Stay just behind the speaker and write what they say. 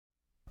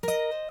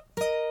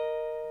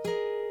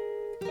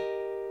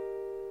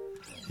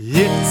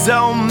It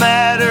don't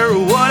matter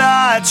what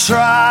I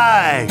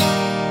try,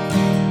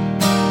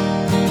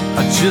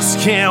 I just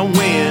can't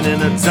win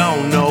and I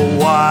don't know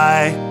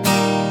why.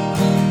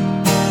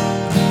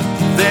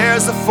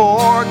 There's a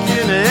fork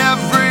in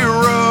every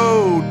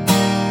road,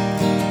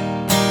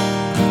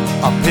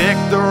 I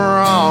pick the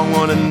wrong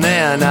one and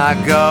then I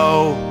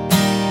go.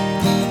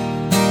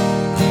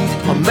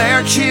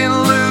 American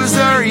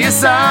loser,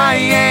 yes I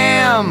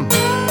am,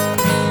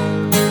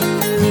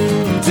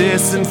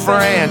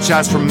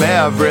 disenfranchised from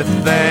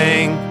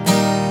everything.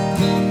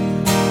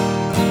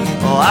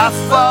 Well, I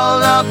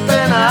fall up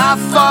and I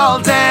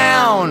fall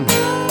down,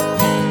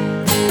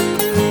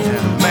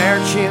 an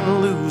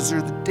American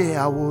loser the day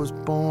I was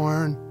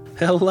born.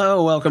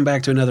 Hello, welcome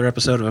back to another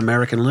episode of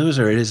American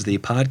Loser. It is the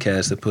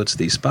podcast that puts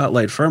the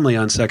spotlight firmly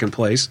on second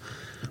place.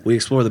 We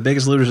explore the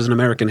biggest losers in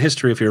American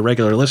history. If you're a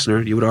regular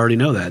listener, you would already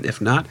know that.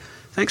 If not,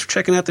 thanks for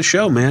checking out the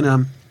show,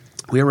 man.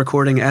 We are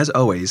recording, as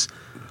always,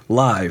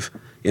 live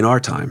in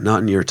our time,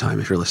 not in your time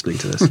if you're listening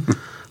to this.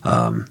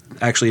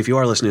 Actually, if you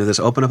are listening to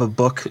this, open up a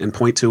book and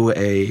point to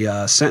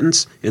a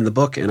sentence in the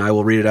book, and I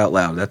will read it out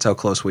loud. That's how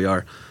close we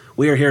are.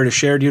 We are here at a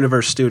shared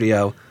universe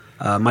studio.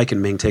 Mike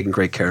and Ming taking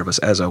great care of us,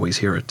 as always,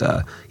 here at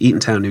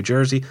Eatontown, New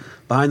Jersey.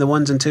 Behind the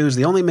ones and twos,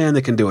 the only man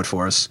that can do it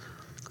for us,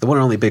 the one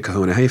and only Big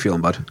Kahuna. How you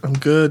feeling, bud? I'm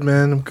good,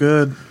 man. I'm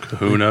good.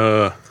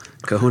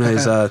 Kahuna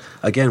is,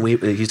 again,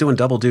 he's doing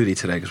double duty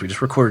today because we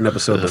just recorded an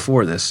episode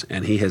before this,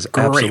 and he has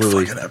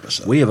absolutely,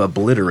 we have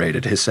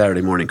obliterated his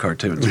Saturday morning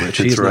cartoons, which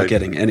he's not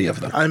getting any of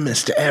them. I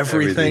missed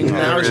everything.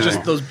 Now it's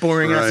just those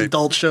boring-ass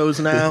adult shows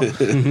now.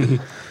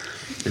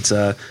 It's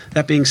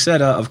that being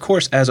said, of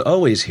course, as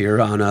always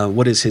here on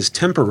what is his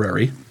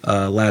temporary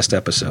last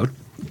episode.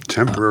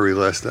 Temporary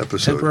last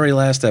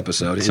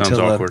episode. Sounds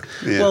awkward.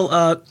 Yeah.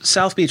 Well,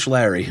 South Beach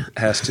Larry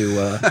has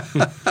to...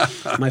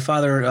 my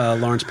father,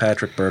 Lawrence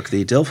Patrick Burke,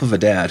 the Dilf of a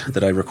dad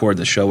that I record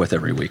the show with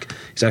every week,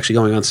 he's actually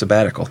going on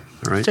sabbatical. All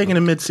right? He's taking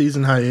a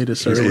mid-season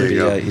hitus. He's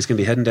going to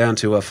be heading down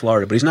to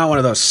Florida, but he's not one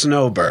of those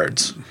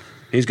snowbirds.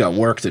 He's got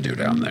work to do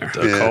down there.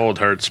 The cold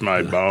hurts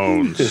my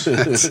bones.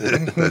 That's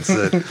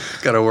it.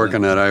 Got to work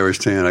on that Irish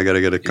tan. I got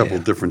to get a couple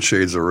different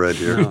shades of red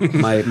here.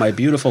 My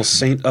beautiful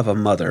saint of a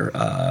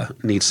mother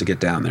needs to get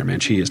down there,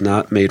 man. She is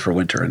not made for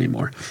winter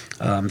anymore.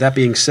 That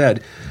being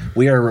said,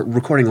 we are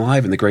recording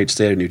live in the great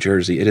state of New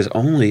Jersey. It is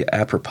only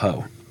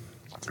apropos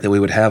that we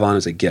would have on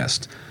as a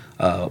guest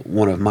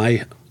one of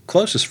my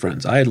closest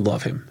friends. I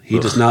love him. He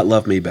does not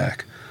love me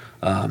back.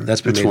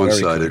 That's been made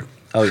very clear.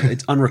 Oh, yeah,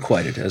 it's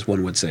unrequited, as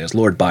one would say, as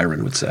Lord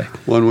Byron would say.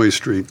 One-way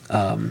street.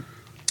 The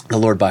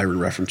Lord Byron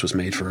reference was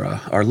made for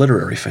our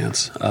literary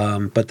fans.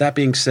 But that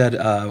being said,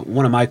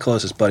 one of my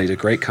closest buddies, a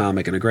great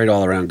comic and a great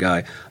all-around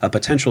guy, a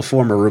potential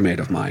former roommate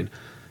of mine.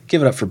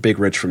 Give it up for Big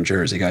Rich from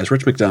Jersey, guys.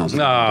 Rich McDonald's.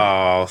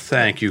 Oh,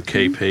 thank you,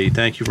 KP.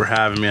 Thank you for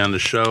having me on the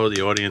show.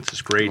 The audience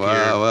is great here.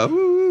 Wow.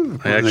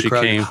 I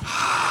actually came...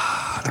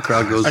 The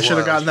crowd goes I should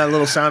have gotten that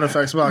little sound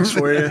effects box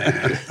for you.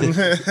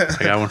 I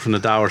got one from the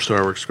dollar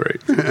store. Works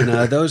great. And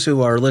those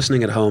who are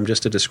listening at home,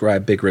 just to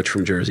describe Big Rich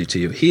from Jersey to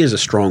you, he is a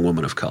strong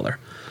woman of color.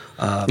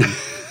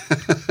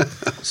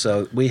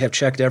 So we have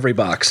checked every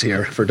box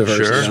here for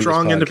diversity. Sure.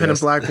 Strong, independent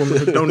black woman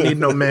who don't need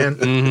no man.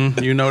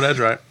 Mm-hmm. You know that's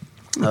right.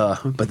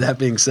 But that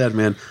being said,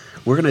 man,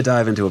 we're going to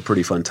dive into a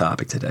pretty fun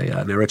topic today.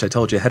 Now, Rich, I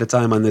told you ahead of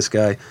time on this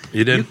guy.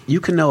 You did? You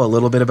can know a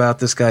little bit about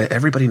this guy.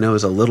 Everybody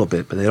knows a little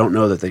bit, but they don't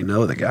know that they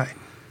know the guy.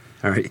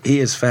 All right, he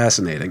is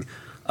fascinating.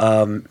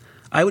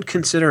 I would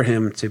consider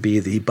him to be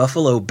the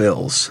Buffalo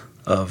Bills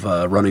of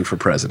running for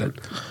president.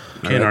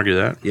 Can't argue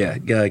that. Yeah,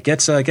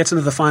 gets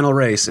into the final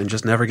race and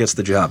just never gets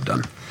the job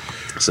done.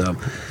 So,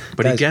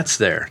 but he gets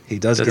there. He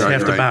does. That's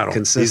half the battle.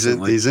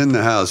 Consistently. He's in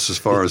the house as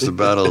far as the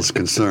battle is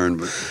concerned,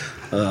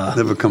 but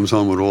never comes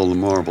home with all the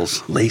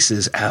marbles.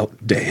 Laces out,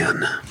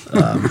 Dan.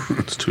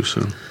 It's too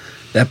soon.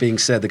 That being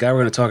said, the guy we're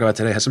going to talk about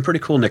today has some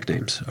pretty cool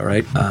nicknames, all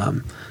right?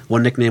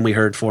 One nickname we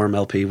heard for him,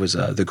 LP, was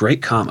the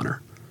Great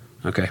Commoner.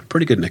 Okay,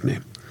 pretty good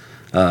nickname.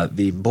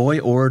 The Boy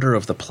Orator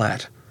of the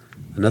Platte,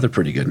 another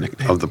pretty good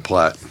nickname. Of the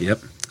Platte. Yep,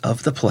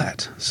 of the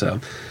Platte.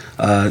 So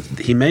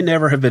he may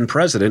never have been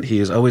president. He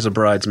is always a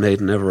bridesmaid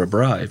and never a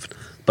bride.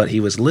 But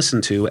he was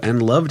listened to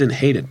and loved and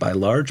hated by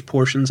large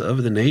portions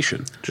of the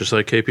nation. Just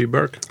like KP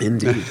Burke.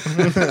 Indeed.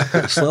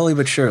 Slowly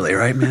but surely,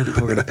 right, man?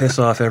 We're going to piss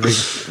off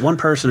one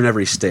person in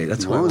every state.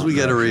 That's as long as we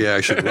get a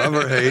reaction. Love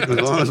or hate,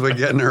 as long as we're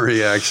getting a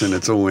reaction,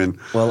 it's a win.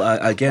 Well,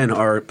 again,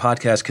 our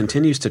podcast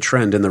continues to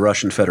trend in the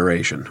Russian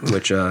Federation,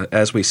 which,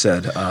 as we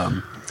said,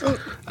 on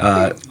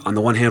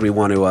the one hand, we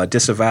want to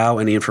disavow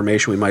any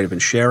information we might have been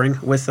sharing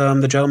with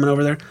the gentleman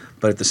over there.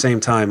 But at the same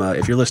time,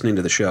 if you're listening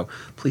to the show,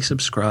 please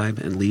subscribe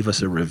and leave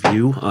us a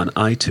review on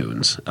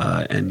iTunes.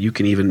 And you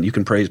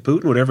can praise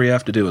Putin, whatever you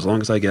have to do, as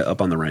long as I get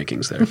up on the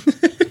rankings there.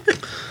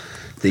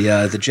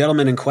 The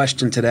gentleman in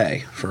question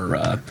today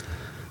for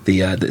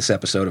this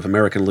episode of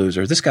American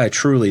Loser, this guy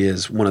truly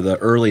is one of the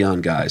early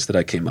on guys that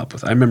I came up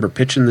with. I remember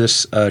pitching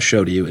this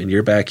show to you in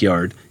your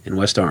backyard in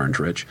West Orange,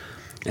 Rich.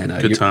 And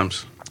good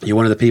times. You're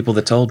one of the people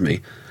that told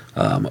me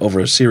over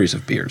a series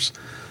of beers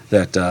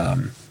that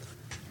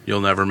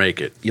You'll never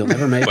make it. You'll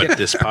never make But it.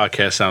 this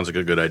podcast sounds like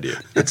a good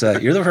idea. It's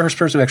you're the first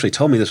person who actually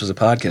told me this was a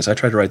podcast. I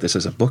tried to write this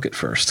as a book at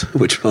first,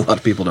 which a lot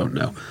of people don't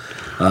know.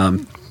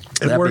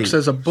 It works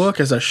as a book,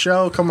 as a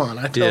show. Come on.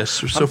 Yes.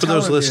 So for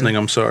those listening,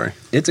 I'm sorry.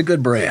 It's a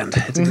good brand.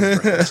 It's a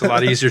good brand. It's a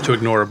lot easier to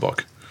ignore a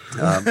book.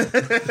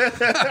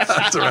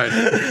 That's right.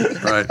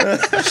 Right.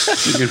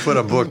 You can put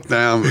a book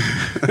down.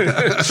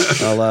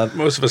 Well,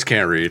 Most of us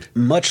can't read.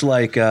 much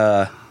like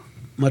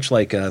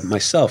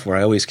myself, where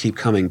I always keep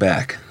coming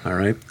back. All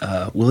right,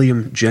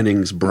 William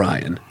Jennings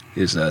Bryan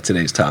is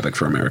today's topic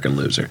for American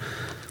Loser.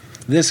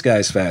 This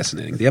guy's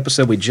fascinating. The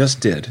episode we just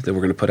did that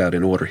we're going to put out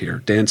in order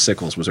here, Dan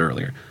Sickles was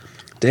earlier.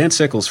 Dan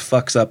Sickles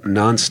fucks up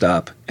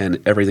nonstop,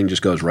 and everything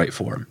just goes right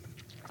for him.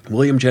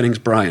 William Jennings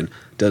Bryan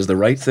does the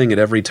right thing at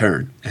every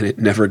turn, and it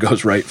never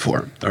goes right for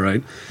him. All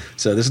right?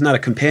 So this is not a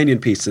companion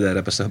piece to that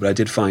episode, but I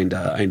did find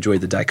I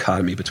enjoyed the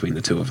dichotomy between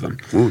the two of them.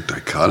 Ooh,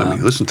 dichotomy.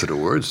 Listen to the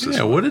words.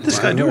 Yeah, what did this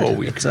guy do all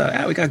week? It's,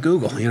 we got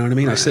Google, you know what I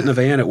mean? I sit in a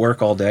van at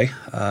work all day.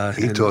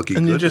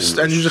 And you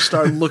just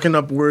start looking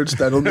up words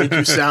that'll make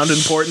you sound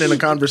important in a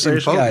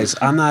conversation. Guys,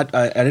 I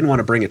didn't want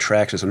to bring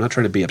attractions. I'm not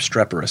trying to be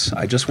obstreperous.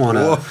 I just want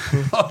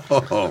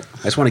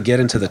to get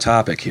into the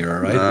topic here, all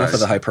right? Nice. Enough of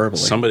the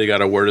hyperbole. Somebody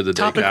got a word of the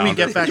day Topic we calendar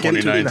get for back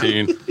into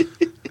 2019.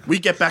 We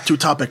get back to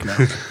topic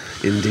now.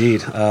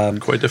 Indeed.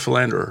 Quite the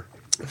philanderer.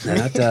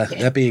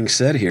 That being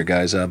said here,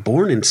 guys,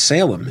 born in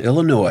Salem,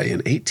 Illinois in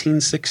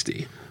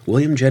 1860,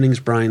 William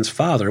Jennings Bryan's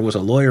father was a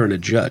lawyer and a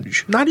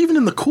judge. Not even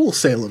in the cool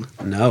Salem.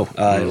 No.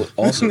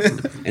 Also,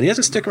 and he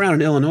doesn't stick around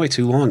in Illinois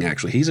too long,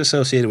 actually. He's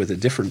associated with a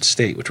different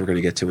state, which we're going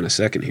to get to in a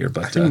second here.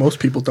 But I think most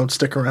people don't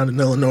stick around in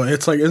Illinois.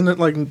 It's like, isn't it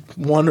like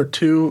one or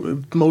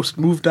two most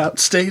moved out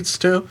states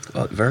too?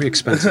 very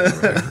expensive over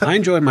there. I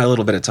enjoyed my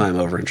little bit of time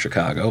over in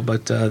Chicago,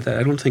 but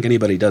I don't think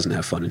anybody doesn't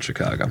have fun in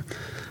Chicago.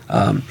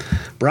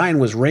 Bryan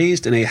was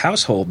raised in a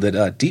household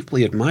that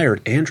deeply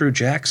admired Andrew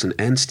Jackson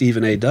and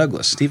Stephen A.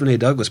 Douglas. Stephen A.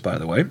 Douglas, by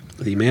the way,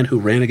 the man who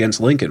ran against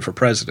Lincoln for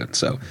president.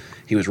 So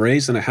he was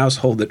raised in a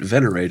household that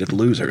venerated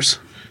losers.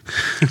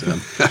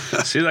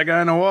 See that guy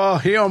on the wall?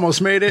 He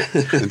almost made it.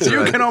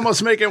 You can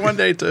almost make it one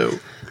day, too.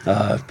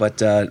 But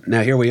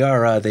now here we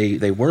are.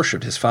 They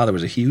worshipped. His father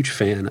was a huge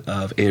fan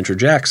of Andrew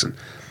Jackson.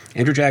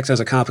 Andrew Jackson has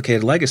a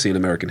complicated legacy in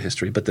American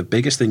history, but the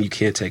biggest thing you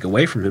can't take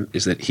away from him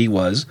is that he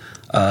was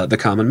the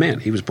common man.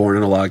 He was born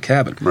in a log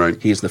cabin.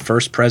 Right. He is the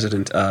first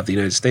president of the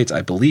United States,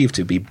 I believe,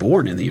 to be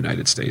born in the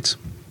United States.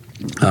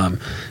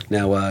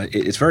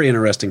 It's very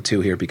interesting,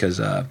 too, here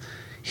because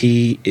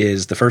he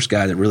is the first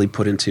guy that really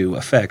put into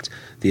effect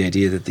the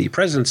idea that the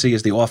presidency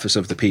is the office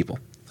of the people.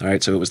 All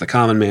right, so it was the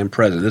common man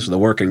president. This was the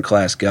working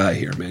class guy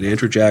here, man.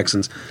 Andrew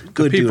Jackson's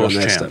good dude on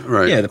that champ. stuff.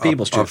 Right. Yeah, the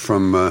people's up champ.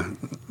 from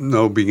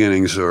no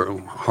beginnings or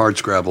hard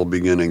scrabble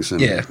beginnings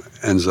and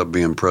ends up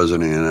being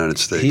president of the United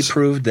States. He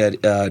proved that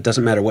it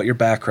doesn't matter what your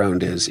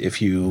background is.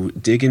 If you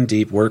dig in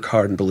deep, work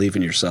hard, and believe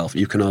in yourself,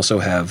 you can also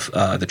have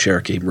the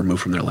Cherokee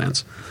removed from their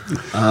lands.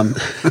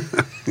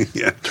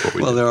 Yeah.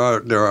 Well, there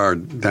are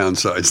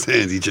downsides to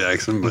Andy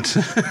Jackson, but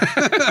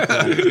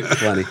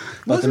Plenty.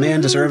 But the man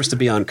deserves to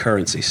be on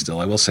currency still.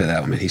 I will say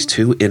that one. He's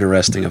too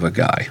interesting of a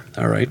guy.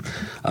 All right.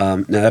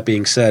 Now, that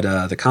being said,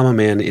 the common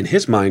man in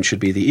his mind should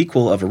be the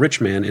equal of a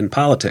rich man in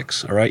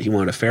politics. All right. He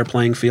wanted a fair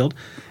playing field.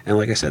 And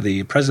like I said,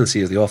 the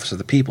presidency is the office of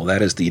the people.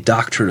 That is the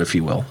doctrine, if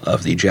you will,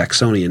 of the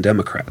Jacksonian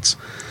Democrats.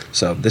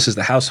 So this is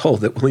the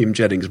household that William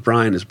Jennings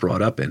Bryan is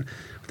brought up in.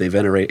 They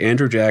venerate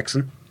Andrew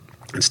Jackson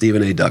and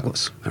Stephen A.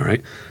 Douglas. All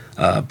right.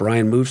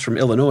 Bryan moves from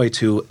Illinois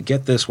to,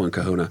 get this one,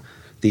 Kahuna,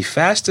 the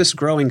fastest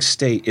growing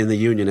state in the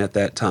Union at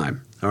that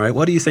time. All right.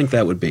 What do you think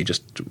that would be?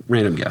 Just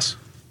random guess.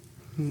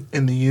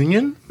 In the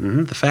Union?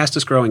 Mm-hmm. The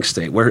fastest growing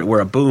state, where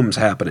a boom's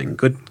happening.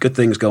 Good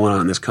things going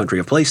on in this country.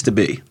 A place to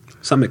be.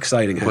 Something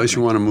exciting happening. place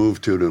you want to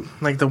move to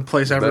Like the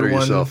place better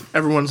yourself.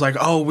 everyone's like,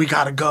 oh, we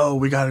got to go.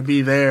 We got to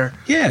be there.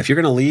 Yeah, if you're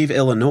going to leave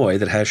Illinois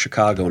that has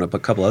Chicago and a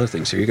couple other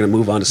things here, you're going to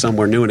move on to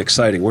somewhere new and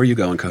exciting. Where are you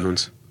going,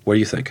 Cones? Where do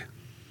you think?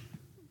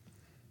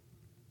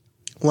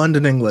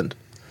 London, England.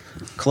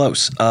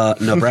 Close.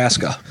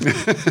 Nebraska.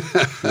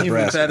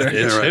 Even better.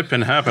 It's right. hip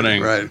and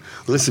happening. Right.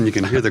 Listen, you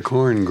can hear the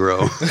corn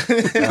grow.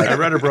 I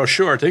read a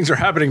brochure. Things are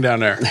happening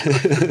down there.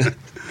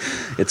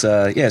 It's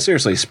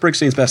seriously,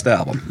 Springsteen's best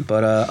album.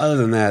 But other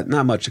than that,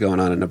 not much going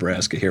on in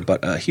Nebraska here, but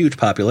a huge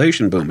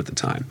population boom at the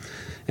time.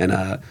 And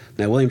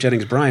now William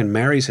Jennings Bryan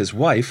marries his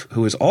wife,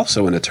 who is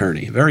also an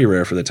attorney, very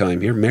rare for the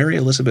time here, Mary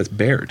Elizabeth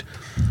Baird,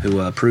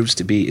 who proves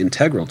to be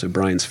integral to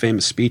Bryan's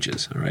famous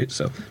speeches. All right,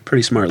 so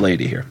pretty smart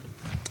lady here.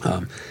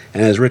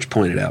 And as Rich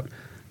pointed out,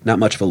 not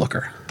much of a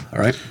looker. All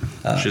right,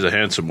 She's a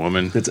handsome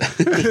woman. She's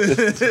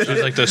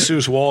like the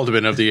Seuss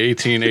Waldman of the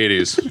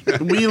 1880s.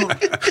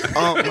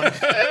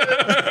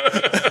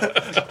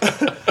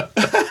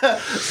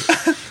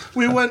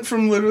 We went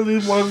from literally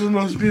one of the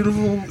most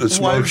beautiful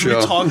wives we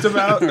talked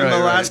about in the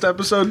last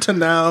episode to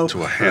now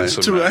To a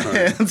handsome to a man.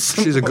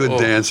 handsome. She's a good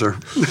dancer.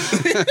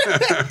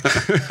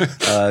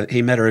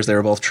 he met her as they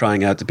were both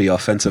trying out to be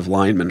offensive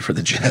linemen for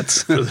the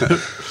Jets.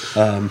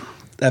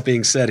 That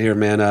being said here,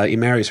 man, he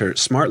marries her.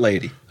 Smart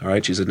lady, all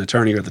right? She's an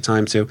attorney at the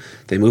time, too.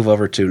 They move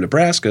over to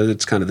Nebraska.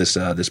 It's kind of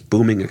this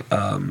booming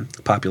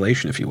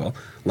population, if you will.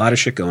 A lot of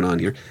shit going on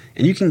here.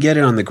 And you can get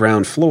it on the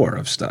ground floor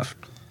of stuff.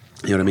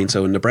 You know what I mean?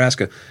 So in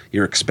Nebraska,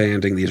 you're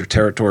expanding. These are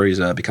territories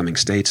becoming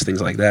states,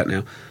 things like that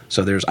now.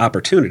 So there's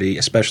opportunity,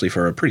 especially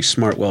for a pretty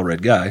smart,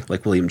 well-read guy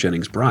like William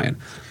Jennings Bryan,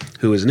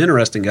 who is an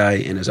interesting guy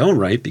in his own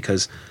right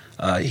because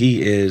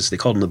they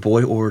called him the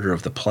Boy Orator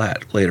of the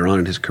Platte later on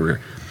in his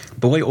career.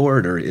 Boy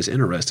Orator is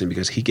interesting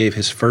because he gave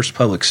his first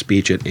public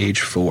speech at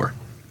age 4.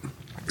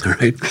 All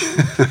right?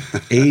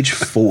 Age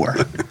 4.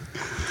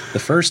 The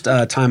first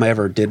time I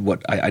ever did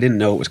I didn't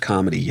know it was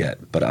comedy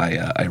yet, but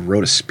I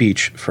wrote a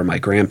speech for my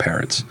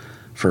grandparents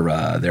for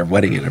their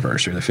wedding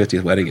anniversary, their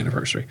 50th wedding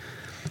anniversary.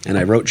 And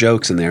I wrote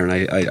jokes in there, and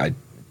I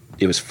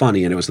it was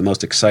funny, and it was the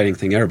most exciting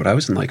thing ever. But I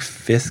was in like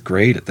 5th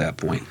grade at that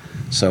point.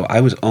 So I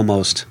was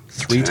almost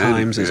 3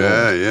 times as old.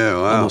 Yeah,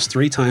 wow. Almost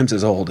 3 times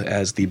as old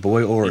as the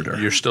Boy Orator.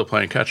 You're still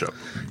playing catch up.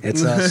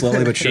 It's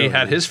slowly but surely. He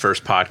had his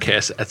first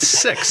podcast at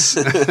 6.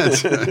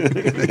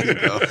 There you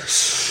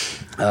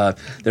go.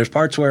 There's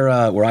parts where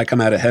I come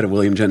out ahead of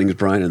William Jennings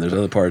Bryan, and there's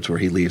other parts where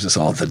he leaves us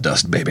all in the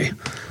dust, baby.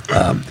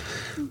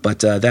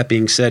 But that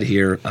being said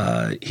here,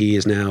 he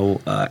is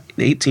now,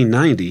 in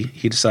 1890,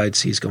 he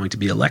decides he's going to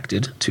be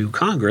elected to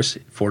Congress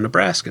for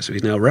Nebraska. So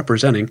he's now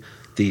representing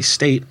the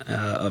state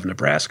of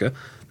Nebraska.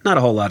 Not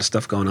a whole lot of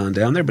stuff going on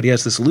down there, but he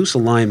has this loose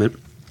alignment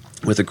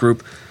with a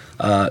group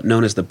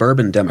known as the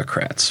Bourbon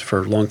Democrats.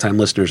 For longtime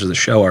listeners of the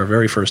show, our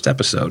very first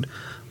episode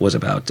was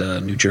about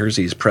New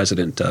Jersey's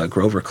President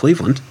Grover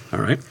Cleveland, all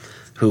right,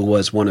 who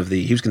was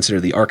he was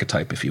considered the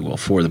archetype, if you will,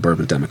 for the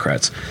Bourbon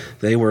Democrats.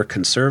 They were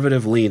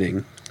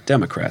conservative-leaning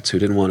Democrats who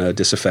didn't want to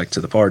disaffect to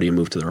the party and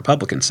move to the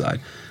Republican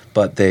side,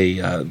 but they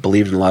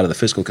believed in a lot of the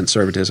fiscal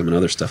conservatism and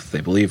other stuff that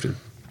they believed in.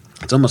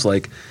 It's almost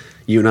like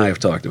you and I have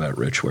talked about,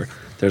 Rich, where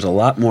there's a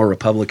lot more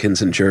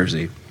Republicans in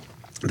Jersey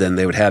than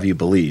they would have you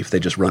believe. They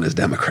just run as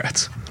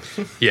Democrats.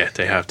 Yeah,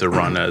 they have to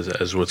run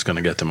as what's going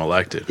to get them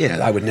elected.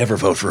 Yeah, I would never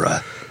vote for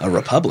a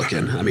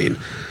Republican. I mean,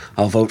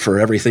 I'll vote for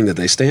everything that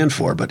they stand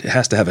for, but it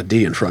has to have a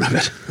D in front of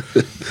it.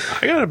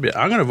 I'm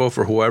going to vote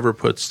for whoever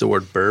puts the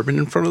word bourbon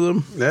in front of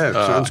them. Yeah,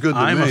 sounds good to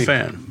me. I'm a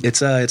fan.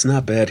 It's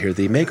not bad here.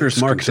 The Maker's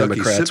Mark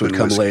Kentucky Democrats would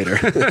come later.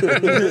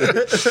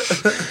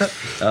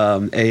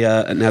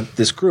 Now,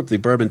 this group, the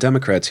Bourbon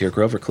Democrats here,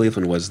 Grover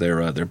Cleveland was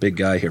their big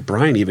guy here.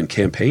 Bryan even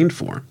campaigned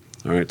for him.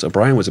 All right, so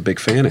Bryan was a big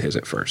fan of his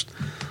at first.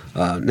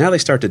 Now they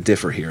start to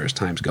differ here as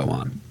times go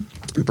on.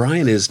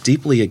 Bryan is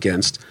deeply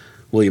against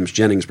William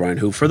Jennings Bryan,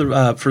 who, for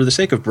the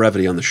sake of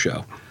brevity on the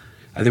show,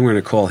 I think we're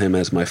going to call him,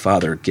 as my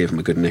father gave him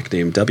a good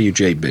nickname,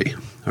 WJB.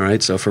 All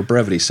right, so for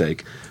brevity's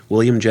sake,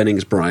 William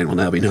Jennings Bryan will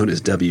now be known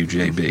as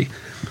WJB.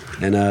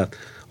 And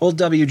old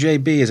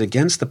WJB is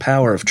against the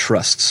power of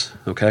trusts,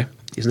 okay?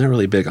 He's not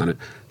really big on it.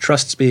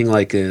 Trusts being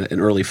like an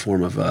early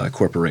form of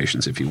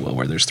corporations, if you will,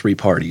 where there's 3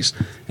 parties,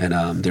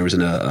 and there was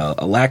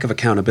a lack of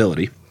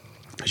accountability,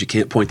 because you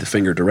can't point the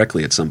finger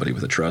directly at somebody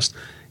with a trust,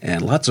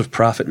 and lots of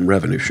profit and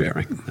revenue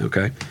sharing,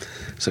 okay?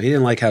 So he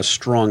didn't like how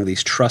strong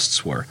these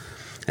trusts were.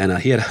 And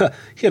he had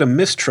a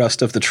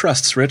mistrust of the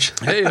trusts, Rich.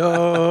 Hey, that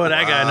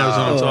guy knows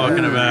what I'm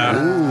talking about.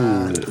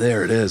 Ooh,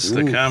 there it is.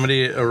 The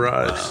comedy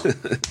arrives.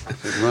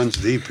 It runs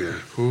deep here.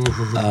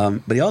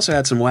 But he also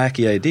had some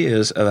wacky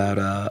ideas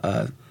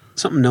about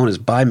something known as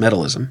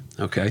bimetallism,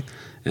 okay?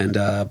 And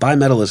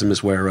bimetallism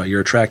is where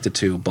you're attracted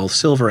to both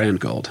silver and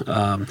gold.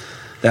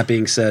 That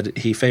being said,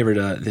 he favored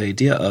the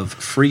idea of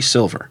free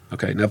silver.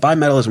 Okay, now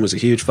bimetallism was a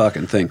huge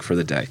fucking thing for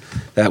the day.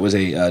 That was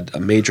a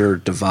major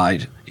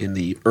divide in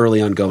the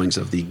early ongoings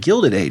of the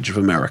Gilded Age of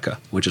America,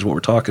 which is what we're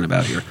talking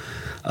about here.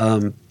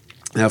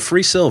 Now,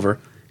 free silver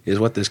is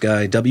what this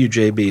guy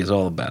WJB is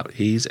all about.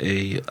 He's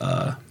a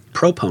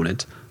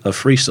proponent of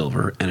free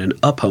silver and an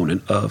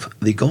opponent of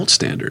the gold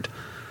standard.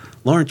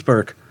 Lawrence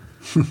Burke,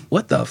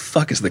 what the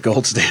fuck is the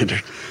gold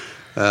standard?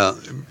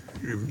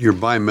 Your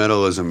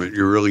bimetallism,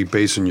 you're really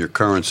basing your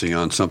currency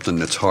on something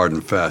that's hard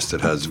and fast, that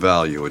has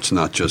value. It's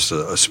not just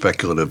a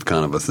speculative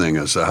kind of a thing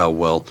as to how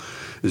well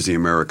is the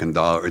American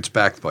dollar. It's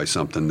backed by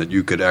something that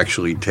you could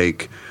actually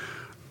take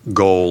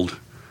gold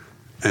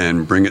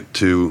and bring it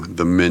to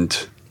the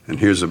mint, and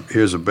here's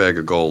a bag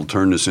of gold,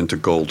 turn this into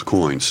gold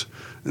coins.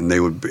 And they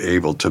would be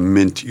able to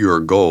mint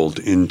your gold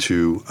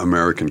into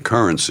American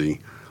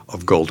currency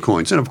of gold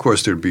coins. And, of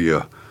course, there'd be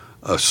a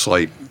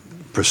slight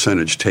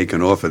percentage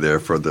taken off of there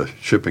for the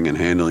shipping and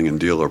handling and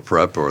dealer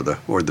prep or the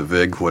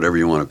VIG, whatever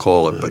you want to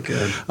call it.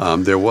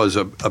 But there was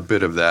a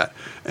bit of that.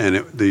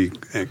 And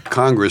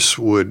Congress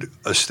would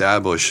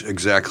establish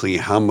exactly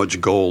how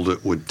much gold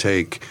it would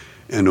take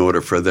in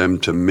order for them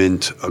to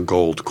mint a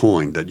gold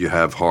coin, that you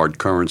have hard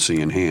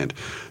currency in hand.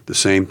 The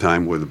same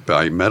time with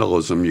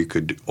bimetallism, you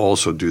could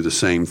also do the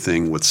same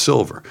thing with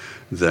silver,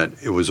 that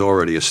it was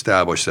already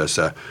established as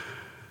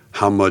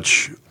how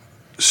much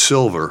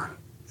silver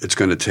it's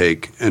going to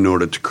take in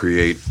order to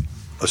create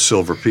a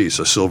silver piece,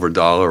 a silver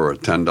dollar or a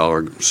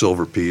 $10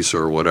 silver piece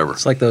or whatever.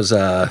 It's like those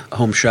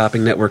home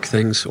shopping network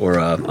things, or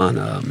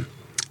on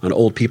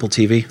old people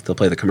TV. They'll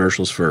play the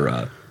commercials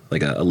for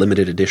like a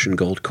limited edition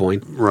gold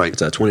coin. Right.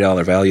 It's a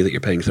 $20 value that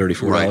you're paying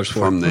 $34 for.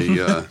 From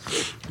the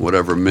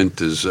whatever mint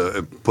is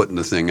putting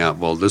the thing out.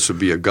 Well, this would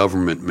be a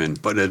government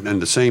mint. But in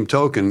the same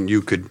token,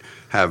 you could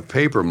have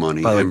paper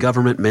money. By the way,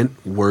 government mint,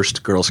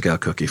 worst Girl Scout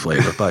cookie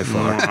flavor by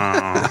far.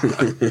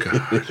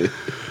 God.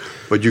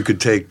 But you could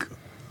take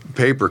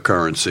paper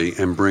currency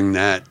and bring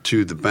that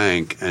to the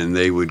bank, and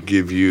they would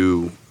give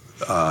you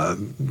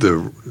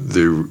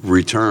the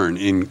return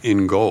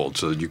in gold,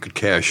 so that you could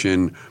cash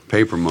in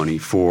paper money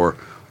for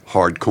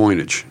hard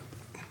coinage.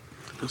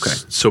 Okay.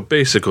 So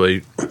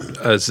basically,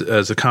 as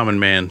a common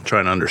man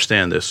trying to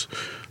understand this,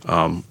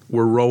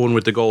 we're rolling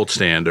with the gold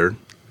standard,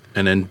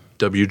 and then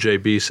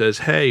WJB says,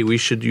 hey, we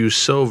should use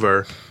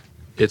silver.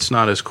 It's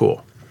not as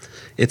cool.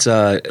 It's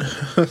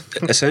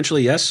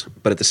essentially yes,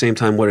 but at the same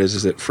time, what it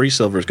is that free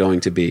silver is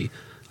going to be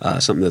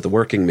something that the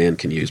working man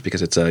can use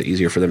because it's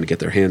easier for them to get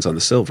their hands on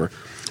the silver.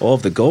 All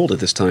of the gold at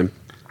this time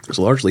is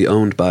largely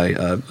owned by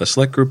a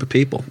select group of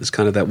people. It's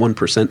kind of that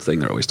 1% thing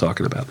they're always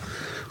talking about.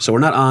 So we're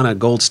not on a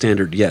gold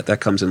standard yet. That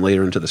comes in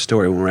later into the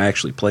story when we're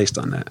actually placed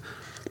on that.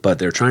 But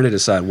they're trying to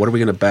decide, what are we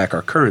going to back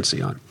our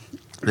currency on?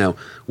 Now,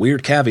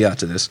 weird caveat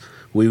to this,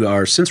 we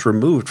are since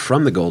removed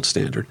from the gold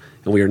standard,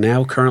 and we are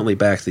now currently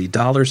backed. The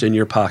dollars in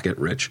your pocket,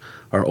 Rich,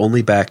 are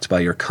only backed by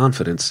your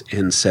confidence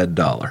in said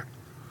dollar.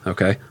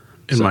 Okay?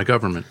 In my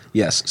government.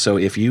 Yes. So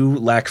if you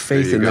lack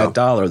faith in that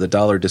dollar, the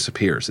dollar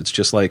disappears. It's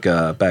just like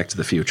Back to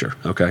the Future.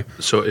 Okay?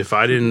 So if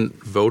I didn't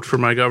vote for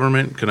my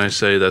government, can I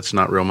say that's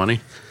not real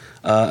money?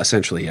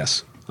 Essentially,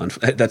 yes.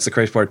 That's the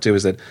crazy part, too,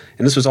 is that,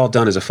 and this was all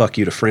done as a fuck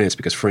you to France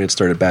because France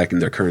started backing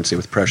their currency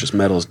with precious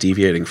metals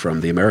deviating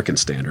from the American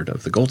standard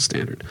of the gold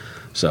standard.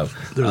 So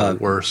they're the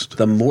worst.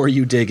 The more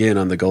you dig in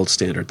on the gold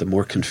standard, the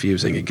more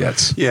confusing it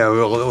gets. Yeah,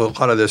 well, a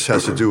lot of this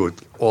has to do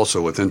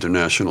with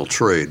international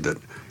trade. That,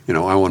 you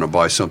know, I want to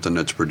buy something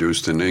that's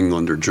produced in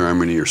England or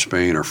Germany or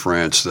Spain or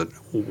France. That,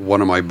 what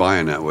am I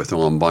buying that with?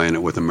 Well, I'm buying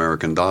it with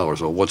American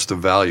dollars. Well, what's the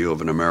value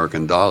of an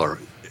American dollar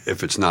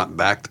if it's not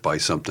backed by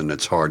something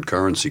that's hard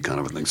currency kind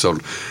of a thing? So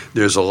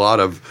there's a lot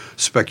of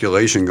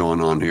speculation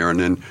going on here. And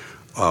then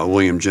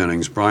William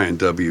Jennings Bryan,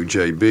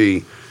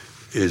 WJB,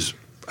 is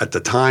at the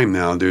time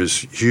now there's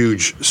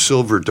huge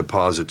silver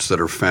deposits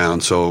that are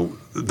found. So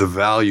the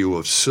value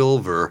of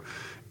silver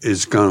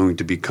is going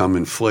to become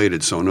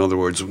inflated. So in other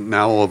words,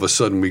 now all of a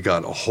sudden we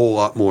got a whole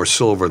lot more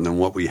silver than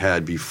what we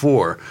had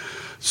before.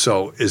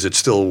 So is it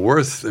still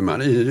worth the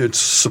money? It's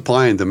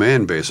supply and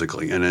demand,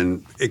 basically. And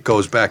then it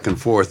goes back and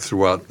forth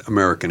throughout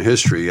American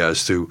history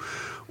as to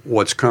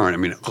what's current. I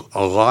mean,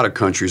 a lot of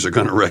countries are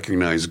going to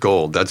recognize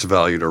gold. That's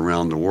valued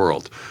around the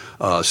world.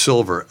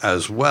 Silver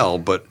as well,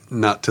 but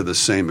not to the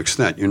same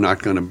extent. You're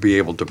not going to be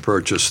able to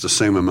purchase the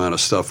same amount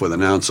of stuff with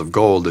an ounce of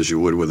gold as you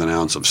would with an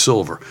ounce of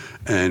silver.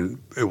 And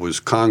it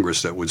was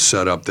Congress that would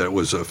set up that it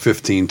was a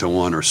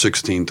 15-to-1 or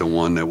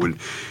 16-to-1 that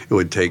it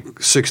would take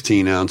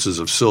 16 ounces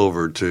of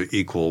silver to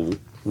equal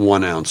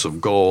 1 ounce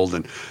of gold.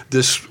 And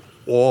this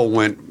all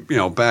went,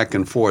 back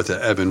and forth,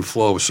 at ebb and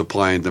flow,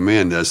 supply and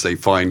demand, as they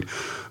find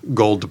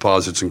gold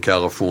deposits in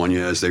California,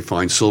 as they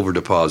find silver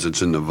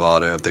deposits in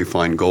Nevada, if they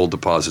find gold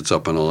deposits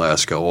up in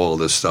Alaska. All of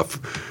this stuff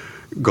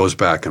goes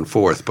back and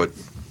forth. But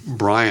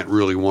Bryant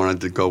really wanted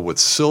to go with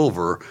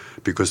silver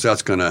because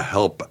that's going to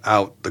help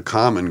out the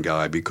common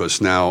guy,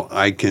 because now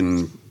I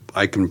can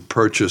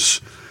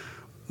purchase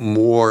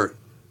more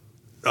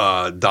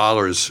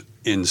dollars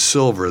in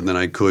silver than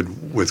I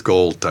could with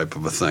gold, type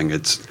of a thing.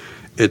 It's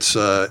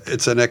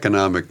an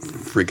economic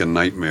freaking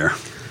nightmare.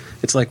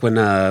 It's like when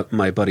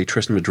my buddy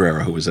Tristan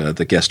Madrera, who was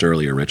the guest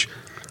earlier, Rich,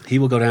 he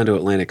will go down to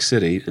Atlantic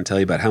City and tell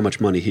you about how much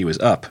money he was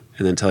up,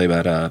 and then tell you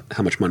about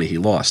how much money he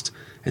lost,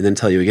 and then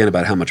tell you again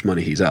about how much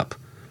money he's up.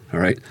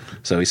 All right?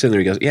 So he's sitting there,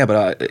 he goes, yeah,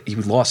 but he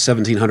lost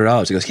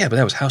 $1,700. He goes, yeah, but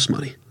that was house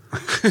money.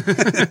 He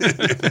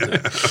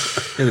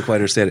doesn't quite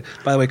understand it.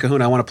 By the way,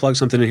 Kahuna, I want to plug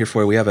something in here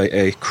for you. We have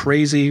a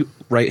crazy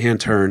right-hand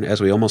turn,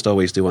 as we almost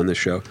always do on this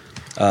show.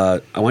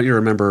 I want you to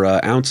remember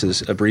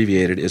ounces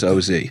abbreviated is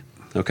OZ.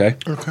 Okay?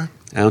 Okay.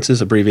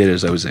 Ounces abbreviated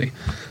as OZ.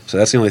 So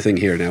that's the only thing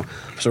here now.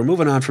 So we're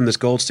moving on from this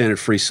gold standard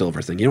free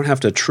silver thing. You don't have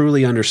to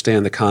truly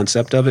understand the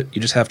concept of it.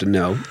 You just have to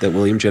know that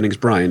William Jennings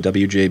Bryan,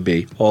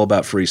 WJB, all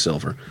about free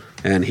silver.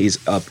 And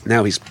he's up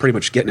now. He's pretty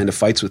much getting into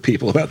fights with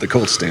people about the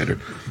gold standard.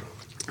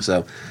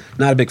 So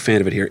not a big fan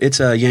of it here. It's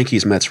a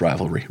Yankees-Mets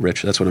rivalry,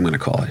 Rich. That's what I'm going to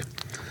call it.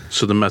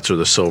 So the Mets are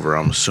the silver,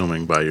 I'm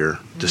assuming, by your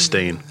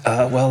disdain.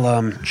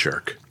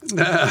 Jerk.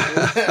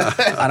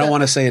 I don't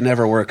want to say it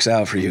never works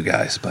out for you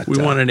guys, but we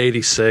won in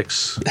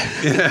 '86.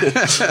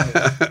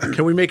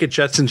 Can we make it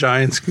Jets and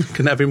Giants?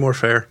 Can that be more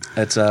fair?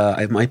 That's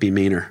it might be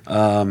meaner.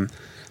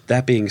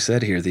 That being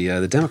said, here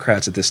the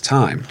Democrats at this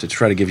time, to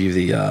try to give you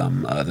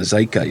the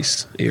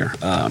zeitgeist here,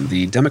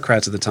 the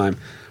Democrats at the time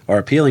are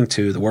appealing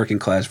to the working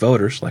class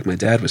voters, like my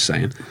dad was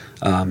saying,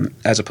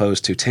 as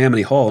opposed to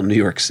Tammany Hall, New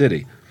York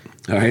City.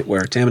 All right,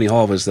 where Tammany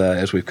Hall was,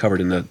 as we've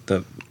covered in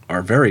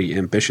our very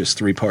ambitious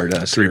three-part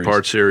series.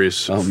 Three-part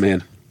series. Oh,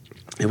 man.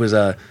 It was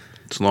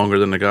it's longer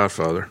than The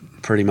Godfather.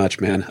 Pretty much,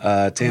 man.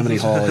 Tammany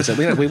Hall is...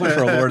 we went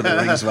for a Lord of the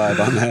Rings vibe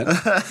on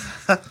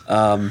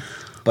that.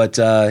 But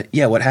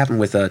what happened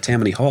with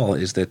Tammany Hall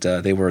is that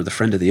they were the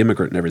friend of the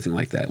immigrant and everything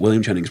like that.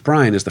 William Jennings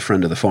Bryan is the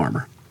friend of the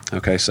farmer.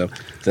 Okay, so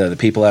the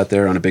people out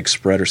there on a big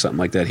spread or something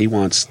like that, he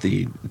wants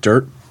the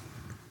dirt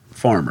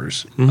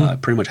farmers,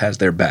 pretty much has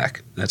their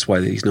back. That's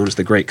why he's known as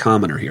the Great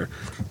Commoner here.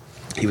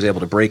 He was able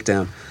to break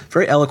down,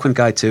 very eloquent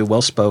guy too,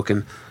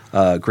 well-spoken,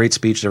 great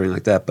speeches, everything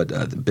like that. But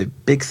the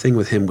big thing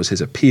with him was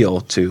his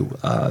appeal to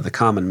the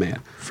common man.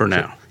 For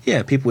now.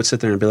 Yeah, people would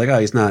sit there and be like, oh,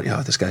 he's not,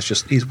 this guy's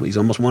just, he's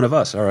almost one of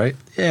us, all right?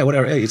 Yeah,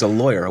 whatever. Hey, he's a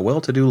lawyer, a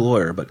well-to-do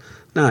lawyer, but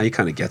he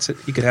kind of gets it.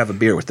 You could have a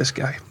beer with this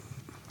guy.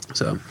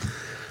 So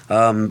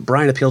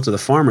Bryan appealed to the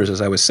farmers,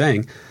 as I was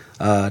saying.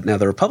 Now,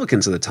 the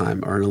Republicans of the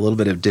time are in a little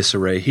bit of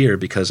disarray here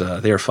because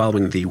they are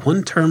following the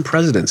one-term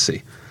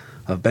presidency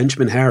of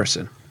Benjamin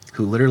Harrison,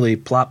 who literally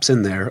plops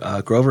in there.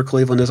 Grover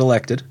Cleveland is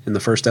elected. In the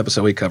first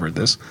episode, we covered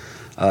this.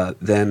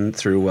 Then,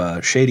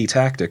 through shady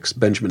tactics,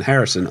 Benjamin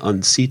Harrison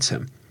unseats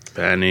him.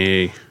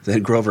 Benny.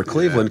 Then Grover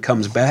Cleveland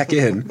comes back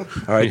in,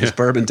 all right, this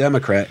bourbon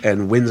Democrat,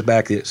 and wins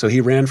back. So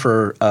he ran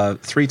for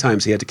 3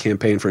 times. He had to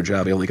campaign for a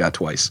job. He only got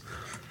twice.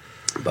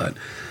 But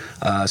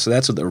so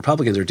that's what the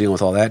Republicans are dealing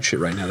with, all that shit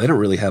right now. They don't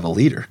really have a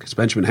leader because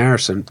Benjamin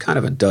Harrison, kind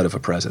of a dud of a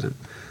president.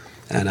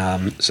 And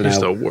so He's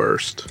now, the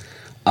worst.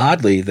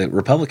 Oddly, the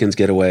Republicans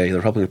get away. The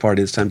Republican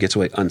Party this time gets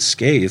away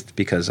unscathed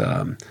because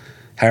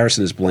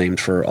Harrison is blamed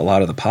for a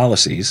lot of the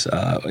policies.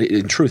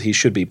 In truth, he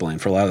should be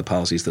blamed for a lot of the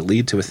policies that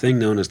lead to a thing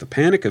known as the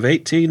Panic of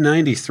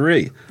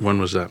 1893. When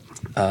was that?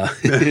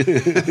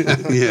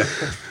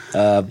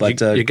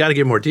 But you got to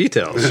give more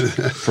details.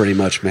 Pretty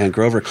much, man.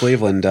 Grover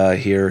Cleveland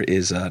here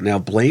is now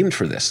blamed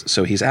for this.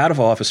 So he's out of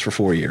office for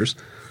 4 years,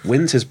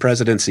 wins his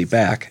presidency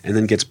back, and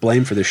then gets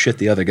blamed for the shit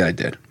the other guy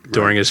did.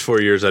 During his 4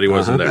 years that he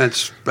wasn't there.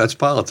 That's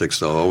politics,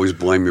 though. Always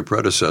blame your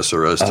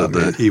predecessor as to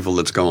the evil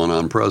that's going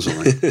on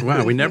presently.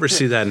 Wow, we never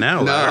see that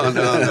now.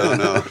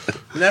 No.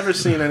 Never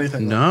seen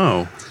anything.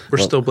 No. We're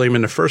still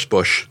blaming the first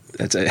Bush.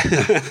 That's it.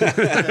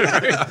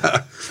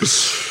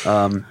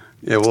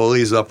 Yeah, we'll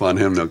ease up on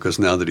him, though, because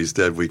now that he's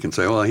dead, we can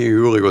say, well, he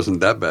really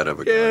wasn't that bad of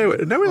a guy. Yeah,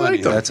 no, we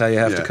liked him. That's how you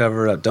have to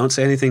cover it up. Don't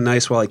say anything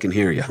nice while I can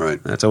hear you.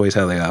 Right. That's always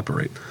how they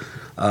operate.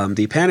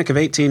 The Panic of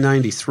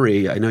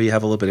 1893, I know you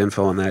have a little bit of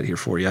info on that here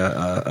for you,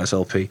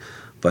 SLP,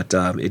 but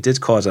it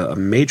did cause a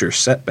major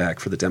setback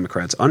for the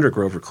Democrats under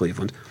Grover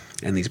Cleveland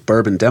and these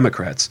bourbon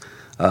Democrats.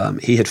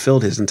 He had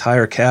filled his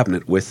entire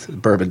cabinet with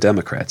bourbon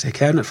Democrats. A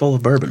cabinet full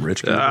of bourbon,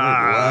 Rich.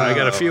 I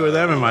got a few of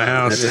them in my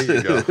house. There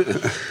you go.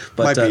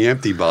 But, Might be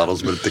empty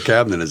bottles, but the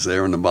cabinet is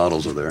there and the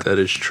bottles are there. That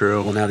is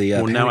true. Well, now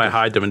now I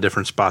hide them in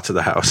different spots of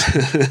the house.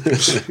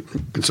 You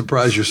can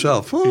surprise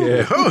yourself.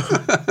 Yeah.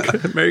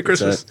 Merry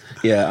Christmas.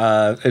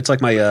 It's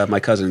like my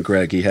cousin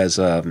Greg. He has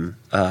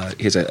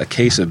a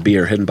case of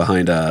beer hidden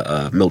behind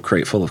a milk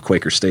crate full of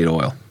Quaker State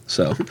oil.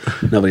 So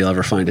nobody will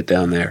ever find it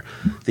down there.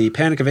 The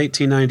Panic of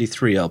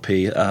 1893,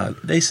 LP,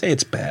 they say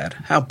it's bad.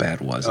 How bad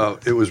was it? Oh,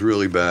 it was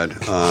really bad.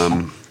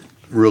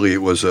 Really,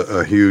 it was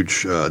a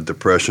huge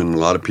depression. A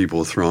lot of people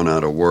were thrown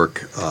out of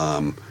work.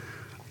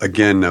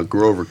 Again, now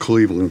Grover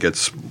Cleveland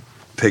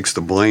takes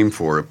the blame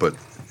for it, but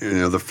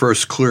the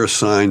first clear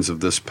signs of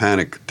this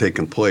panic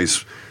taking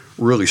place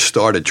really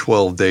started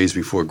 12 days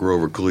before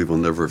Grover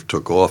Cleveland ever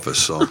took office.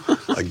 So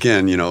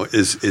again,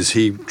 is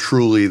he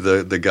truly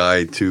the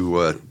guy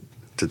to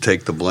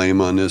take the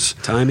blame on this?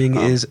 Timing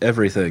is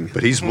everything.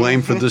 But he's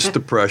blamed for this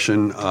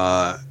depression,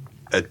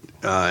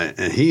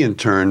 and he in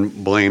turn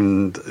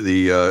blamed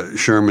the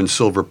Sherman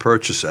Silver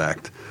Purchase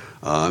Act.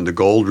 The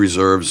gold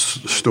reserves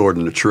stored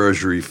in the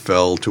Treasury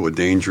fell to a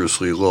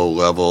dangerously low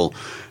level,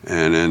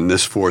 and then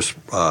this forced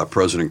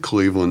President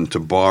Cleveland to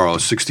borrow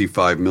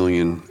 $65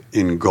 million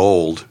in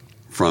gold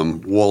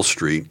from Wall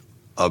Street.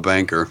 A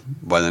banker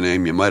by the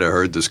name, you might have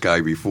heard this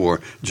guy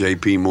before,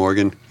 J.P.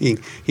 Morgan. He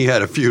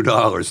had a few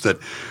dollars that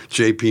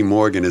J.P.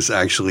 Morgan is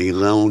actually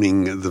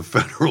loaning the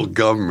federal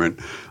government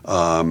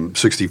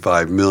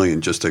 $65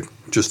 million just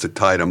to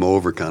tide them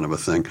over, kind of a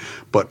thing.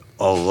 But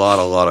a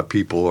lot of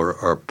people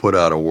are put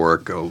out of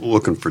work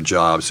looking for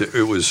jobs.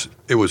 It was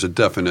a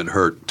definite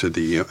hurt to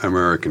the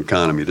American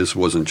economy. This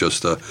wasn't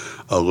just a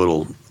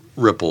little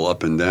ripple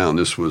up and down.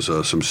 This was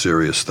some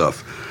serious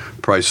stuff.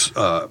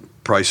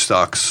 Price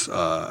stocks,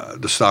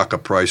 the stock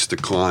of price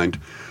declined.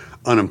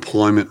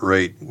 Unemployment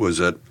rate was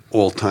at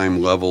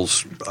all-time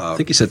levels. I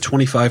think you said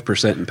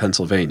 25% in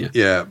Pennsylvania.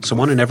 Yeah. So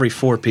 1 in every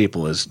 4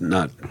 people is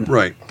not...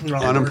 Right.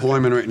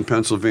 Unemployment rate in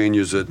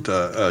Pennsylvania is at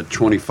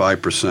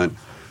 25%,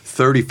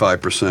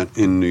 35%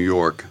 in New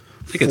York,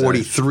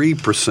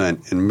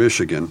 43% in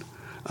Michigan.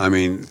 I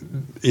mean,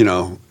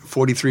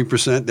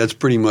 43%, that's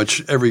pretty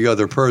much every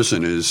other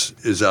person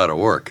is out of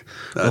work.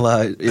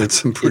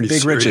 That's some pretty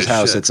Big Rich's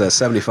house, shit. it's a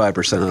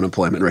 75%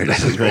 unemployment rate.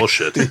 This is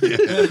bullshit.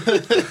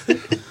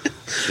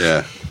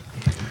 Yeah.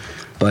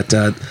 But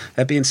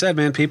that being said,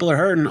 man, people are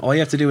hurting. All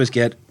you have to do is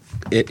get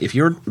it. If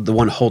you're the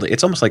one holding,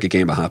 it's almost like a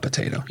game of hot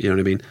potato. You know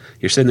what I mean?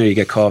 You're sitting there, you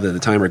get called, the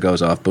timer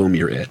goes off, boom,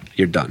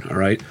 you're done. All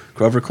right.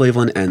 Grover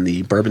Cleveland and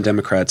the bourbon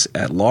Democrats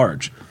at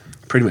large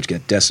pretty much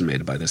get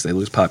decimated by this. They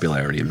lose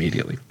popularity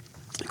immediately.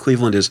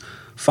 Cleveland is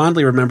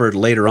fondly remembered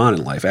later on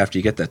in life. After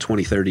you get that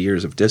 20, 30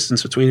 years of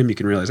distance between them, you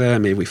can realize,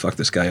 maybe we fucked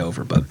this guy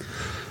over. But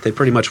they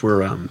pretty much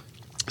were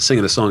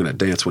singing a song and a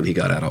dance when he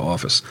got out of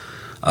office.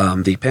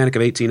 The Panic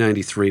of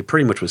 1893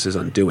 pretty much was his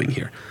undoing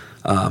here.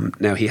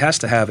 Now, he has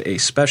to have a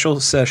special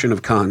session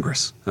of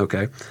Congress,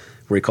 okay,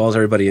 where he calls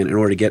everybody in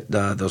order to get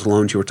those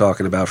loans you were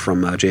talking about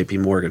from J.P.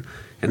 Morgan.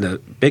 And the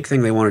big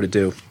thing they wanted to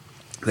do,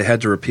 they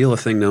had to repeal a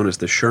thing known as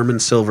the Sherman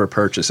Silver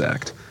Purchase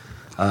Act.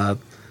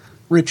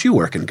 Rich, you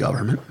work in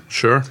government.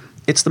 Sure.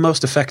 It's the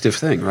most effective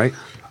thing, right?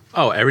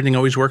 Oh, everything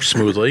always works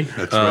smoothly.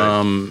 That's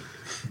right.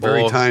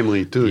 Very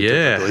timely, too,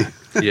 typically.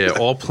 Yeah,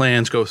 all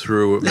plans go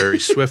through very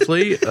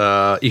swiftly,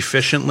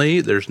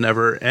 efficiently. There's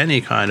never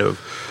any kind of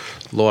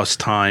lost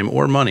time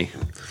or money.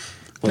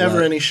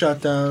 Never any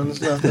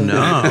shutdowns, nothing.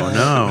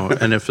 No.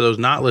 And if those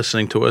not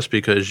listening to us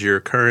because you're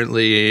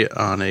currently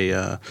on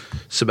a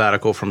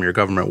sabbatical from your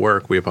government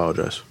work, we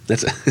apologize.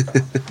 That's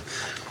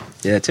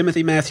Yeah,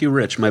 Timothy Matthew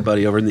Rich, my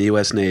buddy over in the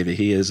U.S. Navy,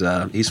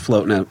 he's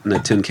floating out in a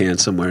tin can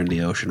somewhere in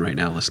the ocean right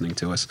now listening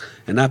to us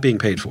and not being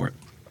paid for it.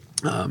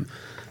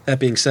 That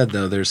being said,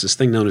 though, there's this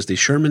thing known as the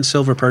Sherman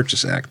Silver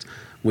Purchase Act,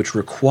 which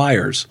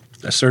requires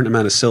a certain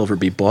amount of silver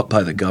be bought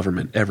by the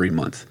government every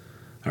month.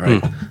 All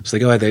right? So they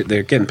go ahead,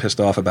 they're getting pissed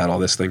off about all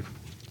this thing.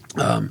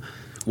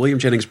 William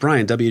Jennings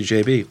Bryan,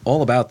 WJB,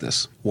 all about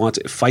this,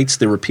 fights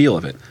the repeal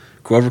of it.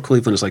 Grover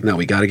Cleveland is like, no,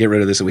 we got to get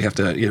rid of this, and we have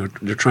to,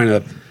 they're trying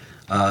to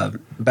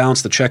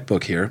balance the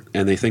checkbook here,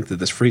 and they think that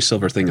this free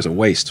silver thing is a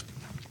waste.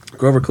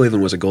 Grover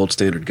Cleveland was a gold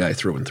standard guy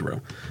through and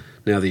through.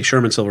 Now, the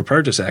Sherman Silver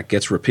Purchase Act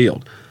gets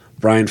repealed.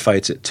 Bryan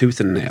fights it tooth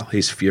and nail.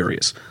 He's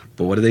furious.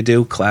 But what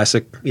do?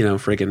 Classic,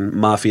 freaking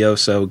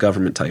mafioso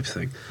government type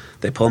thing.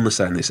 They pull him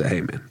aside and they say,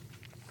 hey, man,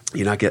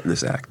 you're not getting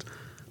this act,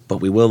 but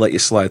we will let you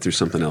slide through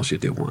something else you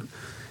do want.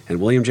 And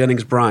William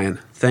Jennings Bryan,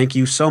 thank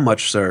you so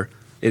much, sir.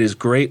 It is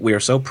great. We are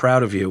so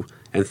proud of you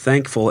and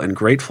thankful and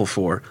grateful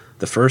for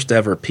the first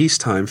ever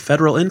peacetime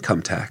federal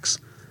income tax.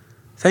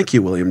 Thank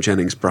you, William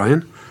Jennings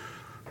Bryan.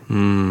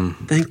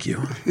 Thank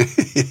you.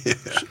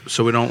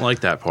 So we don't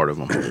like that part of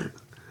them.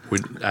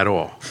 At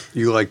all.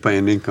 You like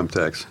paying income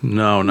tax?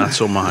 No, not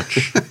so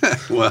much.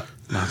 Well,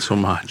 not so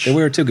much. They're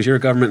weird, too, because you're a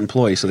government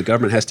employee, so the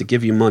government has to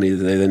give you money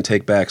that they then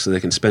take back so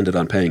they can spend it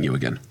on paying you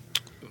again.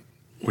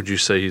 Would you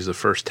say he's the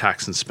first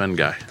tax and spend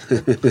guy?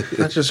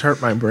 That just hurt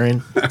my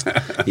brain.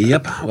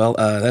 Yep. Well,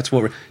 that's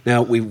what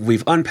now,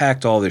 we've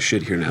unpacked all this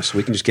shit here now, so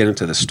we can just get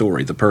into the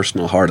story, the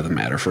personal heart of the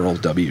matter for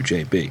old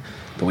WJB.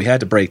 But we had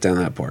to break down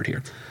that part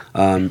here.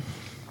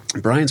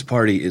 Bryan's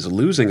party is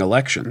losing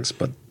elections,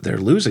 but they're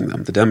losing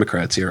them. The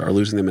Democrats here are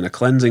losing them in a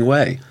cleansing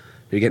way.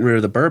 You're getting rid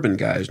of the bourbon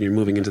guys, and you're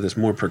moving into this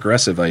more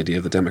progressive idea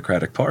of the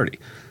Democratic Party,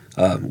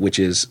 which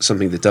is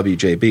something that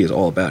WJB is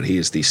all about. He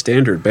is the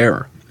standard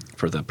bearer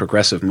for the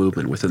progressive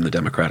movement within the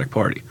Democratic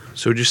Party.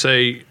 So would you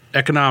say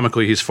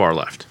economically he's far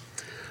left?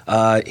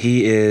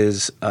 He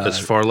is... as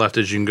far left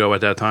as you can go at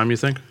that time, you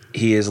think?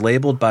 He is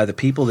labeled by the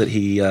people that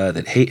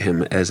that hate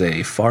him as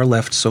a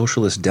far-left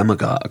socialist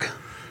demagogue.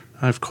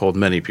 I've called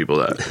many people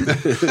that.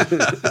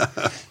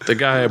 The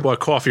guy I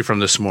bought coffee from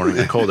this morning,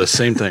 I called the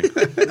same thing.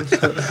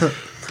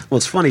 Well,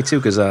 it's funny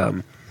too because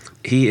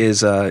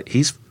he's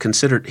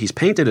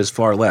painted as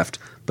far left,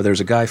 but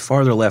there's a guy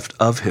farther left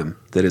of him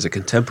that is a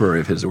contemporary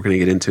of his that we're going to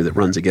get into that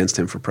runs against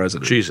him for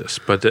president. Jesus,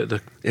 but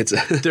it's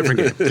a different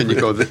game. Can you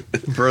go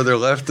further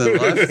left than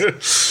left?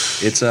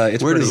 It's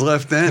where does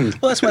left end?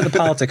 Well, that's why the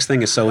politics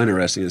thing is so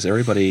interesting. Is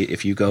everybody,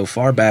 if you go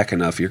far back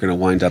enough, you're going to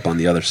wind up on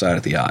the other side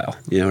of the aisle.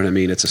 You know what I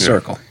mean? It's a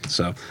circle.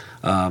 So,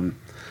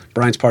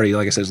 Bryan's party,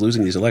 like I said, is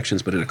losing these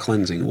elections, but in a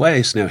cleansing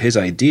way. So now his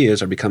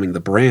ideas are becoming the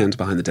brand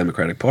behind the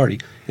Democratic Party,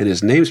 and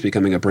his name's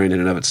becoming a brand in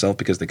and of itself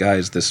because the guy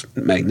is this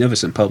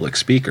magnificent public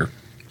speaker.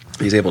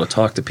 He's able to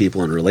talk to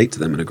people and relate to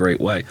them in a great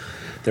way.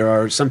 There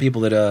are some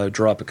people that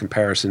draw up a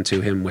comparison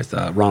to him with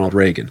Ronald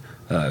Reagan,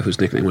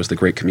 whose nickname was the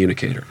Great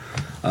Communicator.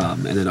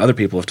 And then other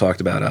people have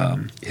talked about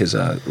his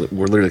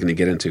we're literally going to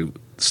get into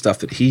stuff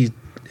that he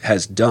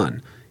has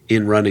done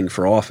in running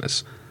for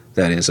office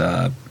that is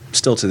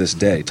still to this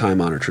day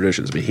time-honored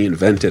traditions. I mean, he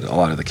invented a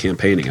lot of the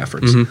campaigning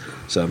efforts.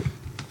 So,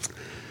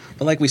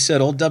 but like we said,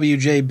 old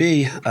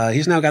WJB,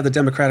 he's now got the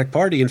Democratic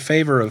Party in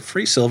favor of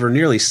free silver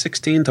nearly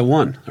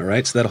 16-1. All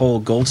right, so that whole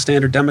gold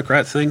standard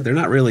Democrat thing, they're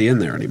not really in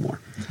there anymore.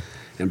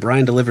 And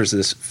Bryan delivers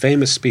this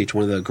famous speech,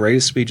 one of the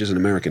greatest speeches in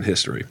American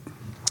history,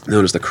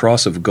 known as the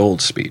Cross of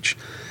Gold speech.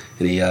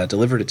 And he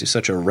delivered it to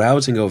such a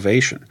rousing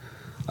ovation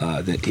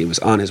that he was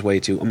on his way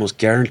to almost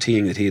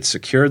guaranteeing that he had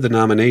secured the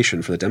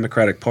nomination for the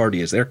Democratic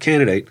Party as their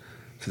candidate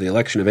for the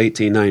election of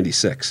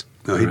 1896.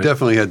 No, he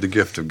definitely had the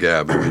gift of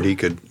gab. I mean, he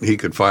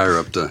could fire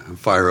up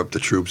the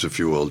troops, if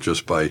you will,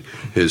 just by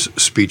his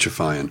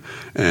speechifying.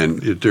 And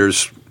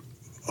there's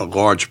a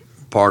large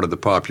part of the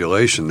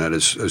population that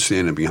is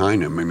standing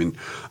behind him. I mean,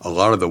 a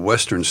lot of the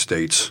Western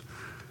states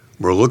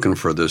were looking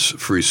for this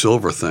free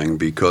silver thing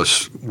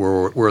because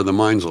where are the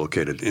mines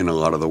located? In a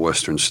lot of the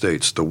Western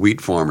states. The wheat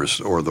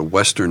farmers or the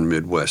Western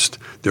Midwest,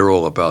 they're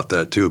all about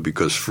that too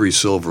because free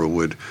silver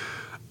would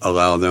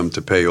allow them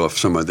to pay off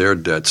some of their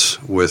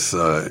debts with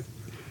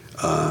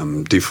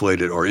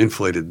deflated or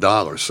inflated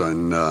dollars.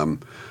 And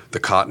the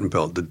Cotton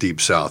Belt, the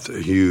Deep South,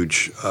 a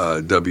huge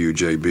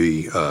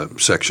WJB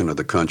section of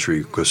the country,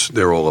 because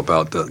they're all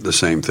about the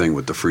same thing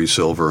with the free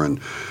silver and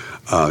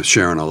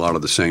sharing a lot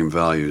of the same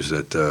values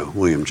that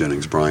William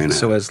Jennings Bryan had.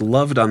 So as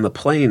loved on the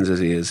plains as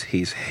he is,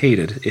 he's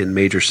hated in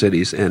major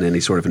cities and any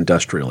sort of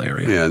industrial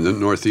area. Yeah, in the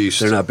Northeast,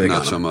 they're not big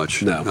not on so him.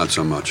 much. No. Not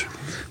so much.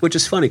 Which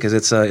is funny because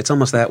it's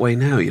almost that way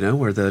now,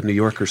 where the New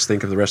Yorkers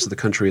think of the rest of the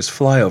country as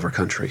flyover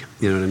country.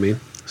 You know what I mean?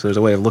 So there's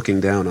a way of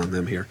looking down on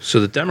them here. So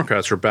the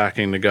Democrats are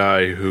backing the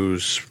guy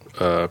who's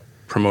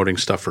promoting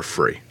stuff for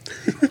free.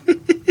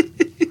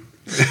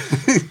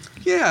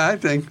 Yeah, I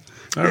think.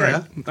 All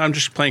right. I'm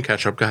just playing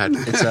catch up. Go ahead.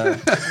 It's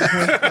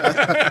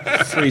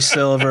free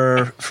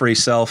silver, free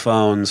cell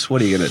phones.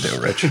 What are you going to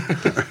do, Rich?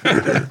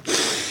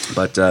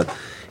 But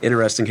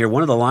interesting here.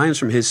 One of the lines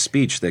from his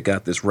speech that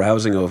got this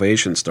rousing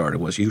ovation started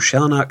was, "You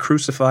shall not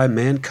crucify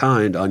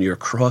mankind on your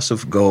cross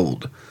of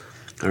gold."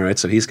 All right,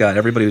 so he's got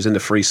everybody who's into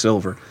free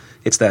silver.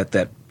 It's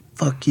that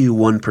fuck you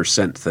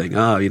 1% thing.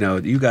 Oh,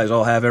 you guys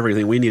all have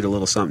everything. We need a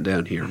little something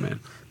down here,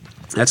 man.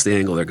 That's the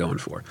angle they're going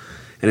for.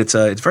 And it's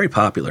very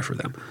popular for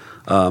them.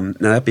 Now,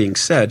 that being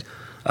said,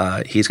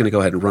 he's going to go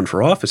ahead and run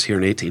for office here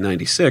in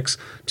 1896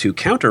 to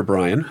counter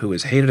Bryan, who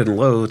is hated and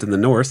loathed in the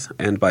North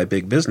and by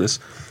big business.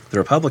 The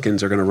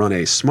Republicans are going to run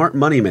a smart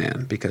money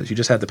man because you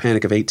just had the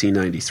Panic of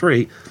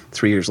 1893.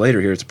 3 years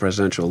later, here's the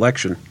presidential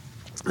election.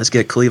 Let's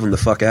get Cleveland the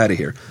fuck out of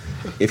here.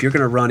 If you're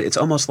going to run, it's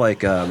almost like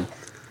there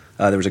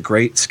was a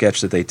great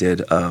sketch that they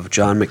did of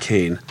John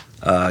McCain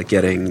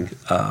getting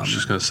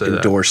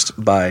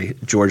endorsed by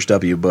George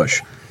W.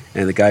 Bush.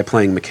 And the guy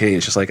playing McCain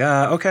is just like,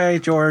 okay,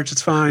 George,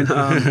 it's fine.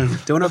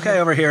 Doing okay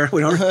over here.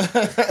 We don't.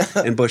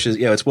 And Bush is,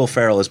 it's Will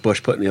Ferrell as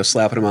Bush putting,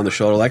 slapping him on the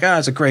shoulder like,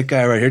 it's a great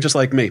guy right here, just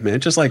like me, man,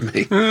 just like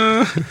me.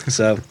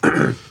 So,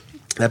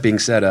 that being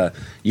said,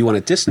 you want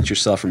to distance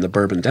yourself from the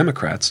Bourbon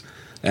Democrats,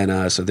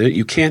 and so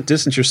you can't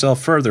distance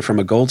yourself further from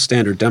a gold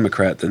standard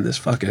Democrat than this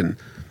fucking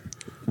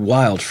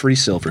wild free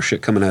silver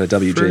shit coming out of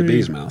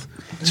WJB's mouth.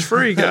 It's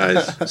free,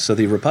 guys. So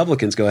the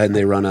Republicans go ahead and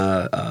they run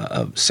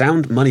a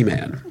sound money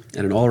man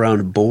and an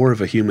all-around bore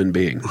of a human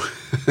being.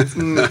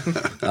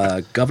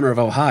 Governor of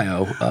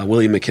Ohio,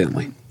 William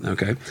McKinley.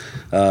 Okay,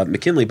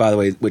 McKinley, by the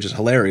way, which is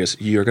hilarious,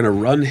 you're going to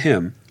run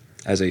him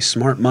as a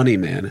smart money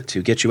man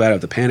to get you out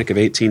of the Panic of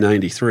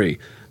 1893.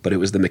 But it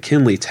was the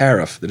McKinley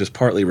tariff that is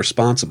partly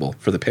responsible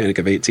for the Panic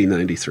of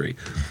 1893,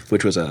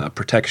 which was a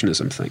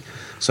protectionism thing.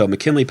 So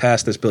McKinley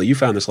passed this bill. You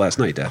found this last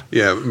night, Dad.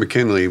 Yeah,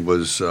 McKinley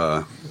was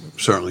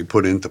certainly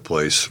put into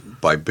place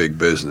by big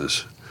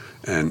business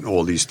and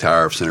all these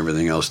tariffs and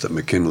everything else that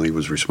McKinley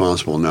was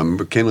responsible. Now,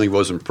 McKinley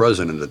wasn't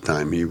president at the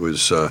time. He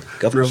was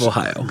Governor of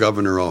Ohio.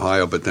 Governor of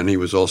Ohio, but then he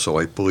was also,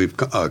 I believe,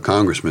 a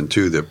congressman,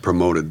 too, that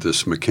promoted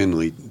this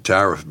McKinley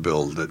tariff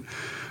bill that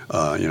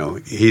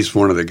he's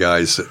one of the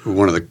guys,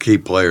 one of the key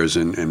players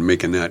in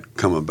making that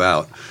come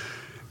about.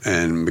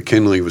 And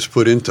McKinley was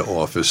put into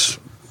office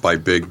by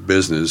big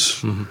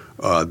business,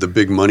 the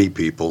big money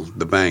people,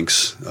 the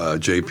banks,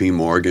 J.P.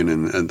 Morgan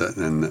and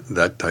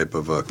that type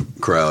of a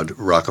crowd,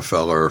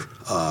 Rockefeller,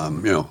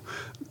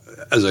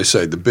 as I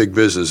say, the big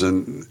business.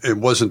 And it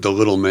wasn't the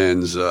little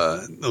man's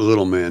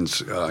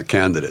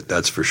candidate,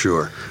 that's for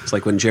sure. It's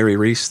like when Jerry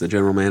Reese, the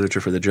general manager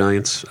for the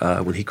Giants,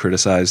 when he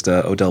criticized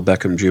Odell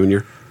Beckham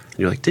Jr.,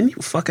 you're like, didn't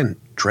you fucking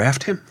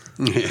draft him?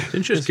 Yeah.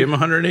 Didn't you just give him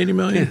 $180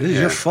 million? Yeah, this is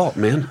your fault,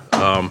 man.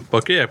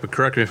 But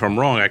correct me if I'm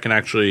wrong. I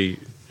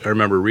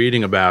remember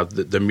reading about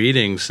the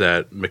meetings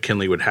that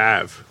McKinley would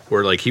have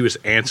where, like, he was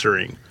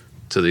answering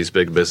to these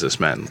big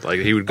businessmen.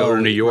 Like, he would go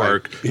to New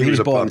York. Right. He was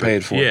bought and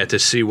paid for. Yeah, to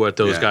see what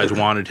those guys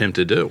wanted him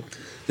to do.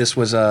 This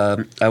was,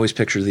 I always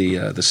picture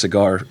the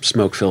cigar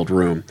smoke-filled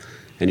room,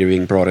 and you're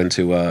being brought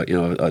into,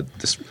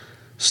 this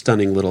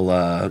stunning little,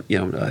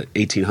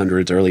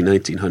 1800s, early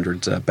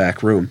 1900s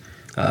back room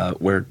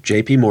where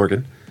J.P.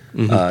 Morgan,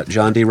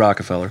 John D.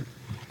 Rockefeller,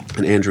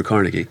 and Andrew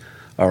Carnegie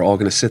are all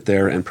going to sit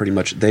there and pretty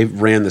much they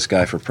ran this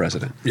guy for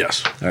president.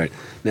 Yes. All right.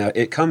 Now,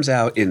 it comes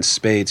out in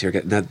spades here.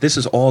 Now, this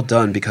is all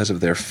done because of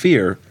their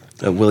fear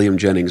of William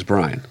Jennings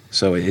Bryan.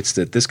 So it's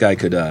that this guy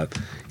could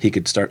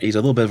start – he's a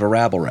little bit of a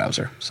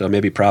rabble-rouser. So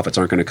maybe profits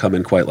aren't going to come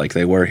in quite like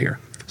they were here.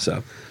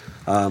 So –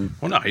 well,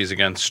 no, he's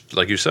against,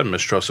 like you said,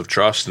 mistrust of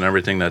trust and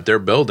everything that they're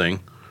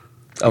building.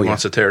 He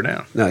wants to tear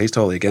down. No, he's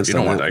totally against You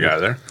don't want that guy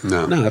there.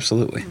 No,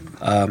 absolutely.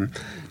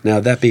 Now,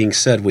 that being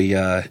said,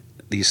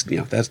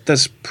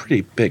 that's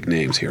pretty big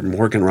names here.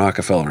 Morgan,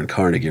 Rockefeller, and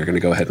Carnegie are going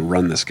to go ahead and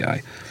run this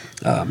guy.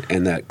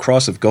 And that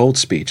Cross of Gold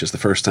speech is the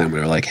first time we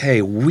were like,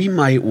 hey, we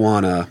might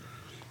want to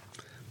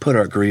put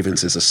our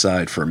grievances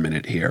aside for a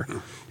minute here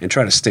and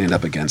try to stand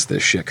up against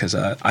this shit because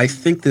I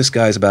think this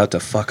guy's about to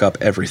fuck up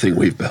everything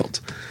we've built.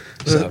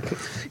 So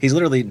he's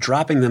literally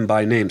dropping them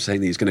by name, saying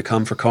that he's going to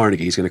come for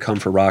Carnegie, he's going to come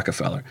for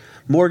Rockefeller.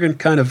 Morgan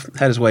kind of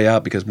had his way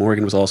out because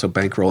Morgan was also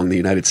bankrolling the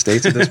United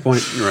States at this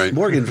point. Right.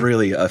 Morgan's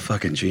really a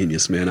fucking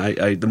genius, man.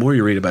 The more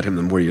you read about him,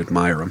 the more you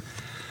admire him.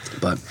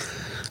 But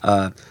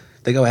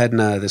they go ahead and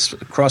this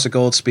Cross of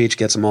Gold speech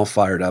gets them all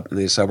fired up. And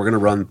they decide, we're going to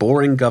run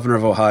boring governor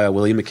of Ohio,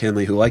 William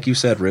McKinley, who, like you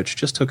said, Rich,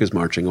 just took his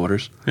marching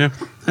orders. Yeah.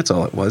 That's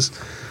all it was.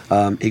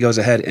 He goes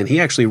ahead, and he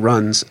actually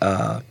runs.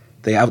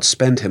 They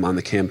outspend him on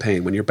the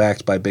campaign. When you're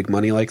backed by big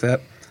money like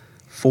that,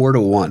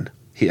 4-1,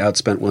 he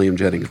outspent William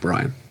Jennings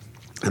Bryan.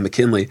 And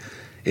McKinley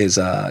is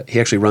he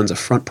actually runs a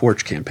front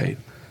porch campaign,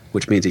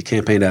 which means he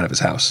campaigned out of his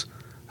house.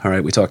 All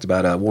right, we talked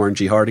about Warren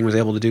G. Harding was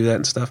able to do that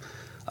and stuff.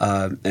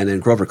 And then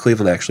Grover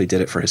Cleveland actually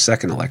did it for his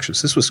second election.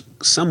 So this was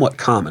somewhat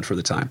common for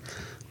the time.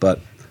 But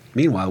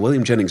meanwhile,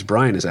 William Jennings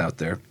Bryan is out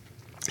there.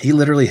 He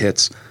literally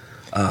hits,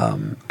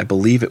 I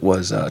believe it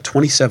was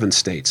 27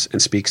 states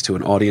and speaks to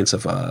an audience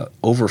of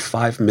over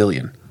 5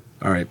 million,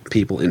 all right,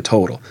 people in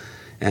total,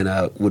 and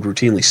would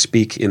routinely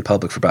speak in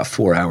public for about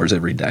 4 hours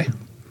every day.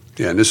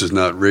 Yeah, and this is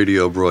not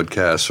radio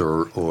broadcasts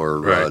or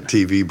Right.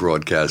 TV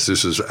broadcasts.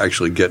 This is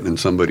actually getting in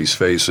somebody's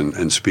face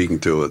and speaking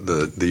to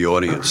the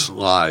audience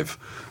live.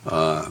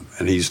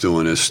 And he's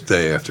doing this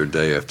day after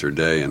day after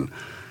day. And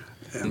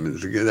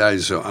the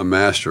guy's a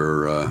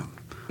master.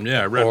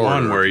 Yeah, I read Or,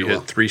 one where he if you hit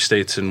will. 3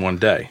 states in one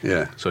day.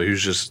 Yeah. So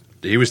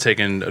he was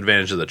taking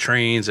advantage of the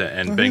trains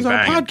and bang He's on a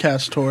bang.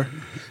 podcast tour.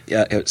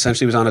 Yeah,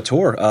 essentially he was on a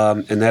tour,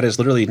 and that is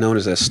literally known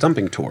as a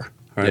stumping tour,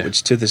 right, Yeah.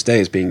 which to this day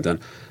is being done.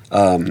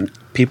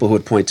 People who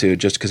would point to,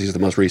 just because he's the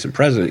most recent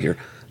president here,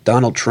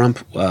 Donald Trump,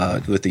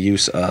 with the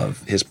use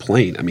of his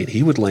plane. I mean,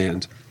 he would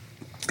land,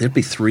 there'd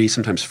be 3,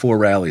 sometimes 4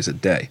 rallies a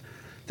day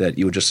that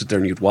you would just sit there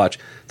and you'd watch.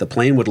 The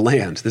plane would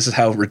land. This is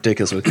how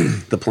ridiculous it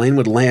was. The plane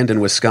would land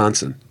in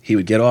Wisconsin. He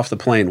would get off the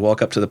plane,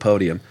 walk up to the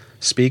podium,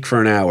 speak for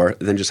an hour,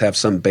 then just have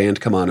some band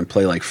come on and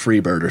play like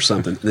Freebird or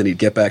something. Then he'd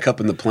get back up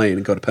in the plane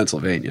and go to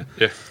Pennsylvania.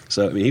 Yeah.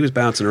 So, I mean, he was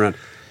bouncing around.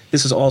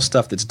 This is all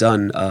stuff that's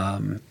done. I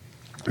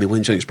mean,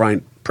 William Jennings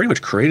Bryan pretty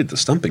much created the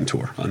stumping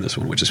tour on this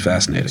one, which is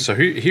fascinating. So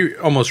he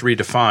almost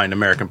redefined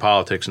American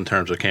politics in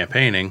terms of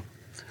campaigning.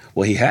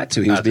 Well, he had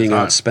to. He was At the being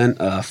time. outspent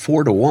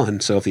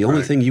 4-1. So if the only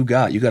Right. thing you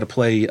got to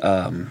play,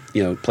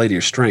 play to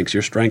your strengths.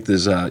 Your strength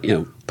is,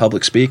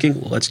 public speaking.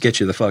 Well, let's get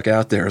you the fuck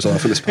out there as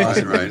often as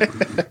possible. Right.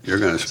 You're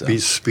going to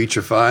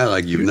speechify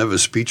like you've never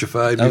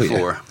speechified Oh, yeah.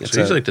 before. It's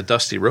So he's a- like the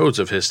Dusty Rhodes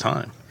of his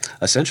time.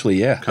 Essentially,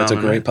 yeah, that's a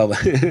Common great public.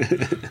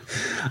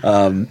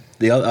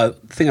 The other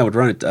thing I would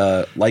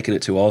liken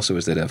it to also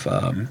is that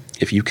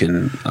if you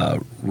can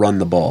run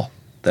the ball,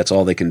 that's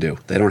all they can do.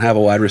 They don't have a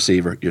wide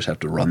receiver; you just have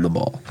to run the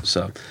ball.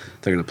 So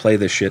they're going to play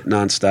this shit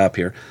nonstop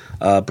here.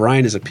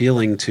 Bryan is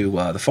appealing to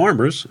the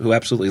farmers, who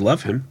absolutely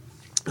love him.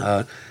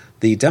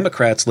 The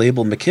Democrats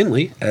labeled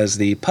McKinley as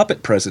the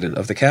puppet president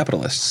of the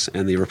capitalists,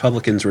 and the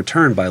Republicans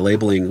returned by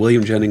labeling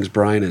William Jennings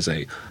Bryan as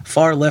a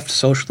far-left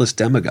socialist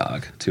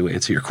demagogue, to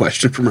answer your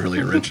question from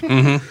earlier, Rich. I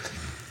mean,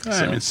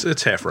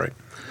 it's half right.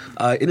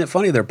 Isn't it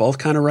funny? They're both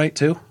kind of right,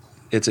 too.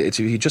 It's if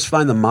you just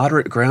find the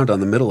moderate ground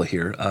on the middle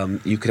here,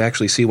 you could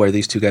actually see where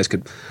these two guys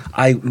could.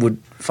 I would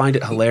find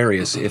it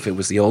hilarious if it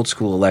was the old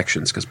school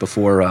elections, because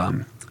before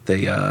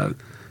they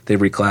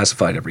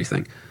reclassified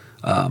everything.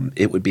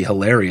 It would be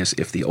hilarious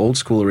if the old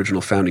school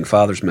original Founding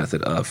Fathers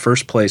method of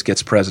first place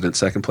gets president,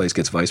 second place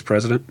gets vice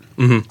president,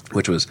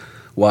 which was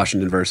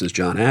Washington versus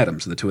John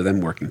Adams, the two of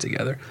them working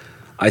together.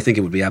 I think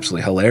it would be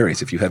absolutely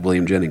hilarious if you had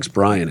William Jennings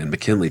Bryan and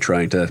McKinley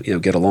trying to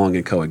get along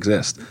and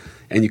coexist.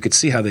 And you could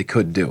see how they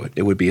could do it.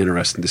 It would be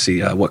interesting to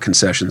see what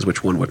concessions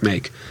which one would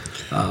make.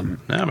 No,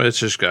 but it's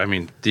just, I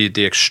mean,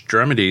 the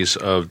extremities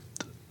of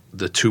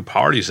the two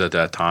parties at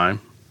that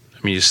time, I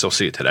mean, you still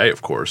see it today,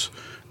 of course,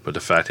 but the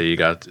fact that you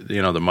got,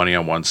 the money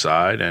on one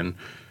side and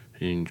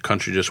the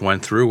country just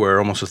went through where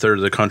almost a third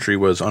of the country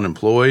was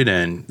unemployed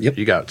and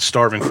you got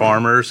starving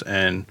farmers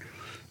and,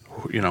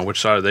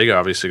 which side are they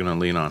obviously going to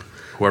lean on?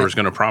 Whoever's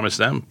going to promise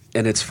them.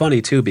 And it's funny,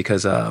 too,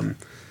 because William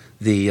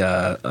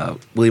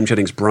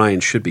Jennings Bryan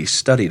should be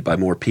studied by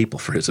more people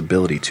for his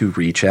ability to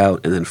reach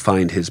out and then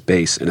find his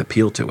base and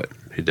appeal to it.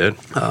 He did.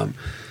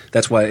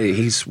 That's why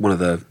he's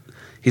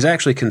he's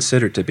actually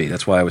considered to be,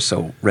 that's why I was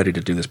so ready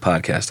to do this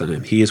podcast on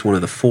him. He is one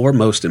of the 4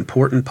 most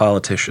important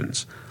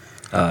politicians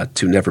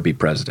to never be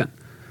president.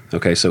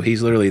 Okay, so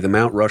he's literally the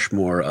Mount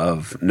Rushmore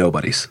of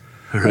nobodies.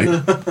 All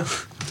right?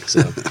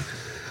 So,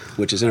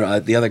 which is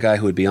the other guy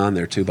who would be on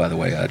there, too, by the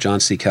way, John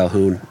C.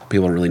 Calhoun,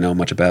 people don't really know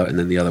much about, and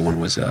then the other one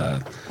was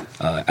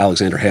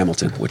Alexander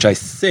Hamilton, which I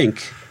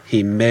think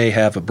he may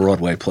have a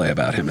Broadway play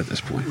about him at this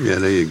point. Yeah,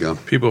 there you go.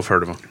 People have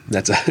heard of him.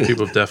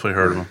 People have definitely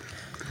heard of him.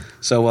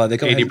 So they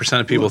go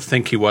 80% of people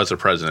think he was a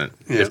president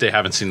if they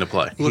haven't seen the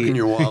play. Look in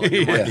your wallet.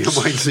 You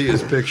might see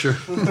his picture.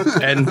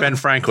 And Ben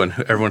Franklin,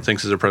 who everyone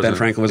thinks is a president. Ben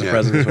Franklin was a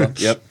president as well.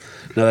 Yep.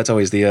 No, that's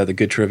always the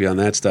good trivia on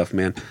that stuff,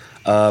 man.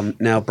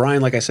 Now,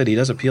 Bryan, like I said, he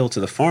does appeal to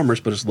the farmers,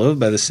 but is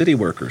loathed by the city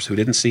workers who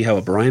didn't see how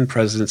a Bryan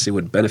presidency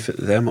would benefit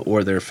them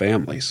or their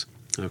families.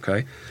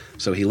 Okay?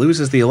 So he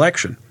loses the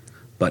election,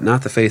 but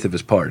not the faith of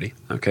his party.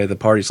 Okay? The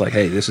party's like,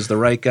 hey, this is the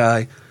right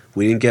guy.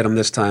 We didn't get him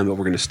this time, but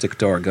we're going to stick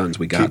to our guns.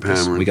 We got Keep this.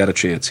 hammering. We got a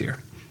chance here.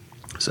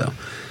 So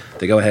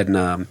they go ahead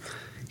and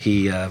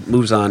he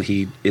moves on.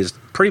 He is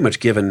pretty much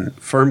given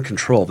firm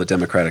control of the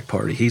Democratic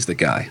Party. He's the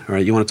guy. All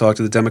right, you want to talk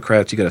to the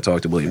Democrats, you got to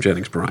talk to William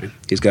Jennings Bryan.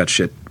 He's got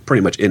shit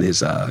pretty much in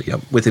his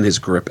within his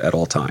grip at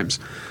all times.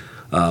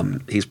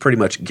 He's pretty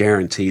much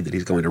guaranteed that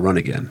he's going to run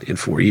again in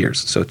 4 years.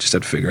 So just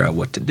have to figure out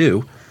what to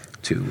do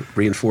to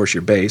reinforce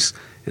your base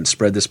and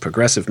spread this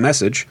progressive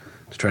message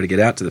to try to get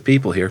out to the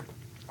people here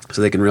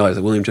so they can realize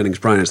that William Jennings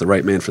Bryan is the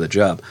right man for the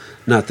job,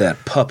 not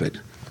that puppet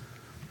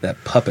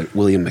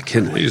William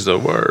McKinley. He's the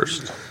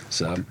worst.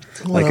 So,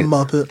 What a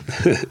muppet.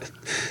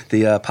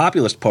 The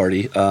Populist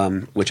Party,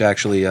 which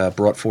actually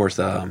brought forth,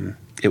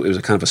 it was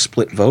a kind of a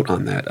split vote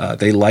on that.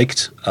 They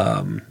liked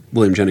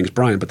William Jennings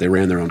Bryan, but they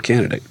ran their own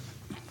candidate.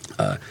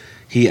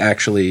 He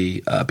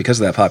actually, because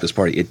of that Populist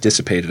Party, it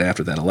dissipated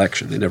after that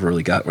election. They never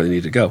really got where they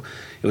needed to go.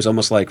 It was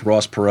almost like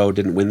Ross Perot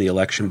didn't win the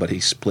election, but he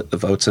split the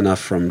votes enough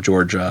from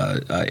George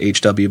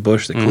H.W.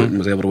 Bush that Clinton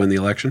was able to win the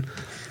election.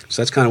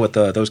 So that's kind of what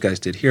those guys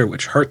did here,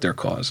 which hurt their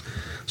cause.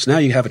 So now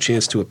you have a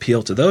chance to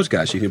appeal to those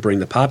guys. You can bring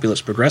the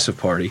Populist Progressive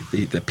Party,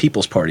 the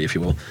People's Party, if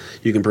you will.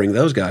 You can bring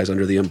those guys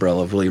under the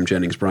umbrella of William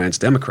Jennings Bryan's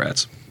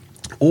Democrats.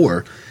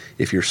 Or,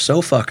 if you're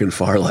so fucking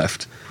far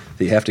left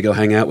that you have to go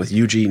hang out with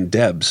Eugene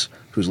Debs,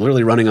 who's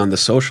literally running on the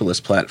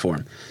socialist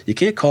platform. You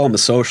can't call him a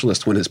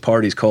socialist when his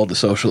party's called the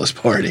Socialist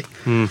Party.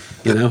 You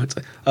know, it's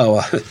like,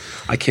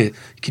 I can't.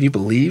 Can you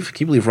believe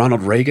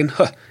Ronald Reagan?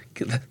 Huh,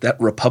 that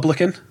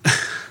Republican?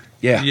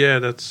 Yeah. Yeah,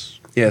 that's...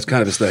 Yeah, it's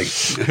kind of his thing.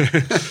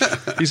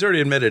 He's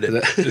already admitted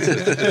it.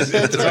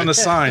 It's on the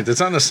signs.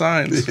 It's on the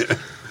signs.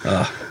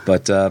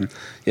 But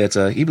it's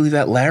you believe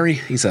that Larry?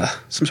 He's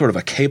some sort of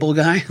a cable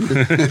guy.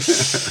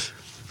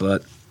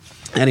 But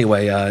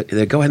anyway,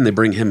 they go ahead and they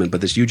bring him in. But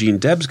this Eugene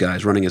Debs guy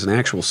is running as an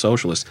actual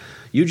socialist.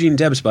 Eugene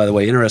Debs, by the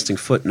way, interesting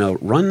footnote,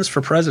 runs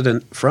for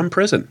president from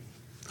prison.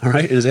 All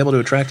right, and is able to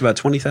attract about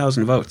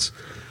 20,000 votes.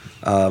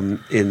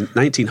 In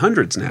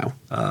 1900s now,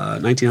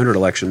 1900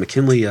 election,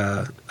 McKinley,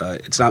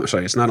 it's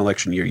not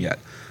election year yet.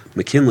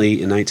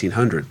 McKinley in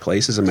 1900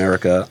 places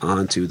America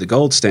onto the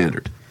gold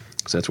standard.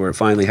 So that's where it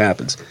finally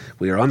happens.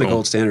 We are on the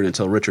gold standard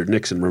until Richard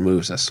Nixon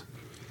removes us.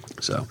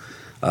 So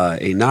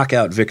a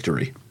knockout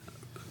victory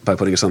by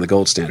putting us on the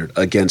gold standard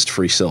against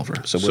free silver.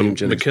 So William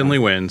Jennings McKinley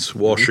wins,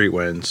 Wall Street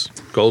wins,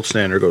 gold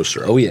standard goes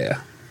through. Oh,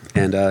 yeah.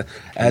 And as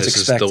this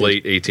expected, is the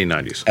late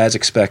 1890s. As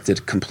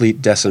expected,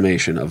 complete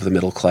decimation of the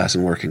middle class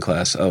and working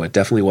class. Oh, it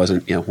definitely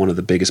wasn't one of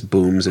the biggest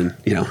booms in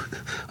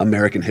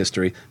American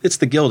history. It's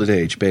the Gilded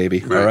Age,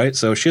 baby. Right. All right,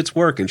 so shit's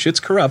working, shit's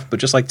corrupt,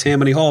 but just like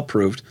Tammany Hall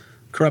proved,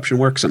 corruption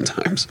works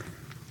sometimes.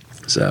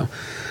 So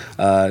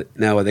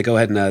now they go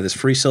ahead and this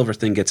free silver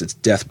thing gets its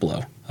death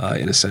blow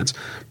in a sense.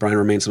 Bryan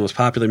remains the most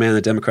popular man in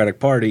the Democratic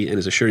Party and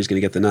is assured he's going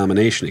to get the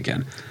nomination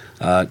again.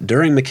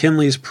 During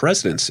McKinley's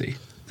presidency,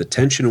 the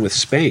tension with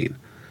Spain,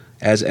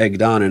 as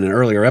egged on in an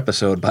earlier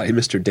episode by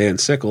Mr. Dan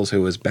Sickles,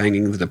 who was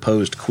banging the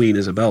deposed Queen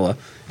Isabella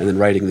and then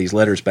writing these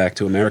letters back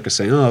to America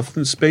saying, oh,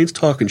 if Spain's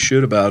talking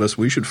shit about us,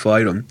 we should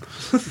fight them.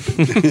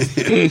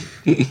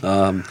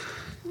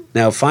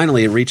 Now,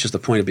 finally, it reaches the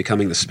point of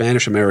becoming the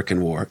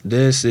Spanish-American War.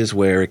 This is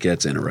where it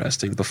gets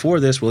interesting. Before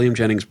this, William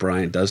Jennings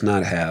Bryan does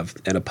not have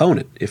an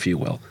opponent, if you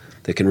will,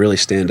 that can really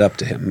stand up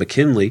to him.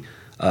 McKinley,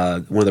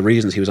 one of the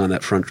reasons he was on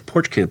that front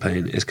porch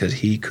campaign is because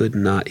he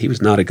was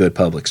not a good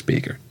public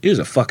speaker. He was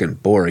a fucking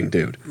boring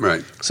dude.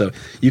 Right. So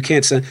you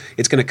can't say,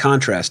 it's going to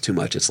contrast too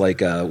much. It's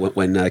like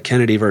when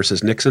Kennedy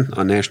versus Nixon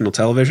on national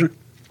television,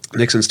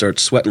 Nixon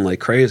starts sweating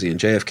like crazy, and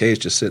JFK is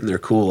just sitting there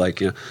cool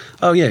like,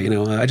 oh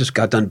yeah, I just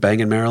got done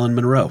banging Marilyn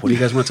Monroe. What do you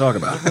guys want to talk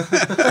about?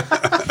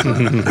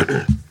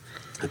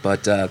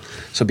 But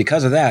so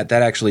because of that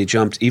actually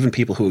jumped, even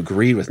people who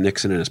agreed with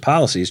Nixon and his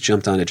policies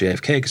jumped onto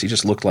JFK because he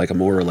just looked like a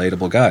more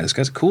relatable guy. This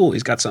guy's cool.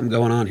 He's got something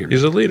going on here.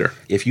 He's a leader.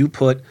 If you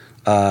put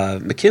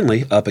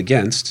McKinley up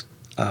against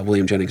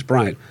William Jennings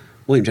Bryan,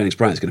 William Jennings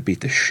Bryan is going to beat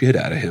the shit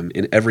out of him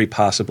in every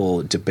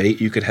possible debate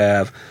you could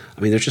have.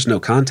 I mean, there's just no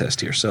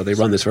contest here. So they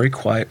run this very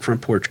quiet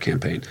front porch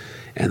campaign,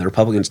 and the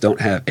Republicans don't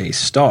have a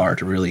star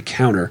to really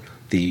counter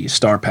the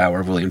star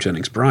power of William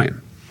Jennings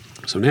Bryan.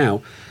 So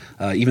now,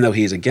 even though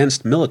he's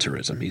against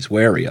militarism, he's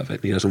wary of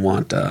it. He doesn't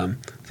want the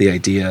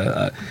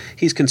idea.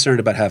 He's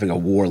concerned about having a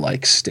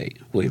warlike state,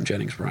 William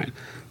Jennings Bryan.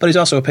 But he's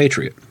also a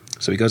patriot.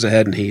 So he goes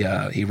ahead and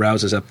he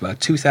rouses up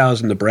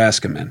 2,000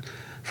 Nebraska men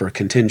for a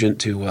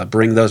contingent to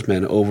bring those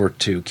men over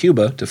to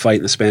Cuba to fight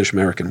in the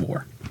Spanish-American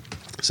War.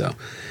 So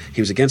he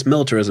was against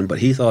militarism, but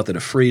he thought that a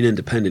free and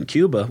independent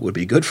Cuba would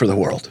be good for the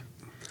world.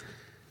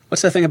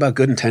 What's that thing about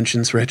good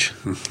intentions, Rich?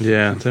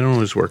 Yeah, they don't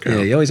always work out.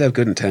 Yeah, you always have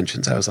good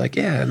intentions. I was like,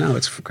 yeah, no,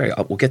 it's great.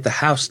 We'll get the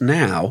house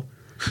now,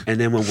 and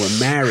then when we're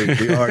married,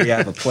 we already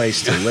have a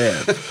place to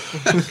live.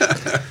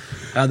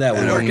 How'd that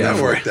one work out?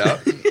 That worked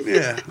out.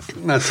 Yeah,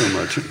 not so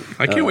much.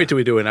 I can't wait till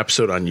we do an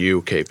episode on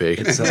you, KP.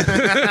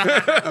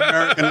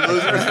 American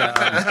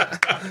Loser.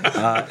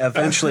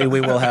 Eventually, we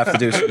will have to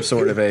do some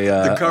sort of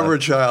the cover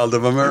child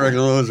of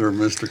American Loser,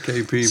 Mr.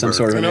 KP. Some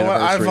sort of an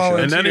anniversary show.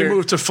 And then he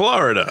moved to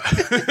Florida.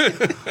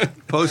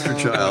 Poster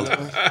child.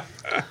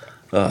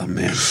 Oh,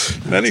 man.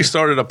 Then he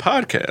started a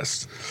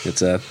podcast.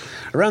 It's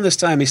around this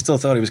time, he still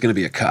thought he was going to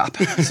be a cop.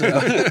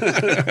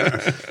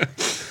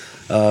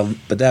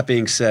 But that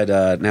being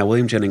said, now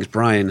William Jennings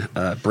Bryan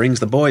brings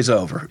the boys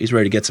over. He's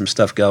ready to get some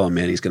stuff going,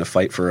 man. He's going to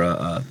fight for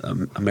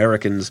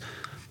Americans'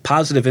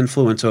 positive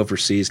influence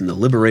overseas and the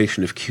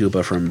liberation of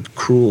Cuba from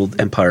cruel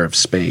empire of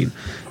Spain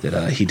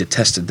that he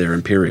detested their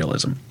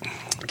imperialism.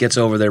 Gets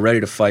over there ready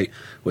to fight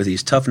with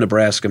these tough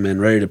Nebraska men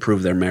ready to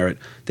prove their merit.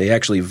 They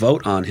actually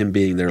vote on him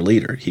being their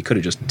leader. He could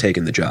have just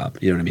taken the job.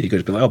 You know what I mean? He could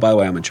have been like, oh, by the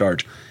way, I'm in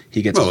charge.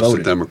 He gets voted. It's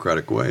the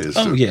democratic way.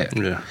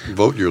 Yeah.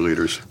 Vote your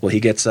leaders. Well, he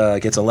gets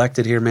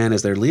elected here, man,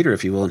 as their leader,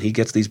 if you will, and he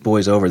gets these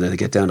boys over there. They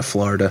get down to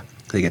Florida.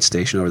 They get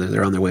stationed over there.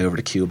 They're on their way over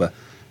to Cuba.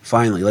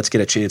 Finally, let's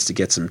get a chance to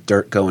get some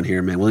dirt going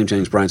here, man. William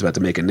Jennings Bryan's about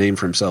to make a name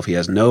for himself. He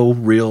has no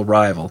real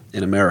rival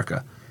in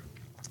America.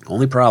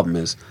 Only problem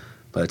is,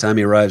 by the time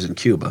he arrives in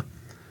Cuba,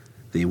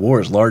 the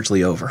war is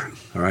largely over.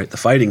 All right, the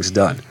fighting's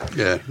done.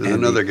 Yeah, there's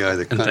another guy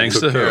that kind of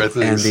took care of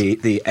things.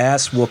 And the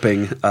ass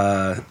whooping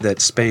that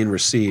Spain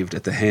received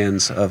at the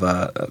hands of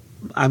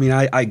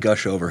I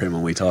gush over him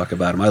when we talk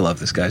about him. I love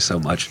this guy so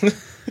much.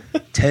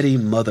 Teddy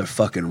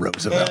motherfucking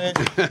Roosevelt.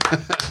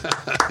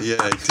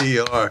 Yeah,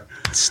 TR.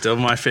 Still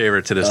my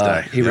favorite to this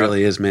day. He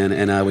really is, man.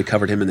 And we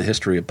covered him in the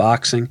history of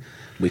boxing.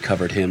 We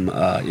covered him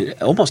in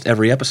almost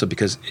every episode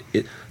because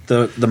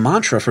the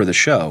mantra for the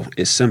show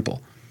is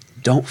simple.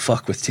 Don't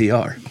fuck with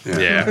TR.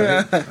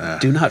 Yeah.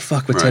 Do not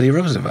fuck with Teddy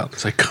Roosevelt.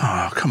 It's like,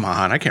 oh, come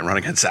on. I can't run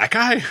against that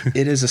guy.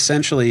 It is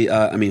essentially,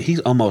 he's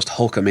almost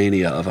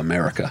Hulkamania of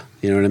America.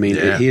 You know what I mean?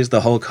 Yeah. He is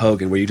the Hulk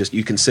Hogan where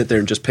you can sit there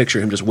and just picture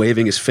him just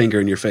waving his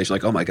finger in your face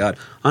like, oh my God,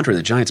 Andre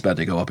the Giant's about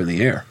to go up in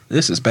the air.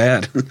 This is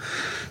bad.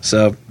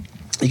 So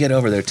you get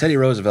over there. Teddy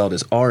Roosevelt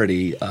is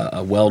already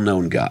a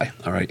well-known guy.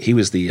 All right. He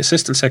was the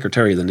Assistant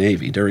Secretary of the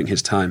Navy during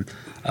his time.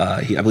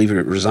 I believe he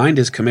resigned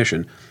his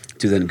commission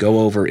to then go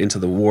over into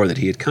the war that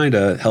he had kind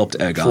of helped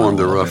egg on. Formed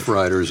the Rough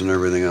Riders and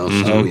everything else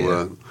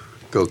Mm-hmm.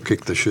 Go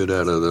kick the shit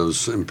out of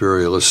those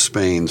imperialist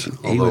Spains.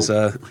 He was,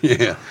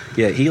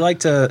 he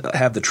liked to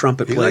have the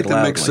trumpet played loudly. He liked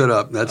to mix it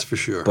up, that's for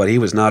sure. But he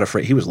was not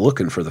afraid. He was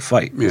looking for the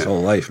fight his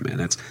whole life,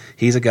 man.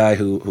 He's a guy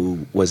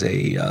who was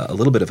a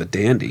little bit of a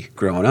dandy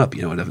growing up,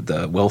 you know, in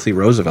the wealthy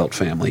Roosevelt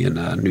family in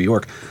New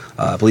York.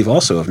 I believe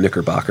also of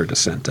Knickerbocker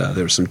descent.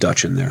 There was some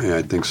Dutch in there. Yeah,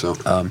 I think so.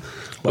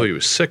 Well, he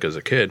was sick as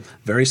a kid.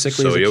 Very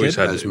sickly as a kid.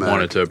 So he always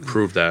wanted to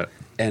prove that.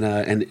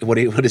 And what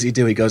does he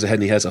do? He goes ahead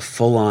and he has a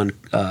full-on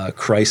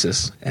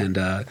crisis and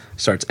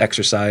starts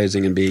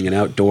exercising and being an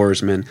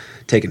outdoorsman,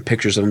 taking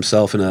pictures of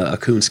himself in a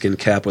coonskin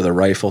cap with a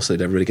rifle so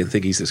that everybody can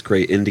think he's this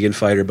great Indian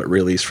fighter, but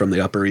really he's from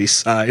the Upper East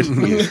Side.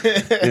 You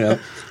know?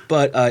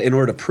 But in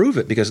order to prove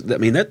it, because,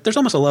 there's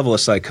almost a level of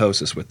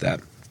psychosis with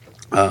that.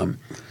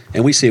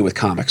 And we see it with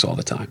comics all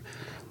the time.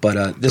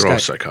 But this They're guy, all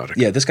psychotic.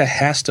 Yeah, this guy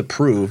has to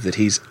prove that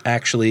he's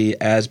actually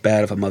as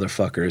bad of a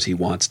motherfucker as he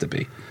wants to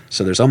be.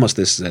 So there's almost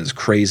this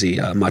crazy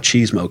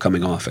machismo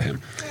coming off of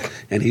him,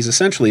 and he's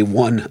essentially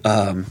won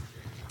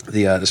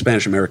the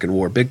Spanish-American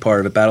War. Big part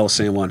of it, Battle of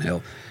San Juan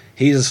Hill.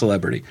 He's a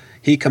celebrity.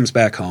 He comes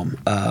back home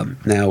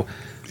now.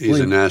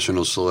 He's a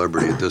national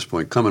celebrity at this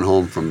point. Coming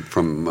home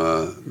from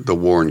the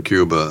war in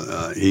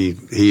Cuba, he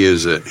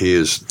is it. He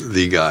is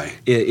the guy.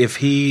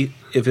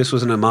 If this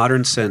was in a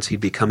modern sense,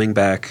 he'd be coming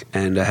back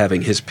and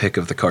having his pick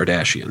of the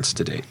Kardashians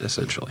to date,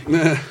 essentially.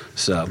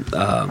 So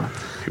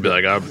he'd be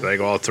like, I'll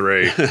take all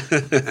three.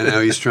 And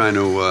now he's trying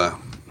to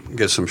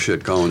get some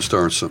shit going,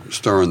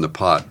 stirring the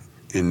pot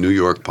in New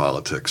York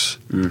politics.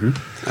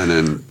 Mm-hmm. And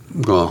then,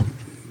 well,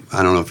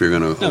 I don't know if you're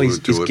going to. No, he's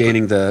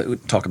gaining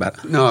talk about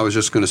it. No, I was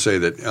just going to say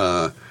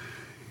that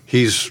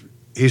he's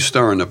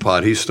stirring the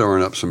pot. He's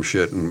stirring up some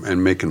shit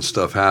and making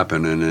stuff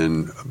happen. And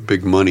then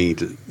big money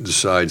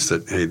decides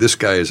that, hey, this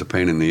guy is a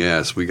pain in the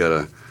ass. We got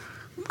to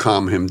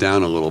calm him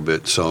down a little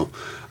bit. So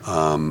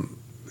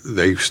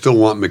they still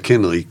want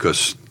McKinley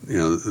because,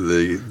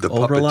 the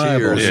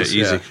puppeteer. Yeah,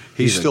 easy.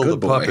 He's still the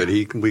puppet.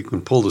 We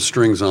can pull the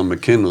strings on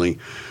McKinley.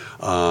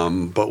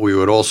 But we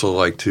would also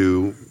like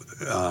to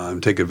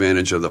take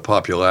advantage of the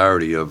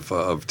popularity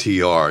of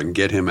TR and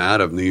get him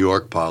out of New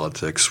York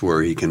politics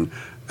where he can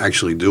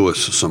actually do us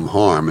some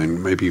harm,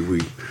 and maybe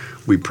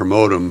we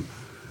promote him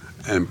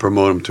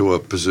to a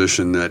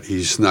position that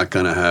he's not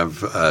going to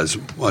have as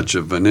much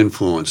of an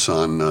influence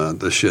on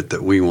the shit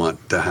that we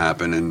want to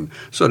happen, and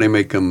so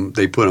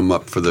they put him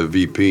up for the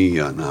VP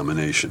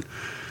nomination,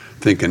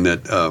 thinking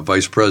that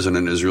vice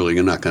president is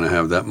really not going to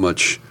have that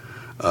much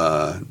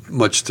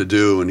to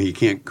do, and he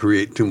can't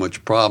create too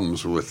much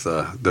problems with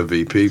the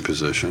VP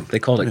position. They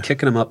called it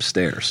kicking him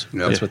upstairs.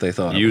 Yep. That's what they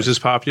thought. Use his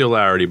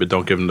popularity, but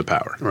don't give him the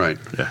power. Right.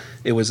 Yeah.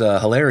 It was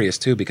hilarious,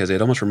 too, because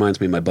it almost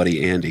reminds me of my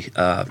buddy Andy.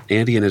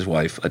 Andy and his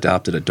wife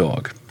adopted a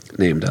dog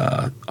named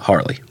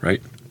Harley,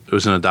 right? It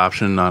was an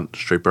adoption, not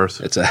straight birth.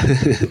 It's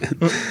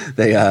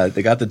they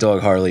got the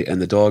dog Harley,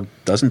 and the dog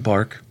doesn't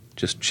bark,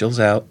 just chills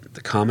out,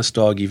 the calmest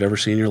dog you've ever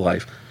seen in your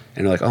life.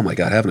 And you're like, oh, my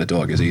God, having a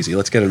dog is easy.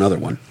 Let's get another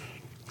one.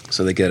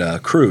 So they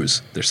get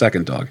Cruz, their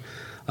second dog.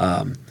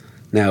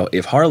 Now,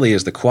 if Harley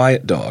is the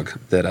quiet dog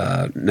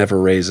that never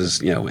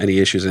raises, any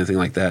issues, anything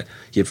like that,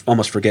 you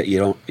almost forget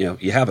you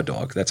have a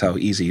dog. That's how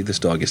easy this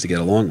dog is to get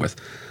along with.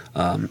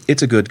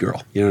 It's a good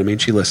girl. You know what I mean?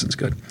 She listens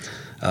good.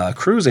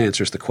 Cruz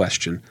answers the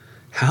question,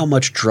 how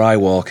much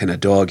drywall can a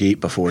dog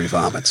eat before he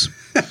vomits?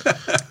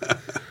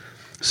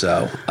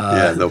 So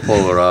the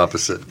polar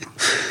opposite.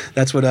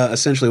 That's what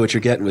essentially what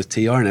you're getting with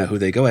TR now, who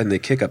they go ahead and they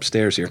kick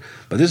upstairs here.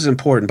 But this is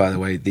important, by the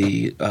way.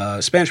 The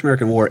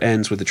Spanish-American War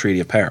ends with the Treaty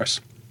of Paris.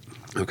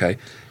 Okay,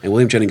 and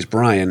William Jennings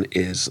Bryan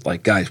is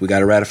like, guys, we got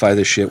to ratify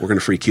this shit. We're going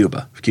to free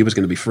Cuba. If Cuba's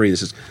going to be free,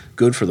 this is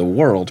good for the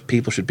world.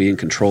 People should be in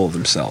control of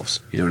themselves.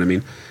 You know what I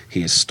mean?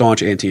 He is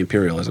staunch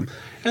anti-imperialism.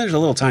 And there's a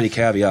little tiny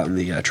caveat in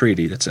the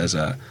treaty that says,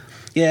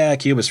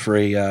 Cuba's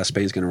free.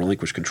 Spain's going to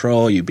relinquish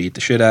control. You beat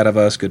the shit out of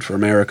us. Good for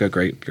America.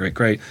 Great, great,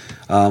 great.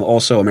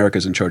 Also,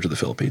 America's in charge of the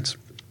Philippines.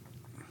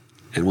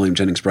 And William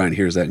Jennings Bryan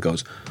hears that and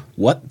goes,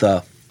 what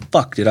the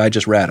fuck did I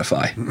just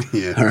ratify?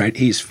 Yeah. All right,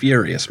 he's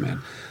furious,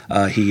 man.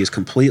 He is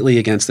completely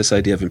against this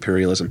idea of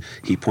imperialism.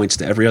 He points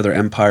to every other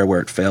empire where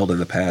it failed in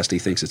the past. He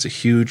thinks it's a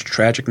huge,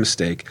 tragic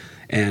mistake.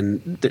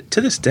 And to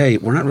this day,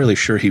 we're not really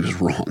sure he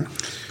was wrong.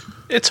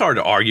 It's hard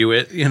to argue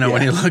it,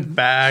 when you look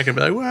back and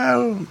be like,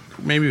 well,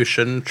 maybe we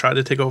shouldn't try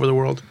to take over the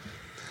world.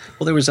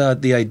 Well, there was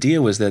the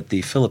idea was that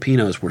the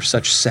Filipinos were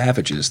such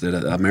savages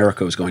that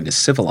America was going to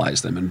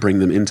civilize them and bring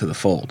them into the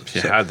fold.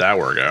 Yeah, how'd that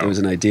work out? It was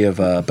an idea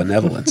of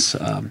benevolence.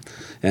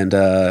 And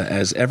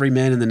as every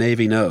man in the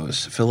Navy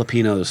knows,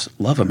 Filipinos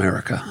love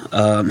America.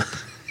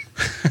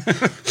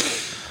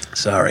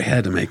 Sorry,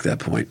 had to make that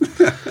point.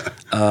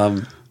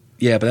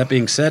 Yeah, but that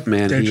being said,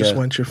 man, They just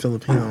went your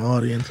Filipino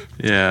audience.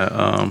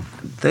 Yeah.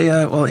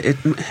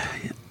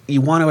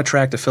 You want to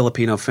attract a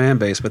Filipino fan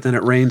base, but then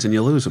it rains and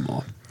you lose them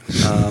all.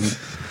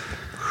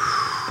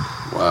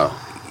 Wow.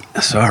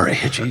 Sorry,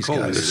 jeez,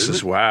 guys. This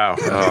is wow.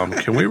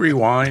 Can we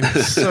rewind?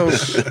 So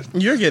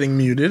you're getting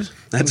muted.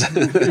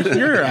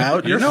 You're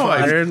out. You're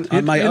fired.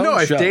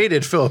 I've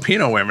dated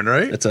Filipino women,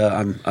 right? It's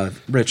I'm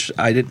Rich.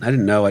 I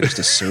didn't know. I just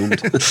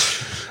assumed.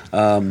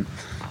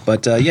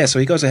 But so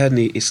he goes ahead and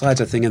he slides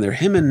that thing in there.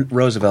 Him and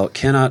Roosevelt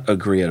cannot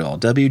agree at all.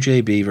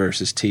 WJB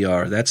versus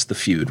TR. That's the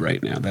feud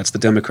right now. That's the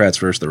Democrats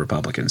versus the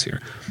Republicans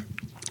here.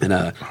 And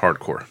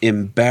hardcore.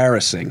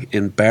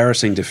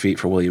 Embarrassing defeat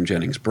for William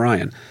Jennings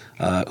Bryan,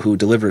 who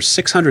delivers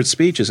 600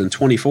 speeches in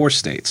 24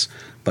 states,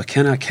 but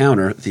cannot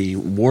counter the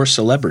war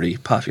celebrity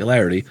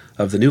popularity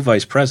of the new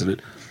vice president,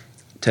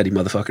 Teddy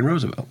motherfucking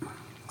Roosevelt.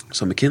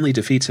 So McKinley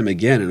defeats him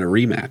again in a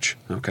rematch.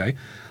 Okay.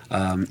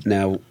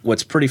 Now,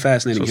 what's pretty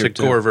fascinating here, here, it's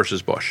like Gore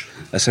versus Bush.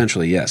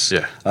 Essentially, yes.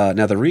 Yeah.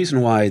 Now, the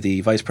reason why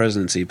the vice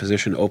presidency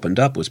position opened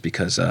up was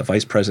because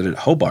Vice President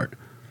Hobart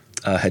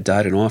had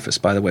died in office.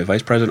 By the way,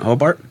 Vice President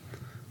Hobart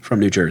from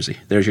New Jersey.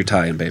 There's your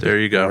tie-in, baby. There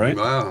you go. All right?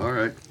 Wow, all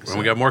right. Well,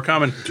 we got more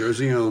coming.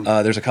 Jersey owned.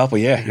 There's a couple,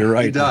 yeah, you're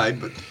right. He died,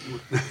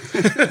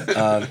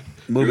 but...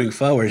 Moving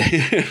forward.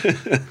 You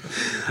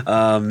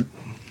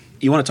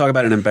want to talk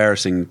about an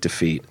embarrassing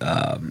defeat.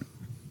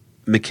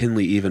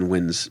 McKinley even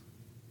wins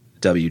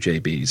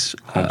WJB's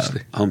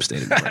home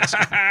state in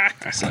Nebraska.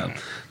 So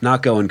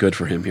not going good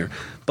for him here.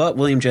 But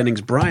William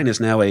Jennings Bryan is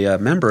now a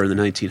member in the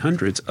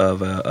 1900s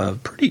of a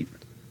pretty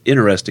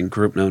interesting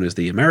group known as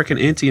the American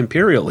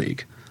Anti-Imperial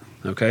League.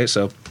 Okay,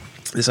 so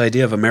this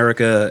idea of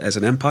America as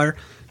an empire,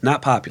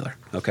 not popular.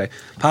 Okay,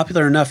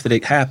 popular enough that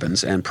it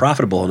happens and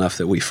profitable enough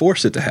that we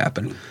force it to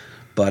happen,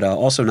 but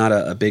also not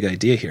a big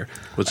idea here.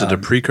 Was it a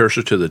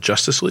precursor to the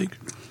Justice League?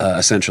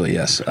 Essentially,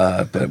 yes,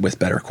 but with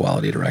better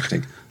quality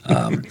directing.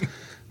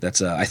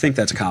 I think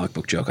that's a comic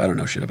book joke. I don't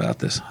know shit about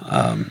this.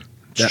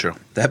 True.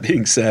 That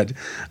being said,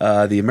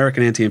 the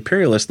American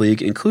Anti-Imperialist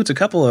League includes a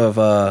couple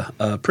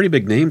of pretty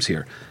big names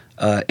here.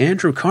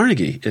 Andrew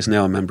Carnegie is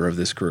now a member of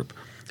this group.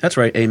 That's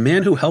right. A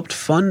man who helped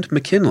fund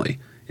McKinley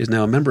is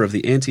now a member of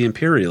the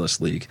Anti-Imperialist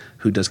League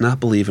who does not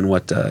believe in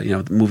what,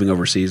 moving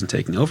overseas and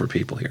taking over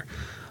people here.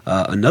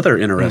 Another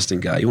interesting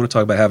guy. You want to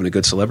talk about having a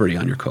good celebrity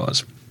on your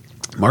cause.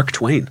 Mark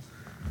Twain.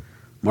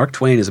 Mark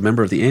Twain is a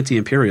member of the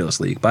Anti-Imperialist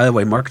League. By the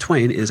way, Mark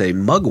Twain is a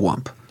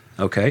mugwump,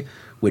 okay,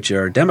 which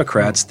are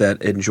Democrats that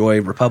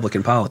enjoy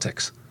Republican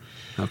politics,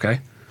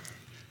 okay?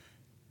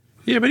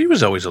 Yeah, but he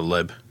was always a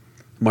lib.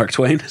 Mark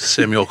Twain?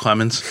 Samuel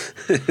Clemens.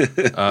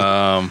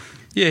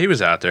 Yeah, he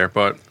was out there,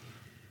 but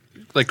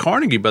like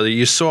Carnegie, brother,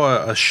 you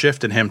saw a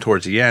shift in him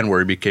towards the end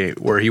where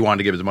he wanted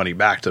to give his money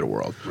back to the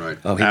world. Right.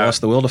 Oh, he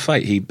lost the will to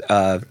fight. He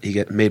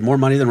made more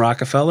money than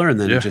Rockefeller, and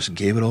then he just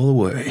gave it all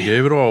away. He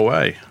gave it all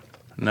away.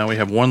 Now we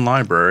have one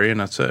library, and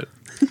that's it.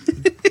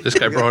 This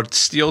guy brought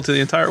steel to the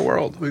entire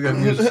world. We got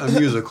a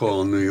music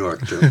hall in New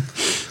York, too.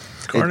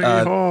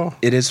 Carnegie Hall.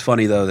 It is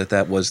funny, though,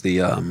 that was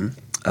the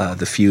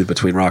feud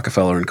between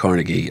Rockefeller and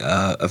Carnegie.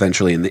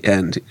 Eventually, in the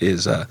end,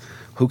 is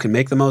who can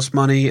make the most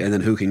money and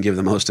then who can give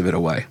the most of it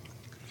away.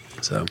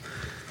 So,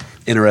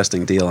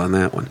 interesting deal on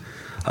that one.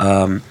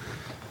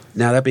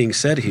 Now, that being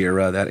said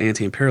here, that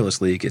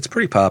Anti-Imperialist League, it's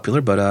pretty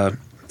popular, but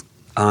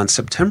on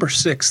September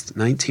 6th,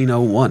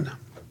 1901,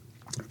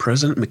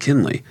 President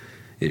McKinley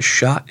is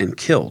shot and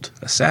killed,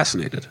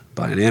 assassinated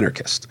by an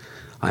anarchist.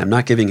 I am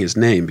not giving his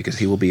name because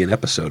he will be an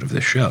episode of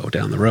this show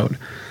down the road.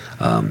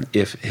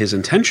 If his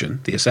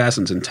intention, the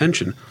assassin's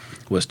intention,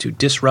 was to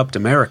disrupt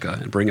America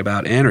and bring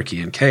about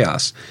anarchy and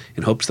chaos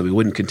in hopes that we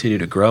wouldn't continue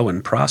to grow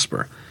and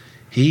prosper,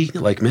 he,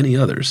 like many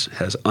others,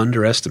 has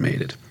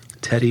underestimated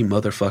Teddy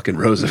motherfucking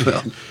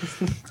Roosevelt.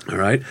 All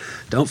right?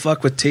 Don't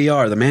fuck with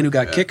TR. The man who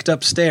got kicked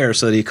upstairs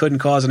so that he couldn't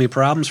cause any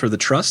problems for the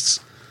trusts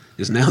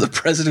is now the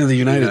president of the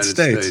United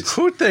States.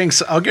 Who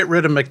thinks I'll get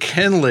rid of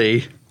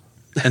McKinley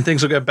and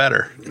things will get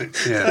better?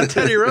 Yeah.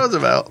 Teddy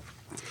Roosevelt.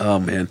 Oh,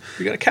 man.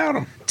 You got to count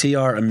him.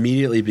 TR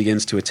immediately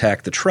begins to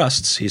attack the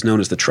trusts. He's known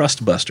as the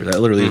Trust Buster. That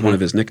literally is one of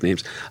his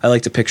nicknames. I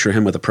like to picture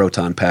him with a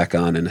proton pack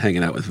on and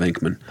hanging out with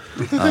Venkman.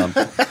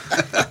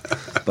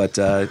 But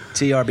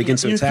TR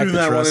begins to attack the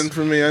that trusts. one in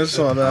for me. I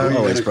saw that.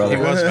 Always, brother.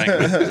 He was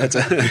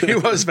Venkman. He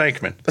was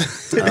Venkman.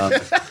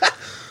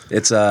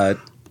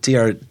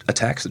 TR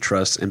attacks the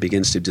trusts and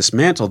begins to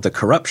dismantle the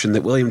corruption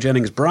that William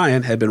Jennings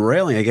Bryan had been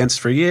railing against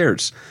for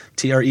years.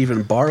 TR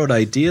even borrowed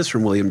ideas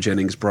from William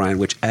Jennings Bryan,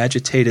 which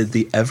agitated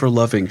the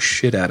ever-loving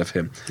shit out of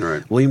him.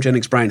 Right. William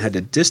Jennings Bryan had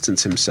to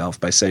distance himself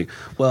by saying,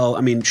 well,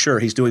 I mean, sure,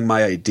 he's doing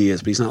my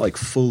ideas, but he's not like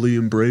fully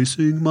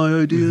embracing my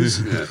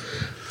ideas. Yeah.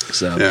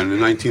 So, Yeah, and in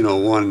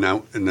 1901,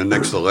 now, and the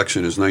next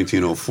election is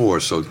 1904,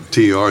 so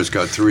TR's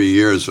got 3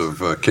 years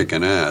of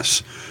kicking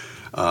ass.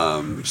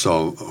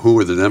 So who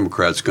are the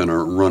Democrats going to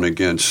run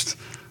against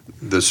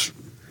this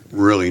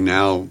really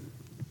now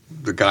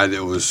the guy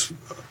that was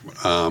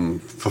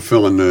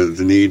fulfilling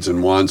the needs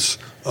and wants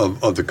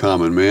of the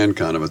common man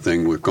kind of a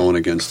thing with going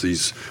against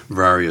these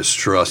various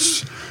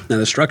trusts? Now,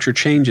 the structure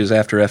changes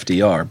after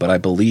FDR, but I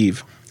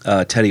believe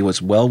Teddy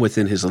was well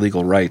within his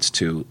legal rights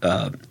to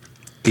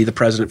be the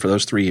president for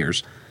those 3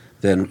 years,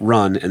 then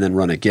run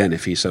again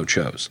if he so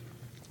chose.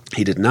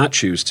 He did not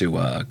choose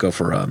to go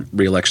for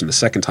re-election the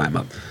second time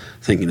up,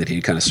 thinking that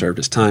he kind of served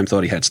his time,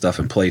 thought he had stuff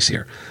in place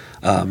here.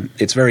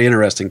 It's very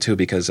interesting, too,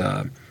 because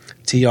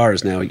TR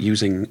is now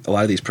using a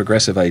lot of these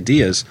progressive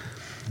ideas.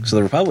 So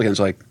the Republicans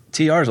are like,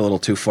 TR is a little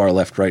too far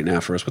left right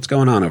now for us. What's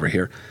going on over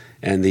here?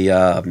 And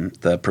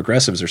the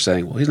progressives are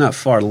saying, well, he's not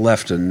far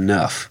left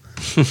enough.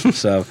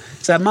 So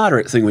it's that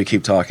moderate thing we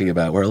keep talking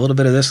about, where a little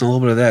bit of this and a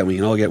little bit of that, we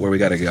can all get where we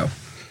got to go.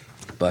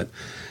 But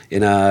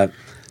in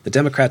the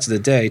Democrats of the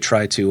day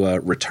tried to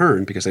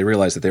return because they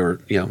realized that they were,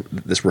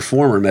 this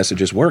reformer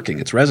message is working.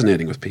 It's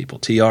resonating with people.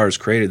 TR has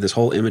created this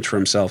whole image for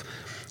himself.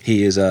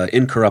 He is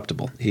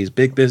incorruptible. He's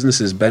big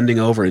business is bending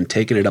over and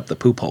taking it up the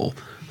poop hole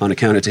on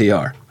account of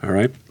TR. All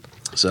right?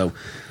 So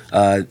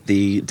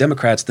the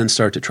Democrats then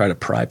start to try to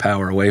pry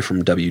power away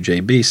from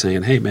WJB,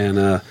 saying, hey,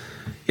 man,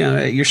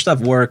 your stuff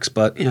works,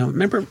 but,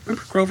 remember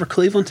Grover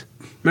Cleveland?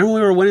 Remember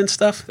when we were winning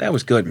stuff? That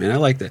was good, man. I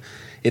like that.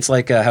 It's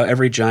like how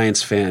every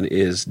Giants fan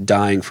is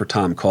dying for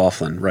Tom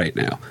Coughlin right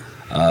now,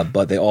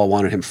 but they all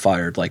wanted him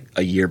fired like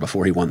a year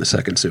before he won the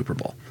second Super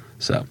Bowl.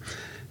 So,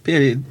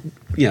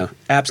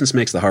 absence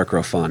makes the heart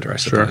grow fonder, I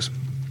suppose. Sure.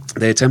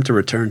 They attempt to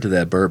return to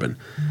that bourbon,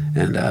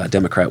 and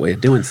Democrat way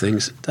of doing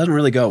things doesn't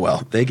really go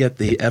well. They get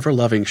the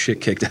ever-loving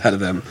shit kicked out of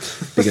them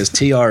because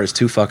TR is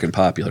too fucking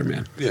popular,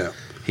 man. Yeah.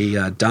 He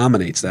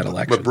dominates that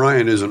election. But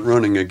Bryan isn't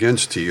running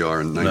against TR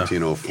in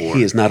 1904.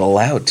 He is not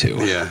allowed to.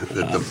 Yeah,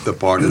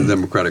 the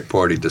Democratic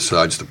Party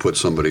decides to put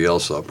somebody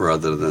else up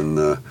rather than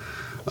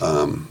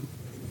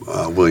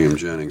William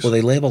Jennings. Well,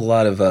 they labeled a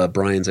lot of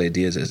Bryan's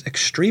ideas as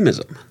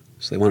extremism,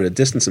 so they wanted to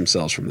distance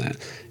themselves from that.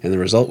 And the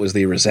result was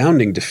the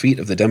resounding defeat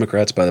of the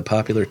Democrats by the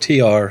popular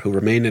TR, who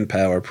remained in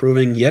power,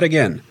 proving yet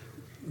again,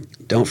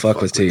 don't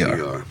fuck with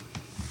TR.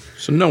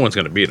 So no one's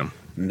going to beat him.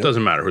 Nope.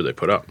 Doesn't matter who they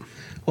put up.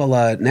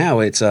 Well, now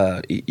it's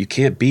you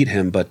can't beat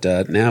him, but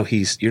now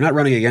you're not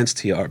running against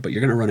TR, but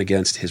you're going to run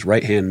against his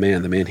right-hand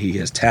man, the man he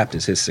has tapped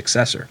as his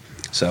successor.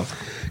 So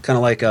kind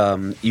of like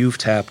you've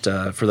tapped,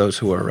 for those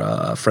who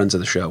are friends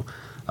of the show,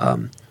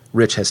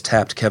 Rich has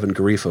tapped Kevin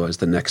Garifo as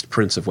the next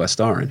Prince of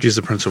West Orange. He's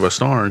the Prince of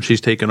West Orange. He's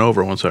taking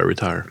over once I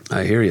retire.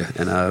 I hear you.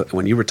 And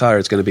when you retire,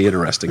 it's going to be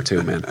interesting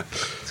too, man.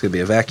 It's going to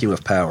be a vacuum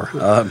of power.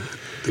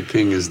 The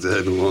king is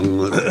dead, long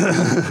live.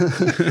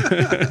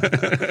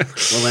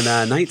 Well, in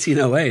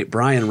 1908,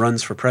 Bryan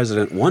runs for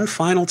president one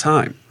final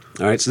time.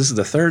 All right, so this is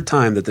the third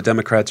time that the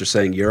Democrats are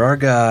saying, you're our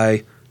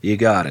guy, you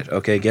got it.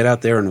 Okay, get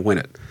out there and win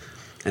it.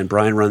 And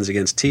Bryan runs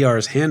against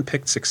TR's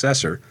hand-picked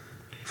successor,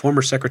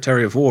 former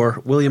Secretary of War,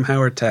 William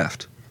Howard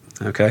Taft.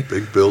 Okay?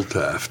 Big Bill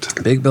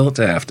Taft. Big Bill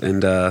Taft.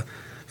 And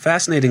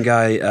fascinating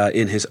guy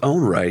in his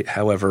own right.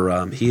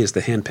 However, he is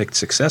the hand-picked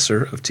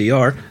successor of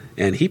TR,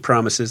 and he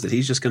promises that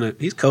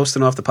he's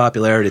coasting off the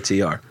popularity of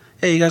TR.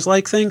 Hey, you guys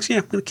like things? Yeah,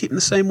 I'm going to keep them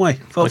the same way.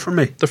 Vote for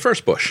me. The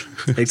first Bush.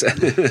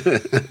 Exactly.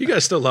 You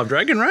guys still love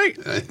Dragon, right?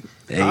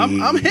 Hey.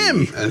 I'm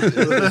him.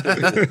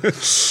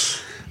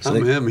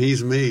 I'm him,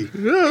 he's me.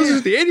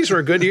 The 80s were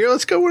a good year.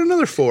 Let's go with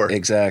another 4.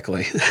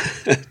 Exactly.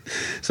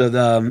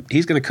 So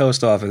he's going to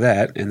coast off of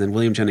that, and then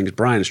William Jennings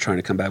Bryan is trying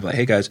to come back like,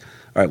 hey, guys,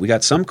 all right, we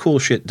got some cool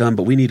shit done,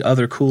 but we need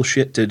other cool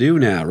shit to do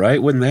now,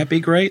 right? Wouldn't that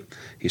be great?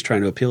 He's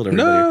trying to appeal to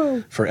everybody.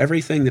 No. For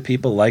everything that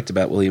people liked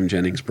about William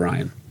Jennings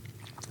Bryan,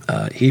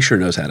 he sure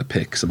knows how to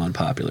pick some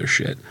unpopular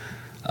shit.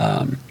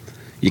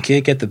 You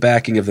can't get the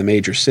backing of the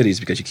major cities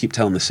because you keep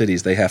telling the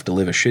cities they have to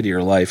live a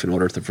shittier life in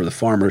order for the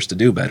farmers to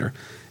do better.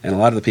 And a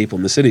lot of the people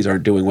in the cities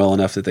aren't doing well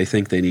enough that they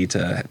think they need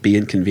to be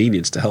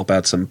inconvenienced to help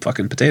out some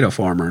fucking potato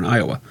farmer in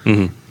Iowa.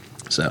 Mm-hmm.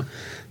 So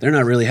they're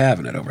not really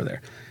having it over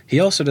there. He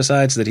also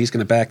decides that he's going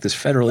to back this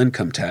federal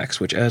income tax,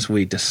 which, as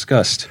we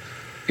discussed,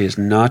 is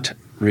not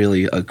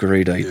really a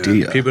great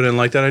idea. People didn't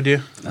like that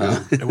idea?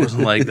 It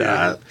wasn't like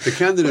that. The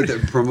candidate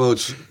that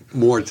promotes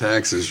more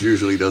taxes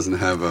usually doesn't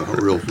have a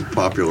real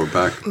popular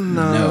back.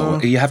 No,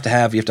 you have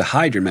to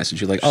hide your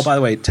message. You're like, oh, by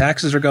the way,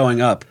 taxes are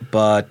going up,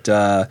 but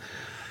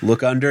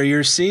look under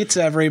your seats,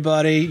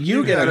 everybody.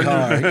 You get a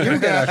car. You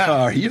get a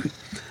car.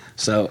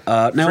 So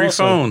now Free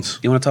also, phones.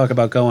 You want to talk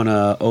about going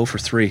 0 for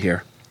 3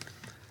 here.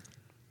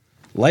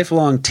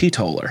 Lifelong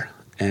teetotaler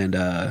and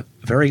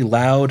very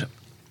loud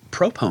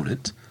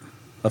proponent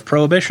of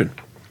prohibition.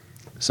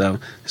 So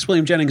this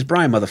William Jennings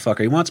Bryan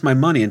motherfucker, he wants my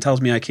money and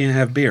tells me I can't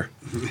have beer.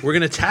 We're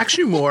going to tax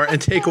you more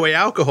and take away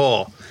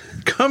alcohol.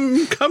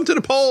 Come to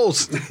the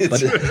polls.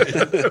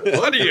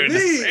 What are you,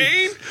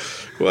 insane?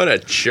 What a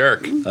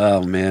jerk.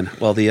 Oh, man.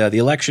 Well, the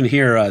election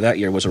here that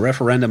year was a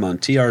referendum on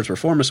TR's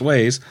reformist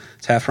ways.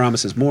 It's half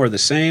promises more of the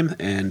same,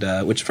 and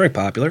which is very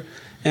popular.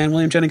 And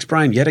William Jennings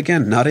Bryan, yet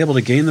again, not able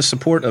to gain the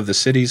support of the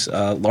city's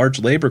large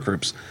labor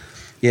groups.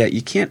 Yeah,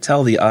 you can't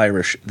tell the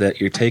Irish that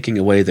you're taking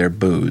away their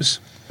booze.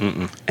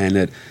 Mm-mm. And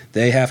that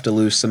they have to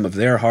lose some of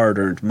their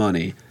hard-earned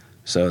money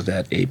so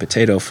that a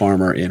potato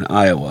farmer in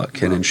Iowa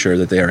can ensure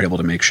that they are able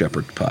to make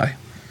shepherd pie.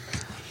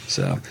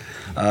 So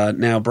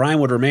now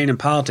Bryan would remain in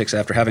politics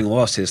after having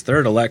lost his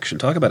third election.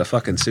 Talk about a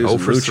fucking Susan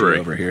Lucci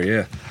over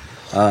here,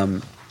 yeah.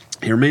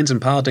 He remains in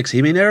politics.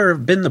 He may never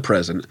have been the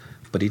president,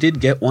 but he did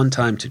get one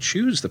time to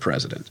choose the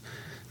president.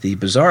 The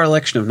bizarre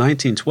election of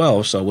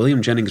 1912 saw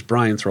William Jennings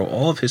Bryan throw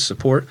all of his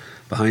support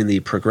behind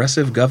the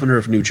progressive governor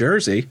of New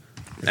Jersey,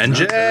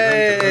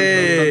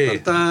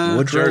 NJ!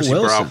 Woodrow Jersey,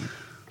 Wilson. bro.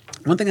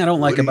 One thing I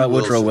don't like about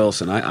Woodrow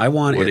Wilson, I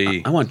want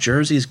Woody. I want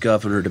Jersey's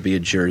governor to be a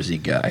Jersey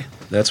guy.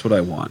 That's what I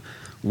want.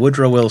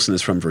 Woodrow Wilson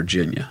is from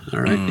Virginia,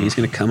 all right? He's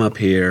going to come up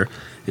here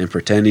and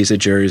pretend he's a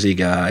Jersey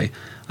guy.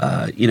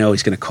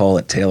 He's going to call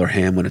it Taylor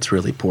ham when it's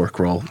really pork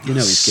roll. You know,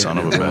 he's Son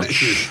of a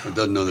bitch. It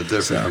doesn't know the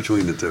difference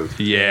between the two.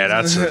 Yeah,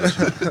 that's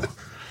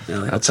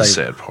That's a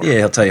sad part. Yeah,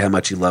 he'll tell you how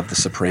much he loved The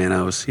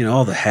Sopranos. You know,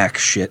 all the hack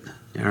shit.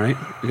 All right?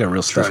 We got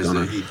real stuff Tries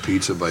going to on. eat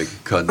pizza by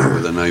cutting it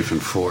with a knife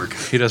and fork.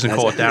 He doesn't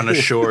call it down the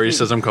shore. He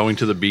says, I'm going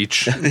to the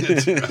beach.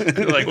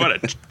 You're like,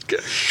 what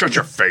shut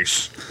your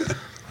face.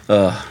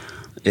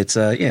 It's,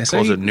 So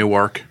Calls it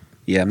Newark.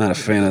 Yeah, I'm not a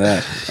fan of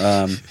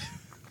that.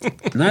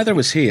 Neither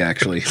was he,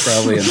 actually.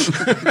 Probably. And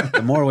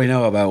the more we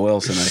know about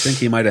Wilson, I think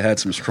he might have had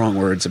some strong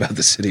words about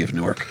the city of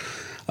Newark.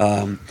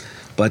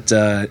 But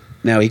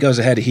now he goes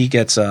ahead. He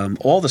gets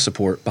all the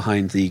support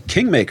behind the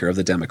kingmaker of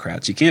the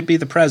Democrats. He can't be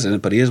the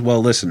president, but he is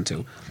well listened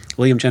to.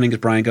 William Jennings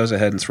Bryan goes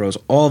ahead and throws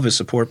all of his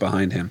support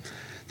behind him.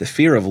 The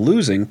fear of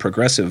losing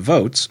progressive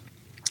votes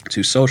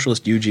to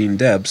socialist Eugene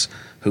Debs,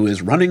 who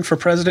is running for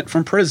president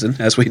from prison,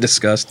 as we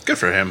discussed, Good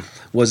for him.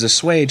 was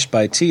assuaged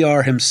by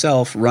TR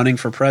himself running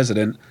for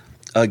president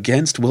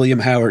against William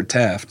Howard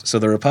Taft. So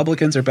the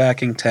Republicans are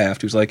backing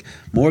Taft, who's like,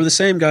 more of the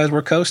same guys,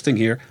 we're coasting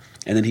here.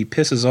 And then he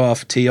pisses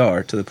off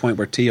TR to the point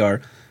where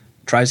TR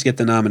tries to get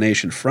the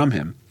nomination from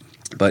him.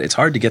 But it's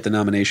hard to get the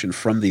nomination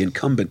from the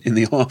incumbent in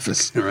the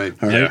office. Right.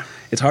 All right? Yeah.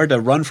 It's hard to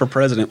run for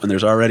president when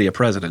there's already a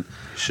president.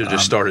 Should have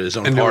just started his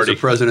own And there was party.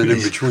 a president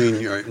in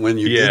between when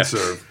you Yeah. did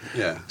serve.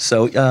 Yeah.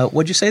 So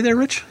what'd you say there,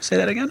 Rich? Say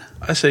that again?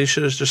 I say he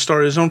should have just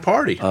started his own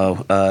party.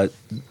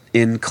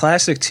 In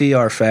classic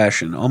TR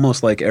fashion,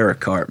 almost like Eric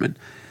Cartman,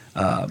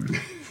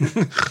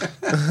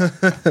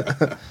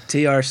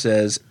 TR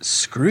says,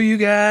 screw you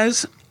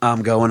guys,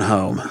 I'm going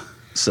home.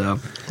 So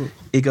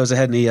he goes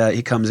ahead and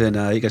he comes in.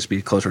 You guys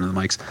be closer to the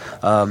mics.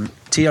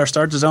 TR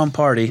starts his own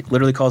party,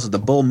 literally calls it the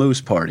Bull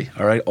Moose Party,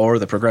 all right, or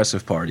the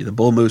Progressive Party. The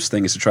Bull Moose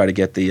thing is to try to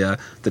get the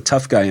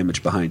tough guy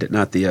image behind it,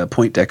 not the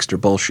Poindexter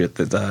bullshit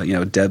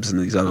that Debs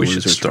and these other We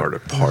losers. should start a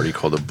party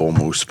called the Bull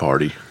Moose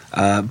Party.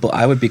 But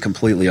I would be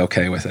completely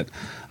okay with it.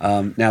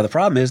 Now, the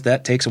problem is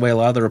that takes away a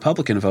lot of the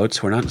Republican votes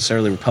who are not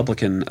necessarily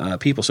Republican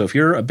people. So if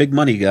you're a big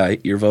money guy,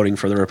 you're voting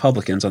for the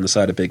Republicans on the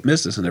side of big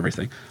business and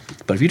everything.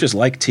 But if you just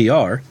like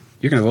TR,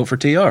 you're going to vote for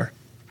TR.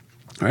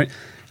 All right?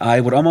 I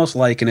would almost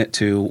liken it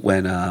to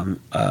when a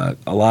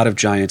lot of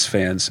Giants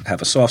fans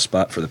have a soft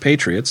spot for the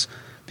Patriots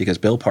because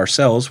Bill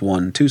Parcells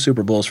won 2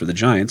 Super Bowls for the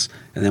Giants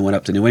and then went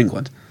up to New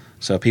England.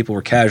 So people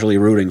were casually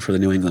rooting for the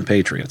New England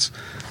Patriots.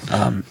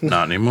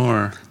 Not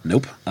anymore.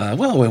 Nope.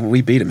 Well,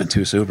 we beat them in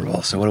 2 Super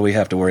Bowls, so what do we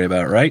have to worry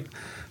about, right?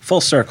 Full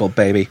circle,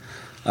 baby.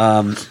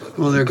 Well,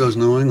 there goes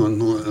New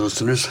England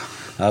listeners.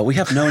 We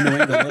have no New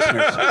England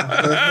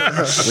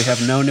listeners. We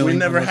have no New We England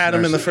never had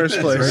them in the first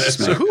place.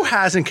 So who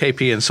hasn't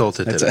KP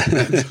insulted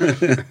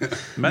today?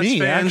 Mets Me,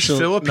 fans, actually.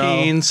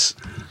 Philippines,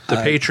 the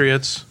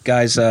Patriots.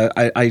 Guys,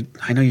 I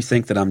know you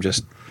think that I'm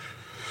just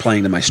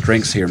playing to my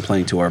strengths here and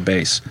playing to our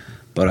base,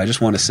 but I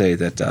just want to say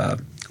that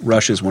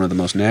Russia is one of the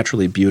most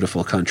naturally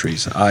beautiful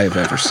countries I have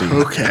ever seen.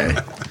 Okay.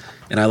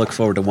 And I look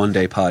forward to one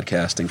day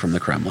podcasting from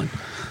the Kremlin.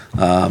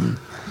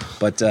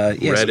 Red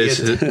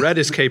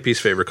is KP's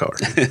favorite color.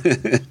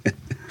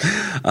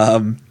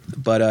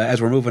 But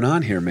as we're moving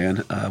on here,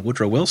 man,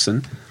 Woodrow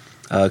Wilson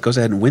goes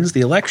ahead and wins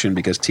the election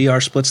because TR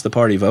splits the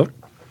party vote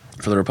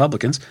for the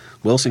Republicans.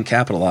 Wilson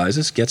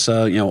capitalizes, gets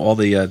all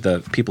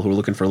the people who are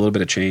looking for a little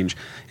bit of change.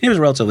 And he was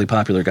a relatively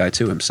popular guy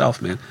too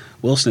himself, man.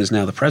 Wilson is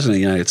now the president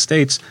of the United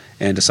States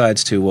and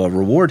decides to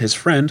reward his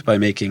friend by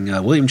making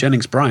William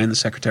Jennings Bryan the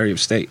Secretary of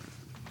State.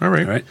 All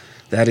right.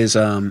 That is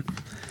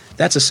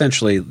that's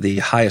essentially the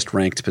highest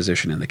ranked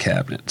position in the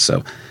cabinet.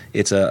 So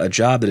it's a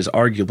job that is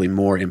arguably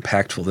more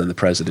impactful than the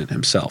president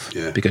himself,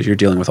 because you're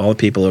dealing with all the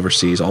people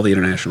overseas, all the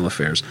international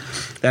affairs.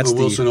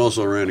 Wilson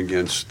also ran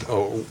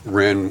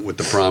with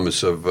the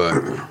promise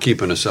of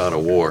keeping us out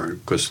of war,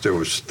 because there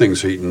was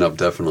things heating up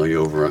definitely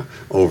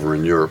over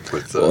in Europe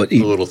with the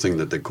little thing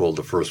that they called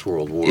the First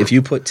World War. If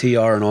you put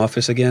TR in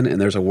office again and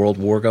there's a world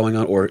war going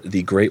on, or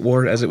the Great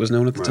War as it was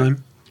known at the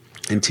time,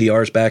 and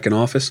TR's back in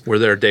office. We're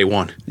there day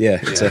one.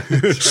 Yeah.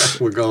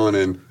 We're going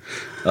in.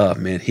 Oh,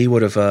 man. He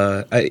would have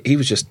he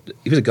was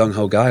a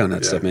gung-ho guy on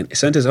that stuff, man. He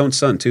sent his own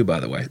son, too, by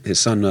the way. His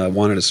son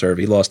wanted to serve.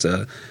 He lost,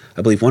 I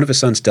believe one of his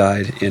sons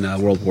died in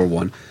World War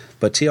I.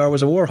 But TR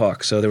was a war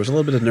hawk, so there was a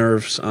little bit of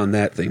nerves on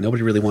that thing.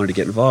 Nobody really wanted to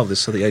get involved.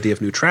 So the idea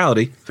of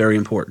neutrality, very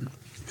important.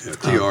 Yeah,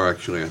 TR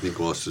actually, I think,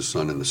 lost his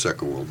son in the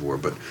Second World War.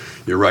 But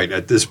you're right.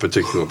 At this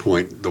particular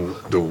point, the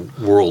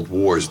world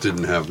wars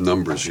didn't have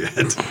numbers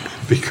yet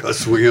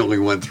because we only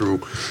went through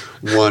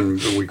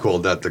one. We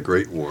called that the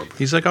Great War.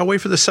 He's like, I'll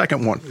wait for the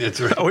second one. That's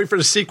right. I'll wait for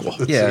the sequel.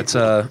 Yeah, it's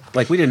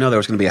like we didn't know there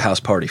was going to be a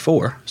House Party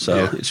 4,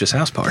 so it's just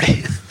House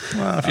Party.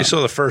 Well, if you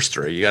saw the first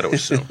three, you got to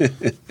assume.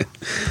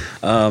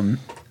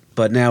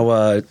 But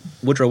now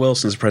Woodrow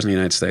Wilson is the president of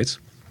the United States,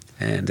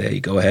 and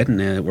they go ahead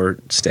and we're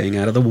staying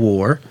out of the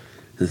war.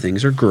 And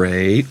things are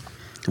great.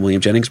 And William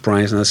Jennings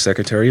Bryan is now the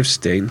Secretary of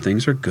State, and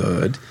things are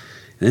good.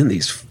 And then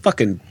these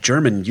fucking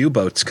German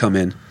U-boats come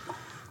in,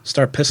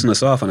 start pissing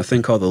us off on a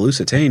thing called the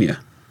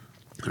Lusitania.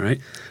 All right?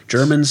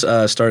 Germans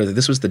started,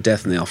 this was the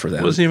death knell for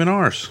them. It wasn't even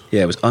ours.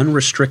 Yeah, it was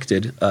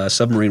unrestricted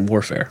submarine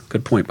warfare.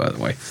 Good point, by the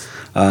way.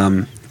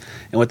 And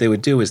what they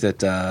would do is that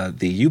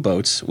the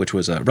U-boats, which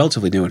was a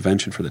relatively new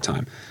invention for the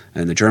time,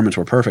 and the Germans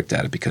were perfect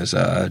at it because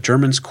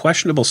Germans'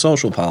 questionable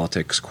social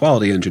politics,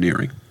 quality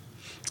engineering,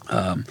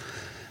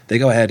 they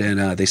go ahead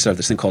and they start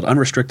this thing called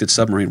unrestricted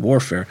submarine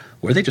warfare,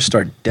 where they just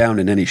start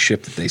downing any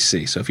ship that they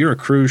see. So if you're a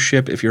cruise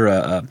ship, if you're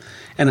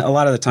and a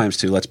lot of the times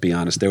too, let's be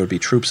honest, there would be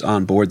troops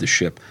on board the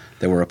ship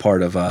that were a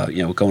part of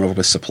going over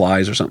with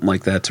supplies or something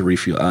like that to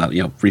refuel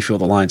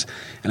the lines.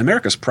 And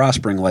America's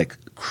prospering like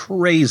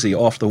crazy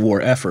off the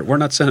war effort. We're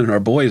not sending our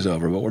boys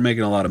over, but we're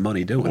making a lot of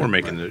money doing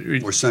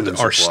it. We're sending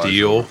our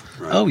steel.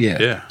 Right. Oh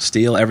yeah,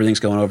 steel. Everything's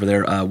going over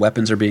there.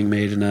 Weapons are being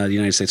made in the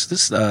United States.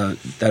 This that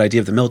idea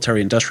of the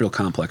military-industrial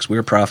complex,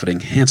 we're profiting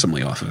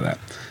handsomely off of that.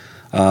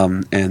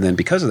 And then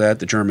because of that,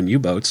 the German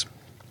U-boats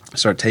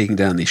start taking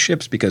down these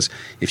ships because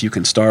if you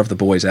can starve the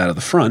boys out of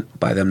the front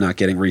by them not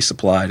getting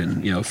resupplied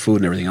and food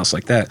and everything else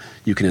like that,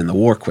 you can end the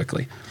war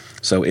quickly.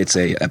 So it's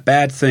a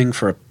bad thing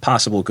for a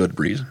possible good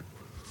reason.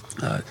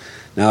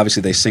 Now,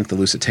 obviously, they sink the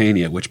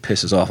Lusitania, which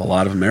pisses off a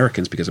lot of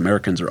Americans because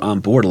Americans are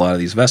on board a lot of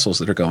these vessels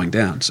that are going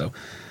down. So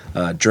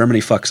Germany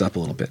fucks up a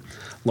little bit.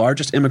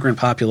 Largest immigrant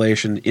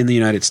population in the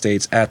United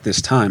States at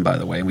this time, by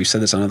the way, and we've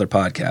said this on other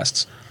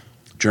podcasts,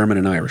 German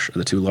and Irish are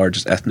the two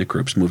largest ethnic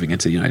groups moving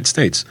into the United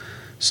States.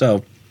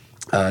 So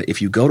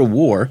if you go to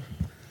war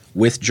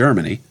with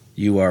Germany,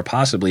 you are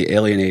possibly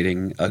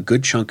alienating a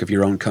good chunk of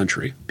your own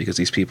country because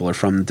these people are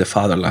from the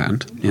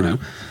fatherland,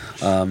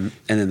 And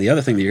then the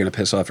other thing that you're going to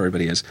piss off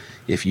everybody is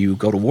if you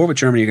go to war with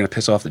Germany, you're going to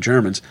piss off the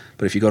Germans.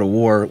 But if you go to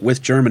war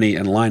with Germany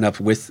and line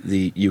up with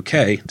the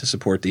UK to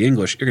support the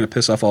English, you're going to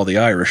piss off all the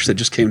Irish that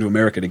just came to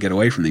America to get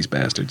away from these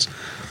bastards.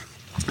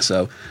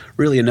 So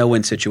really a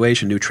no-win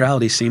situation.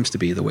 Neutrality seems to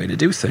be the way to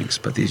do things.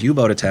 But these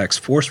U-boat attacks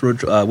forced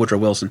Woodrow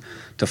Wilson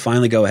to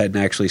finally go ahead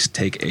and actually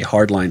take a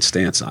hardline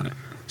stance on it,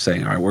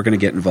 saying, all right, we're going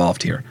to get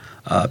involved here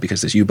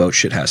because this U-boat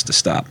shit has to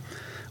stop.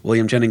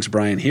 William Jennings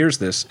Bryan hears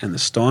this, and the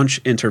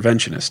staunch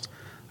interventionist,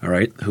 all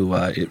right, who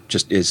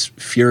just is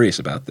furious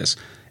about this,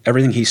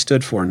 everything he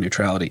stood for in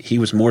neutrality, he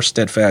was more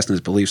steadfast in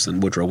his beliefs than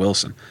Woodrow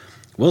Wilson.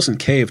 Wilson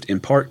caved in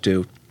part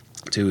due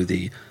to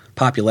the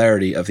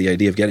popularity of the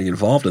idea of getting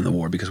involved in the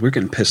war because we're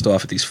getting pissed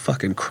off at these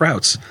fucking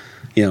krauts,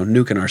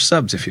 nuking our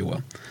subs, if you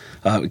will.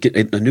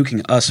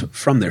 Nuking us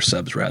from their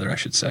subs, rather, I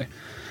should say.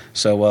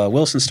 So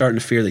Wilson's starting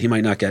to fear that he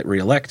might not get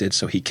reelected,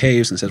 so he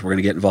caves and says we're going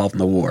to get involved in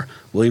the war.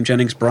 William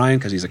Jennings Bryan,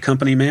 because he's a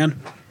company man?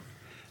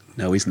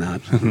 No, he's not.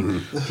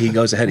 He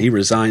goes ahead, he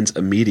resigns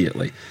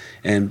immediately.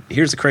 And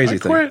here's the crazy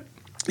thing. Quit.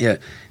 Yeah,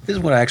 this is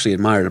what I actually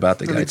admired about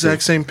the guy, the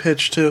exact same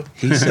pitch, too.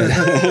 He said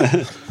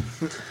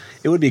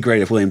it would be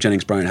great if William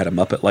Jennings Bryan had a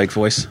Muppet-like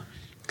voice.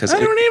 I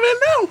don't even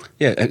know.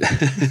 Yeah. Everybody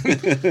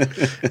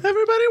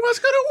wants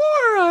to go to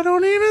war. I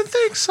don't even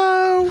think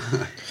so.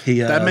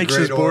 That makes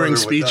his boring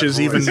speeches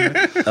even.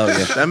 Oh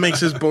yeah. That makes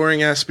his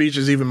boring ass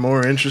speeches even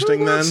more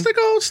interesting. That's the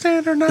gold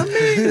standard, not me.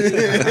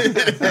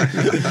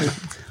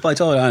 Well, I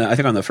told you, I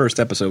think on the first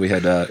episode we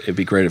had, it'd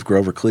be great if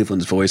Grover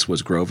Cleveland's voice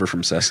was Grover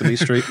from Sesame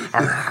Street.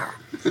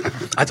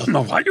 I don't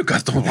know why you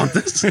guys don't want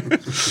this.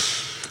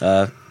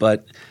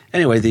 But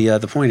anyway,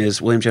 the point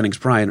is, William Jennings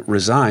Bryan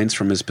resigns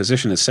from his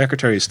position as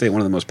Secretary of State,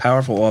 one of the most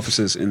powerful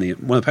offices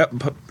one of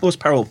the most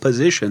powerful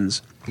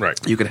positions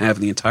you could have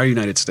in the entire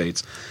United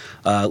States.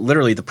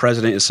 Literally, the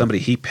president is somebody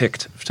he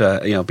picked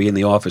to be in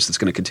the office that's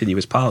going to continue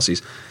his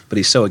policies, but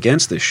he's so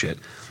against this shit.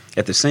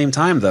 At the same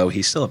time, though,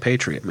 he's still a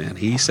patriot, man.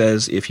 He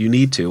says, if you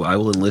need to, I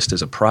will enlist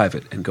as a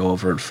private and go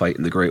over and fight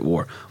in the Great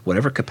War.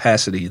 Whatever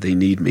capacity they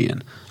need me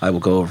in, I will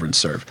go over and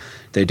serve.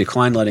 They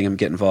declined letting him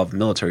get involved in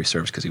military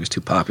service because he was too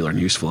popular and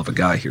useful of a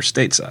guy here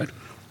stateside.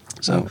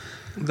 So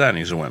that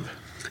he's a wimp.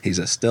 He's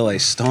still a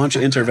staunch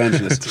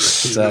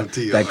interventionist.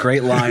 That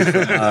great line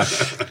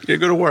from... you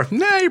go to war.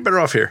 Nah, you're better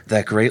off here.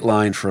 That great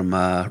line from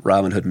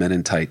Robin Hood Men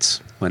in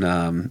Tights when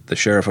the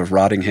sheriff of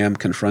Rottingham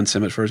confronts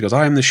him at first. He goes,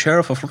 I am the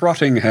sheriff of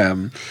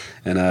Rottingham.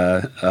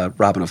 And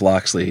Robin of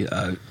Locksley,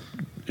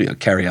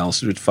 Carrie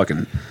Ellis,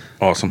 fucking...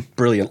 Awesome.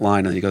 Brilliant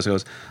line. And he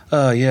goes,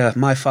 yeah,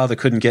 my father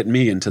couldn't get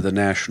me into the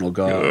National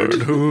Guard.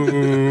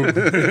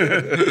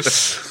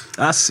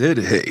 I said,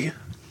 hey.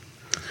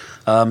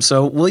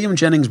 So William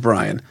Jennings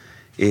Bryan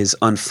is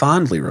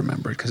unfondly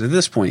remembered because at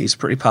this point he's a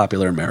pretty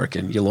popular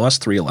American. You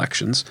lost 3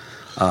 elections.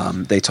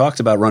 They talked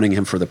about running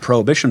him for the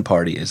Prohibition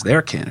Party as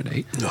their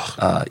candidate.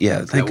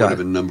 Yeah, thank God. That would have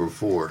been number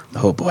 4.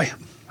 Oh, boy.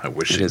 I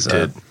wish it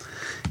did.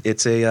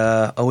 It's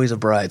always a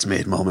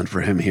bridesmaid moment for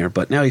him here.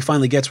 But now he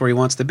finally gets where he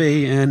wants to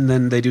be, and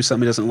then they do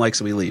something he doesn't like,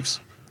 so he leaves.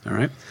 All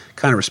right?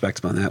 Kind of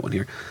respect him on that one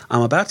here.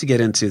 I'm about to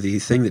get into the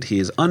thing that he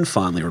is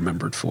unfondly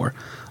remembered for,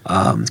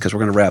 because we're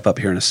going to wrap up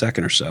here in a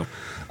second or so.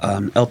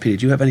 LP,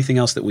 did you have anything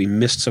else that we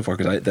missed so far?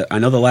 Because I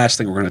know the last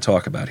thing we're going to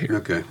talk about here.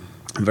 Okay.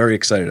 I'm very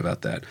excited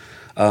about that.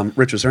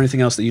 Rich, was there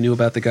anything else that you knew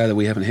about the guy that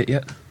we haven't hit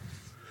yet?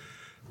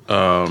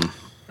 Are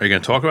you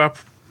going to talk about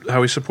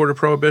how he supported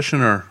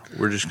Prohibition, or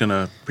we're just going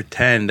to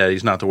pretend that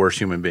he's not the worst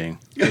human being?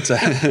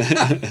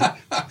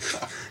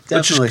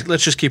 Definitely.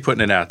 Let's just keep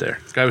putting it out there.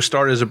 This guy was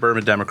started as a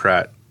bourbon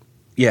Democrat.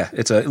 Yeah,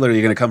 it's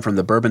literally going to come from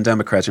the bourbon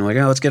Democrats. You're like,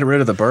 let's get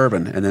rid of the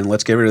bourbon, and then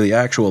let's get rid of the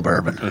actual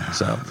bourbon.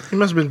 So he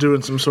must have been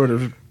doing some sort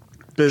of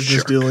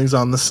business dealings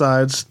on the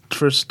sides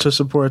to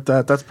support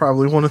that. That's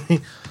probably one of the...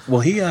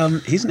 Well,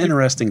 he's an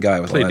interesting guy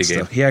with all that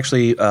stuff. He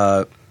actually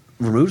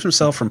removes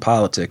himself from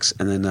politics,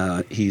 and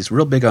then he's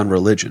real big on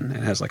religion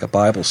and has like a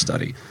Bible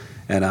study.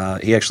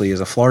 And he actually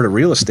is a Florida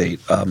real estate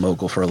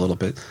mogul for a little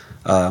bit,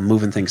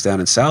 moving things down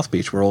in South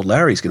Beach, where old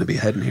Larry's going to be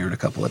heading here in a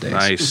couple of days.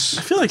 Nice.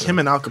 I feel like him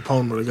and Al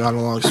Capone would have gotten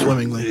along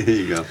swimmingly. There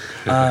you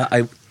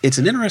go. It's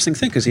an interesting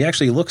thing because he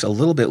actually looks a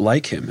little bit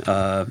like him.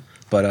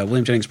 But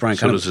William Jennings Bryan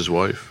so does his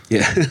wife.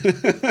 Yeah.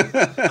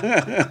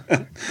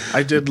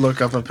 I did look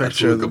up a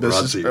picture of the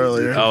business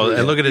earlier. Oh,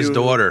 and look at his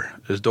daughter.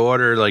 His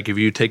daughter, like if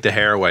you take the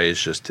hair away,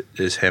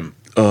 is him.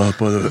 By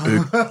the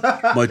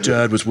way, my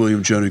dad was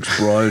William Jennings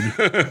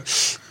Bryan.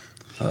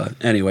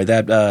 Anyway,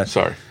 that...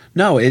 Sorry.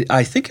 No,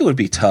 I think it would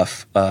be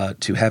tough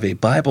to have a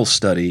Bible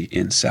study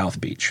in South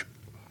Beach,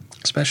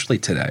 especially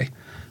today.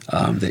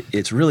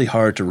 It's really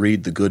hard to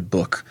read the good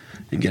book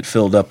and get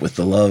filled up with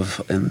the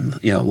love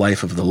and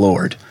life of the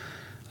Lord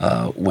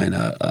when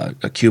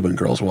a Cuban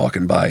girl's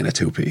walking by in a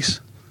 2-piece.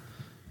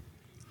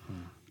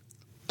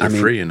 They're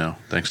free,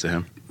 thanks to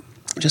him.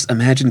 Just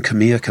imagine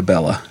Camilla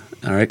Cabela.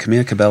 All right,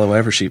 Camilla Cabela,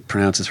 however she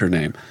pronounces her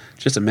name.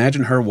 Just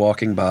imagine her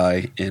walking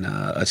by in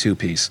a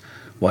 2-piece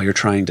while you're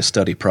trying to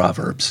study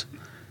Proverbs.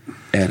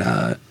 And,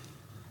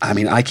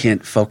 I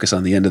can't focus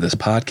on the end of this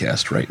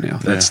podcast right now.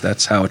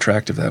 That's how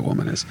attractive that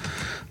woman is.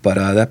 But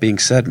that being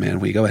said, man,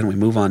 we go ahead and we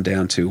move on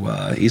down to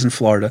he's in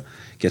Florida,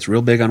 gets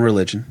real big on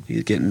religion.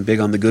 He's getting big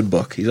on the good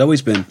book. He's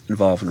always been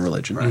involved in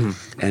religion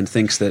and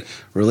thinks that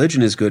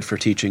religion is good for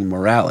teaching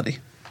morality.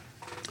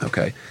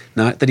 Okay?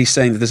 Not that he's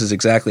saying that this is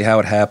exactly how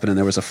it happened and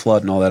there was a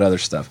flood and all that other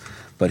stuff.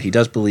 But he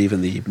does believe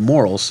in the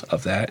morals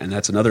of that, and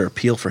that's another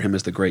appeal for him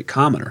as the great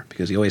commoner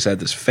because he always had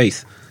this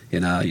faith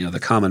in the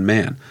common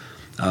man.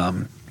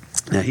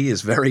 Now, he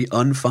is very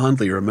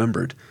unfondly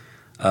remembered,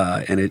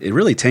 and it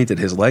really tainted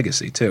his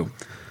legacy, too,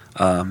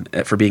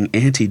 for being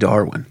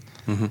anti-Darwin.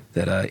 Mm-hmm.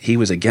 That he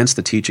was against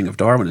the teaching of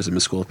Darwinism in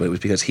schools, but it was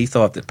because he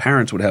thought that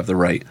parents would have the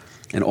right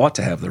and ought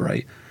to have the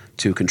right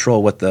to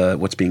control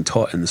what's being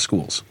taught in the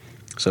schools.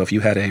 So if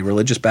you had a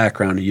religious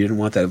background and you didn't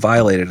want that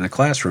violated in a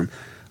classroom,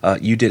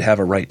 you did have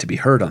a right to be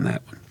heard on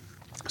that one.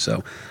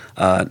 So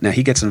now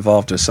he gets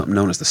involved with something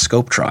known as the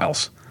Scope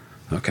Trials,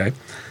 okay?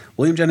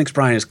 William Jennings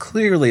Bryan is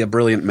clearly a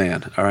brilliant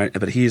man, all right,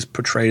 but he is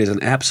portrayed as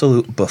an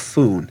absolute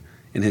buffoon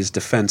in his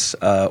defense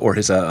or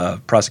his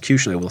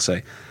prosecution, I will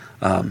say,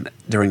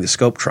 during the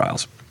Scope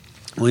Trials.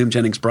 William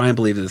Jennings Bryan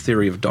believed that the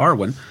theory of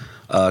Darwin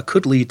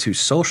could lead to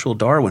social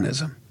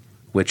Darwinism,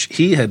 which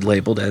he had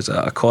labeled as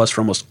a cause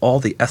for almost all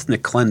the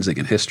ethnic cleansing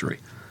in history.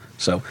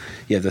 So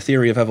you have the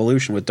theory of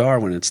evolution with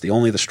Darwin. It's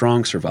only the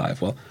strong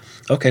survive. Well,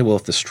 okay,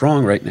 if the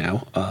strong right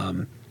now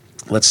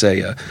let's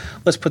say,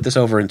 let's put this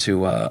over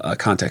into a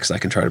context I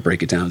can try to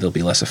break it down. It'll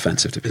be less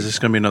offensive to people. Is this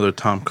going to be another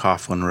Tom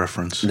Coughlin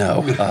reference?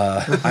 No.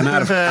 I'm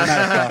out of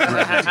Coughlin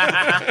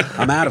references.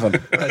 I'm out of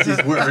them. As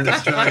he's wearing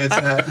his Giants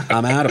hat.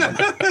 I'm out of them.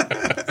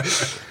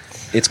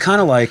 It's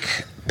kind of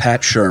like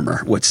Pat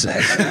Shermer would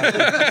say.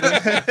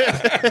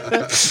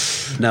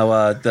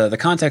 No, the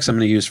context I'm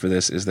going to use for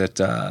this is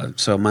that,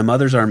 so my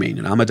mother's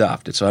Armenian. I'm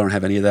adopted, so I don't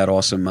have any of that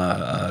awesome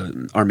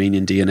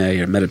Armenian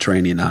DNA or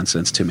Mediterranean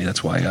nonsense to me.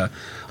 That's why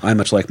I,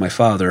 much like my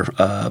father,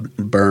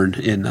 burn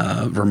in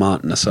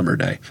Vermont in a summer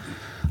day.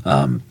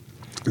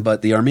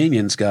 But the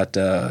Armenians got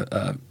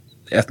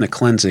ethnic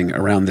cleansing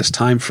around this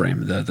time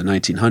frame, the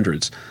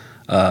 1900s,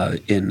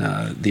 in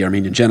the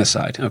Armenian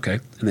genocide, okay?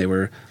 And they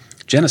were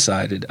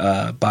genocided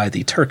by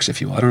the Turks,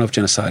 if you will. I don't know if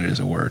genocided is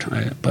a word,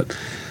 but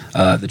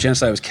the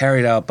genocide was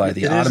carried out by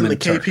the Ottoman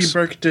Turks. It is in the KP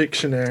Burke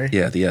Dictionary.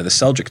 Yeah, the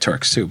Seljuk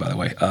Turks, too, by the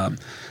way.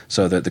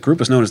 So the group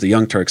was known as the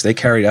Young Turks. They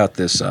carried out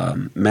this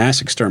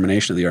mass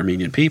extermination of the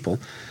Armenian people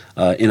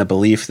in a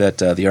belief that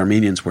the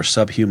Armenians were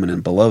subhuman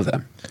and below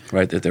them,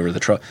 right? That they were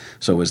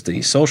so it was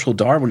the social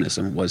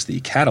Darwinism was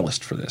the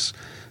catalyst for this.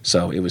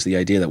 So it was the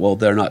idea that, well,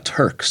 they're not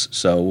Turks,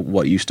 so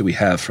what use do we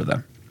have for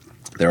them?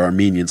 They're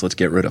Armenians, let's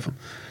get rid of them.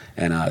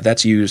 And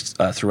that's used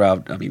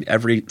throughout. I mean,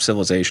 every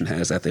civilization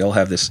has that. They all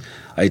have this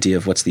idea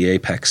of what's the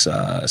apex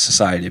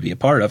society to be a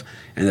part of,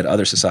 and that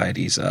other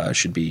societies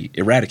should be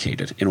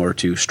eradicated in order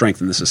to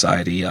strengthen the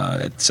society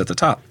that's at the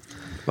top.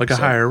 Like a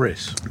higher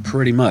race.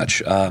 Pretty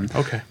much.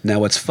 Okay. Now,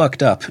 what's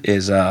fucked up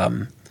is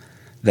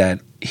that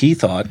he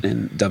thought,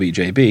 and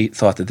WJB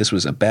thought that this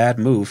was a bad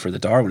move for the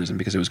Darwinism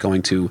because it was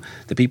going to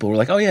 – the people were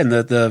like, oh, yeah, and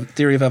the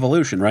theory of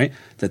evolution, right?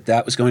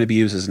 That was going to be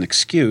used as an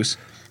excuse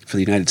 – for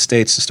the United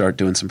States to start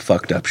doing some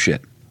fucked up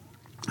shit.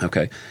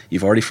 Okay,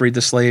 you've already freed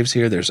the slaves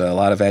here. There's a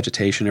lot of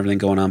agitation, everything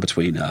going on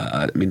between.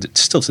 I mean,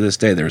 still to this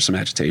day, there's some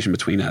agitation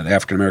between the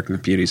African American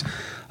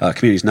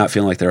communities not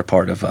feeling like they're a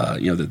part of,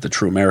 the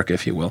true America,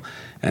 if you will,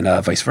 and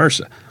vice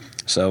versa.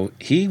 So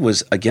he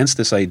was against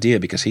this idea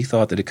because he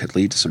thought that it could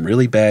lead to some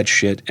really bad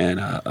shit and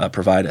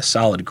provide a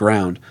solid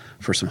ground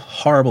for some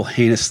horrible,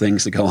 heinous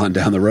things to go on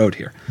down the road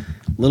here.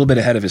 A little bit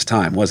ahead of his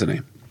time, wasn't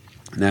he?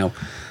 Now.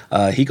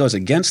 He goes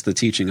against the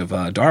teaching of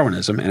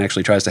Darwinism and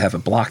actually tries to have it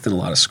blocked in a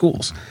lot of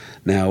schools.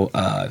 Now,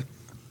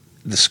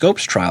 the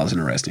Scopes trial is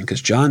interesting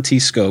because John T.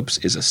 Scopes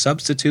is a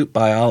substitute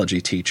biology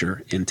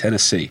teacher in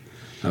Tennessee.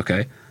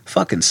 Okay?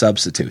 Fucking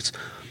substitutes.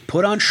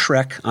 Put on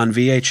Shrek on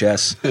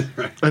VHS.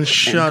 And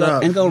shut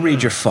up. And go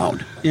read your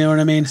phone. You know what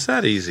I mean? It's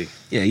that easy.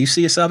 Yeah, you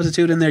see a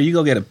substitute in there, you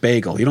go get a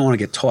bagel. You don't want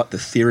to get taught the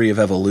theory of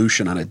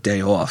evolution on a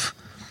day off.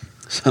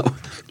 So...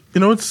 You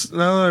know what's,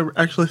 now that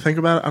I actually think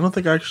about it, I don't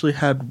think I actually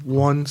had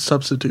one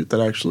substitute that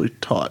actually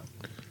taught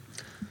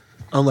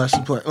a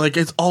lesson plan. Like,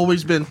 it's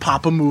always been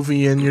pop a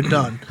movie and you're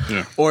done.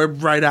 Yeah. Or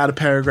write out a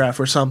paragraph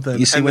or something.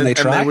 You see when they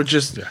try? And they would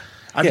just... Yeah.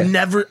 I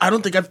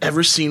don't think I've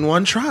ever seen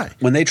one try.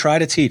 When they try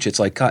to teach, it's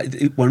like, God,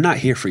 we're not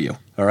here for you,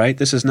 all right?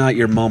 This is not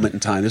your moment in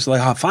time. This is like,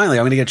 oh, finally,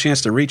 I'm going to get a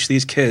chance to reach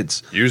these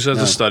kids. Use it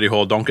as a study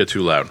hall. Don't get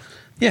too loud.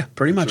 Yeah,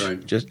 pretty much.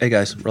 Right. Just, hey,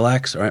 guys,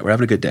 relax. All right, we're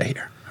having a good day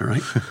here. All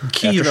right.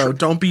 Key, though,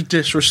 don't be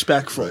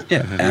disrespectful.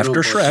 Yeah,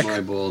 after Shrek. My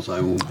balls, I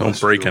won't Don't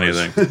break yours.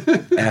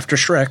 anything. After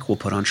Shrek, we'll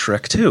put on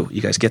Shrek 2.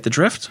 You guys get the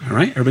drift? All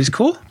right? Everybody's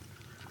cool?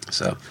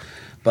 So,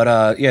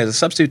 but the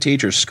substitute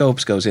teacher,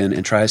 Scopes, goes in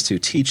and tries to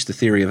teach the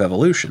theory of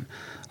evolution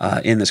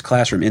in this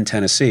classroom in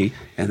Tennessee,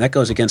 and that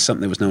goes against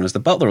something that was known as the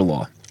Butler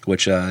Law,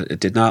 which it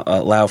did not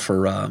allow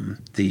for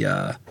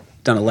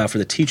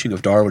the teaching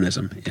of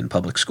Darwinism in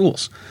public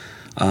schools.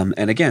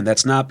 And again,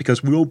 that's not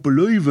because we don't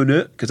believe in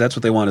it, because that's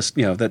what they want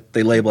to, that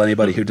they label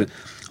anybody who did,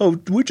 oh,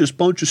 we're just a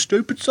bunch of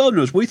stupid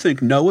Southerners. We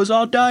think Noah's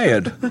our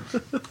dad.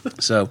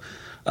 So,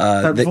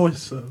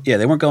 Voice, though. Yeah,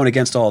 they weren't going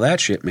against all that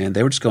shit, man.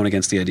 They were just going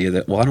against the idea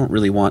that, well, I don't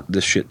really want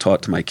this shit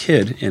taught to my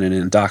kid in an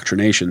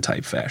indoctrination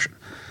type fashion.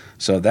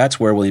 So that's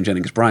where William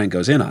Jennings Bryan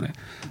goes in on it.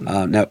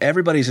 Now,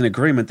 everybody's in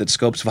agreement that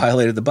Scopes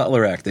violated the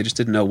Butler Act. They just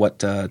didn't know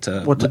how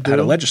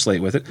to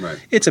legislate with it.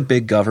 Right. It's a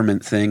big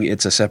government thing.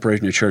 It's a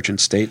separation of church and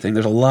state thing.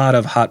 There's a lot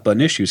of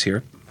hot-button issues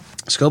here.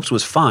 Scopes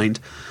was fined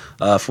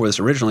for this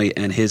originally,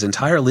 and his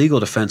entire legal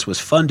defense was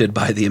funded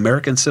by the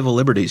American Civil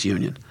Liberties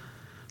Union.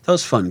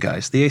 Those fun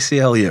guys, the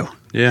ACLU.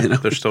 Yeah,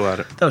 they're still at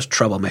it. Those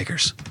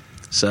troublemakers.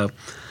 So...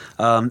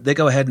 they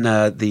go ahead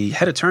and the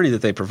head attorney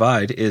that they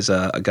provide is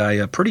a guy,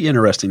 a pretty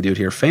interesting dude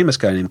here, famous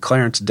guy named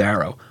Clarence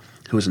Darrow,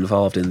 who was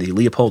involved in the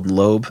Leopold and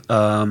Loeb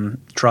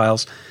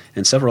trials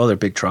and several other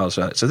big trials.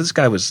 So this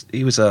guy was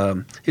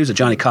a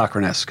Johnny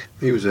Cochran-esque.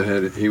 He was a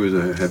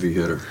heavy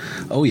hitter.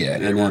 Oh yeah,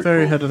 and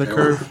very ahead of the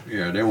curve.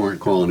 They weren't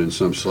calling in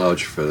some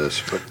slouch for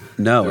this, but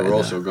no, they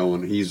were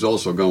he's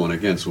also going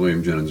against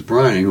William Jennings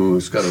Bryan,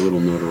 who's got a little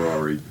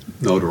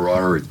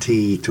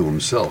notoriety to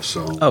himself.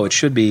 So it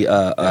should be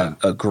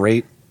a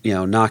great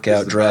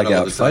knockout,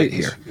 drag-out fight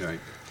here. Right.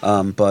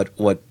 But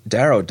what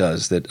Darrow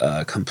does that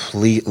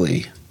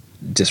completely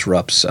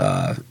disrupts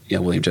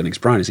William Jennings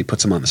Bryan is he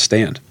puts him on the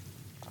stand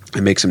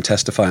and makes him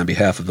testify on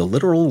behalf of the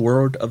literal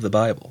word of the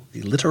Bible.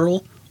 The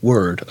literal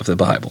word of the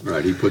Bible.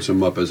 Right, he puts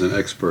him up as an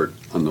expert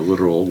on the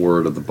literal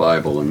word of the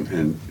Bible,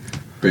 and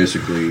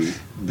basically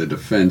the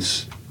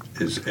defense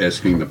is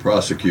asking the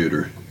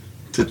prosecutor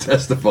to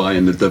testify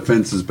in the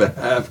defense's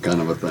behalf,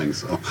 kind of a thing.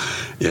 So,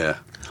 yeah.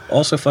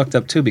 Also fucked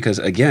up, too, because,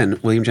 again,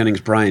 William Jennings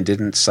Bryan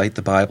didn't cite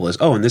the Bible as,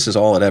 and this is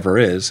all it ever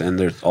is,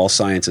 and all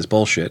science is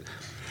bullshit.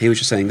 He was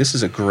just saying, this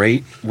is a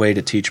great way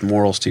to teach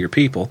morals to your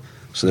people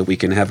so that we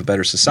can have a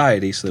better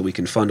society, so that we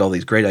can fund all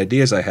these great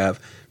ideas I have,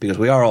 because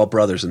we are all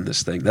brothers in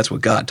this thing. That's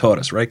what God taught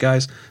us, right,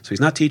 guys? So he's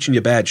not teaching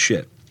you bad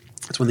shit.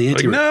 That's when the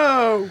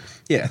no!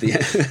 Yeah,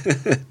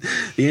 the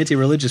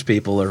anti-religious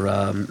people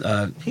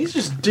are... He's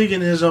just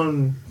digging his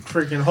own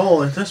freaking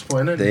hole at this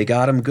point, isn't he? They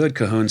got him good,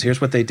 Cahoons.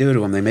 Here's what they do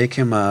to him. They make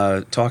him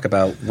talk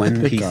about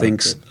when he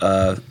thinks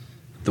the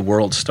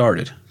world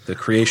started, the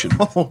creation.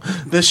 Oh,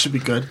 this should be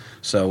good.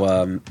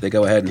 So they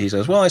go ahead and he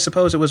says, well, I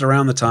suppose it was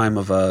around the time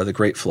of the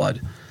Great Flood.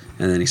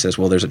 And then he says,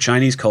 well, there's a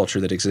Chinese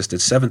culture that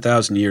existed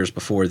 7,000 years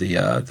before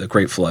the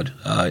Great Flood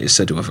is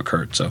said to have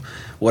occurred. So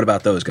what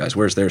about those guys?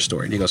 Where's their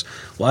story? And he goes,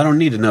 well, I don't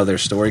need to know their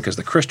story because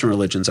the Christian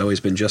religion's always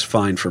been just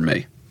fine for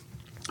me.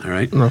 All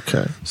right?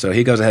 Okay. So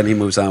he goes ahead and he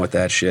moves on with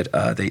that shit.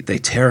 They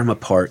tear him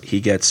apart. He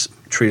gets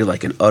treated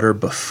like an utter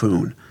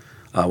buffoon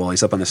while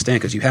he's up on the stand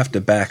because you have to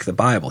back the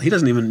Bible. He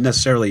doesn't even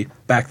necessarily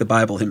back the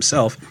Bible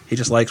himself. He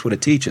just likes what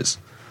it teaches.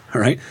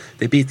 All right?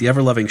 They beat the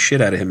ever-loving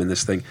shit out of him in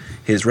this thing.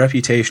 His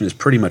reputation is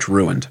pretty much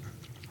ruined.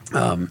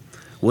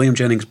 William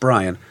Jennings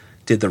Bryan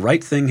did the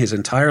right thing his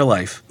entire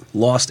life,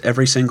 lost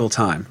every single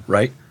time,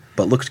 right?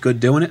 But looked good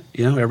doing it.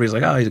 You know, everybody's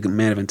like, oh, he's a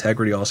man of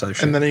integrity, all this other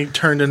shit. And then he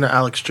turned into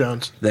Alex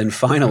Jones. Then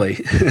finally,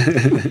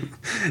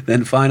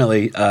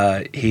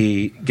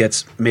 he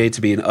gets made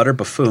to be an utter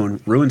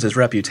buffoon, ruins his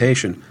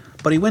reputation,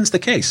 but he wins the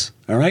case.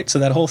 All right, so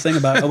that whole thing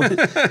about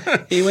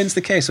he wins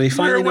the case, so he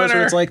finally knows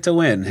what it's like to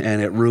win,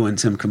 and it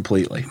ruins him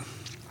completely.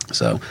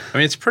 So, I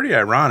mean, it's pretty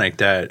ironic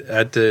that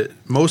at the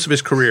most of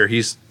his career,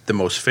 he's the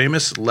most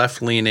famous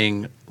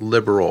left-leaning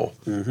liberal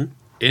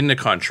in the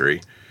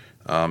country.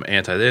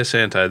 Anti-this,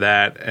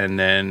 anti-that, and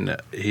then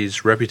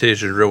his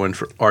reputation is ruined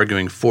for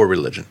arguing for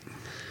religion.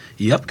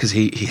 Yep, because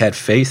he had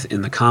faith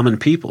in the common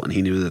people, and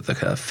he knew that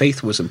the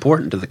faith was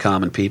important to the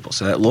common people.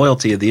 So that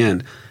loyalty at the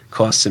end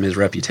costs him his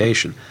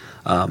reputation.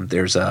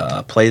 There's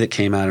a play that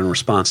came out in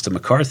response to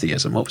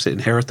McCarthyism. What was it,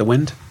 Inherit the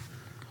Wind?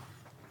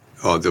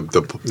 Oh,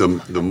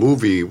 the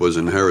movie was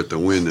Inherit the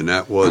Wind, and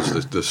that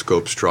was the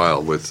Scopes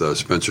trial with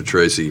Spencer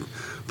Tracy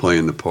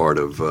playing the part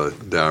of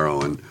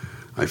Darrow, and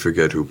I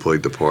forget who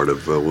played the part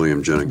of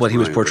William Jennings. Well, he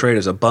was portrayed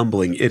as a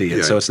bumbling idiot.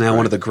 Yeah, so it's now right.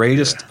 one of the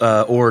greatest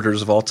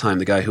orators of all time.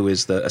 The guy who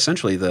is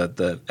essentially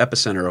the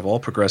epicenter of all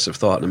progressive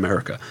thought in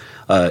America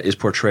is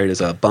portrayed as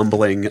a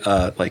bumbling,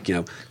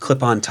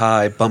 clip-on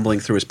tie, bumbling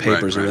through his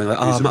papers. Right. And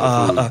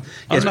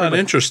I'm not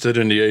interested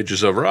in the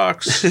ages of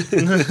rocks.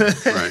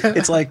 Right.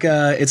 It's like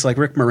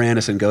Rick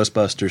Moranis in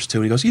Ghostbusters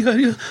too. And he goes,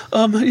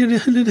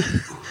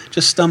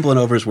 just stumbling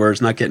over his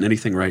words, not getting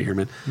anything right here,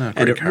 man.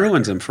 And it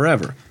ruins him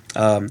forever.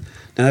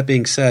 Now, that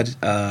being said,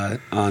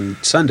 on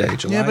Sunday, July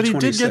 26th... Yeah, but he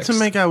did get to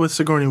make out with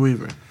Sigourney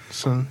Weaver.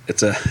 So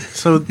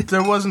so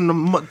there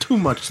wasn't too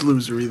much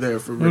losery there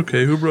for me.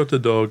 Okay, who brought the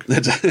dog?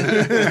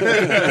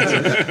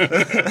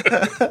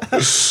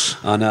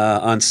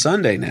 On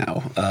Sunday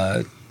now,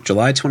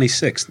 July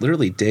 26th,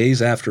 literally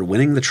days after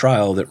winning the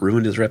trial that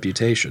ruined his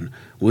reputation,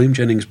 William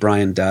Jennings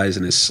Bryan dies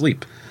in his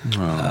sleep.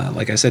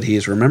 Like I said, he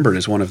is remembered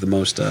as one of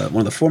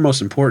the four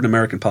most important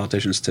American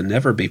politicians to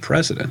never be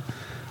president.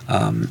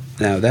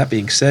 Now, that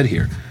being said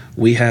here,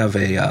 we have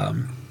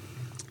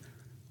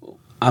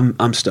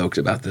I'm stoked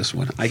about this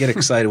one. I get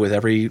excited with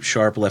every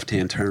sharp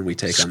left-hand turn we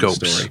take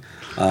Scopes.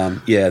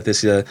 on the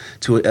story.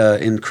 To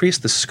increase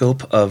the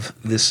scope of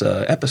this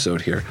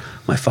episode here,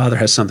 my father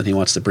has something he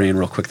wants to bring in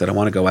real quick that I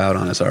want to go out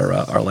on as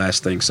our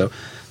last thing. So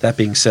that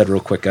being said,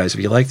 real quick, guys, if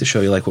you like the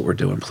show, you like what we're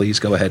doing, please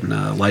go ahead and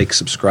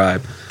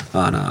subscribe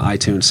on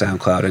iTunes,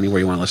 SoundCloud,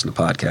 anywhere you want to listen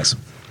to podcasts.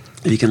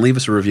 You can leave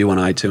us a review on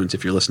iTunes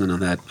if you're listening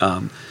on that.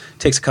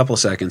 Takes a couple of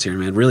seconds here,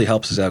 man. It really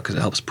helps us out because it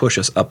helps push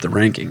us up the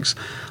rankings.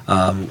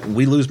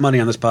 We lose money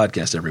on this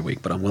podcast every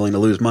week, but I'm willing to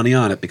lose money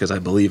on it because I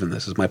believe in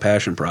this. It's my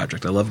passion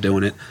project. I love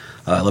doing it.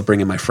 I love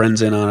bringing my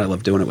friends in on it. I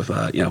love doing it with,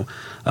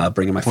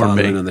 bringing my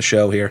father in on the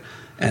show here.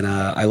 And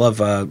I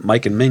love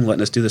Mike and Ming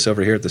letting us do this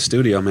over here at the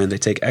studio, man. They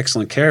take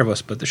excellent care of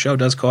us, but the show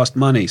does cost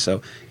money. So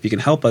if you can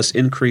help us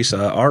increase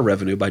our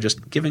revenue by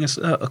just giving us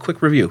a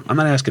quick review. I'm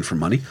not asking for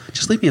money.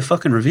 Just leave me a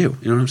fucking review.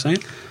 You know what I'm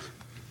saying?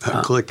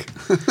 Click.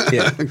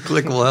 Yeah.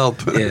 Click will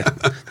help. Yeah.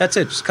 That's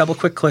it. Just a couple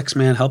quick clicks,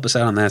 man. Help us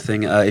out on that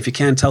thing. If you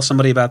can, tell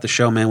somebody about the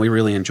show, man. We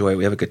really enjoy it.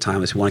 We have a good time.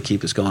 We want to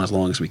keep this going as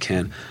long as we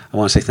can. I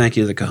want to say thank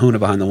you to the kahuna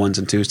behind the ones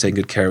and twos, taking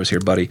good care of us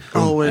here, buddy.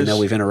 Always. I know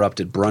we've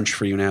interrupted brunch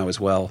for you now as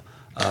well.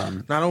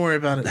 No, don't worry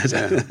about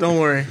it. Don't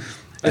worry.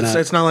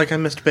 It's not like I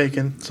missed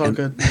bacon. It's all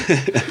good.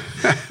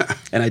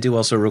 And I do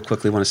also real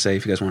quickly want to say,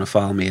 if you guys want to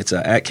follow me, it's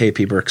at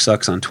KP Burke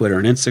Sucks on Twitter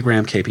and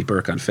Instagram, KP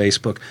Burke on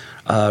Facebook.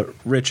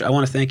 Rich, I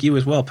want to thank you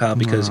as well, pal,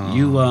 because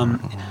you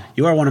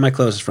are one of my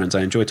closest friends.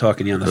 I enjoy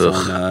talking to you on the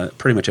phone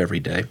pretty much every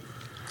day.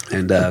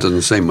 And It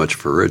doesn't say much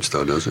for Rich,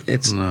 though, does it?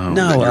 it's No.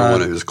 no, You're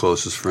one of his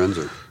closest friends,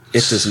 or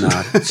it does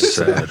not. It's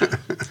Sad.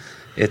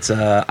 It's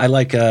I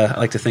like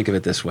to think of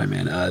it this way,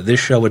 man. This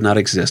show would not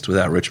exist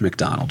without Rich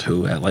McDonald,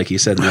 who, like he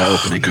said in the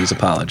opening, he's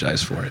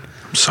apologized for it.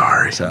 I'm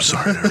sorry. So- I'm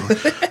sorry,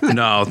 everyone.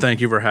 No,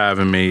 thank you for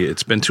having me.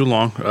 It's been too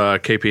long.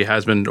 KP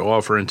has been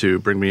offering to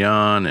bring me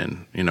on,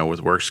 and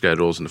with work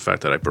schedules and the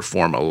fact that I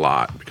perform a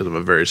lot because I'm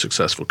a very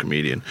successful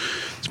comedian,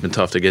 it's been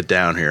tough to get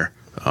down here.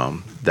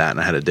 That and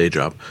I had a day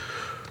job,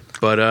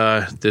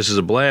 but this is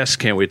a blast.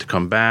 Can't wait to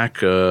come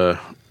back.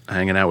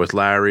 Hanging out with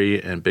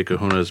Larry and Big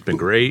Kahuna has been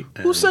great.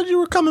 Who said you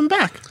were coming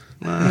back?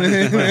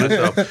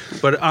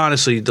 But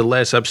honestly, the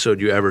last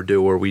episode you ever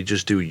do where we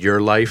just do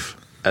your life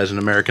as an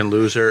American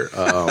loser,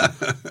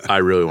 I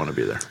really want to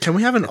be there. Can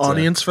we have an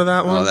audience for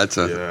that one? oh, that's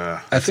a.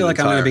 Yeah. I feel like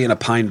I'm going to be in a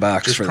pine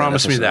box. Just for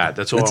promise me episode. that.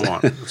 That's all I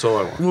want. That's all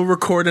I want. We'll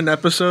record an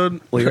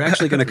episode. Well, you're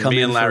actually going to come Me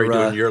in and Larry for,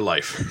 doing your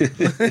life.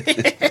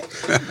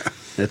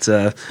 It's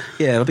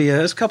it'll be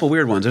there's a couple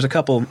weird ones. There's a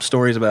couple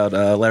stories about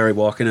Larry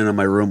walking into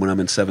my room when I'm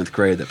in 7th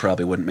grade that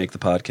probably wouldn't make the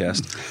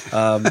podcast.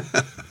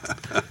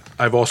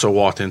 I've also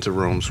walked into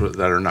rooms that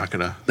are not going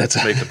to make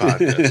the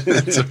podcast.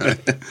 That's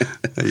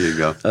right. There you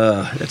go.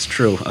 That's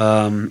true.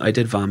 I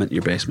did vomit in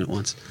your basement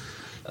once.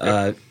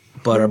 But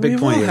our big We've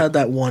point all here, had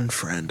that one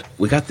friend.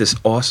 we got this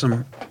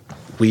awesome,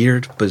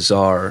 weird,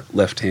 bizarre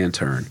left-hand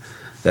turn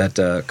that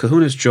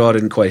Kahuna's jaw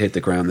didn't quite hit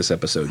the ground this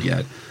episode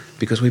yet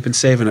because we've been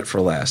saving it for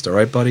last. All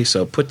right, buddy?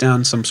 So put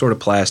down some sort of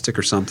plastic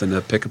or something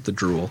to pick up the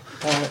drool.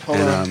 Hold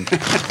on.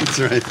 That's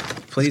right.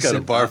 Please He's got a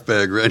sit- barf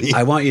bag ready.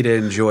 I want you to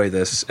enjoy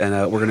this, and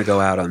we're going to go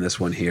out on this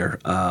one here.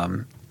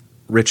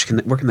 Rich,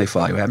 where can they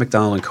follow you? At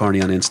McDonald and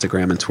Carney on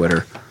Instagram and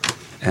Twitter.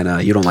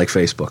 And you don't like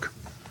Facebook.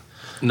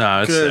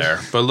 No, it's Good. there.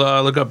 But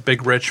look up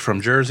Big Rich from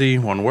Jersey,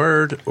 one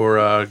word, or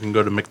you can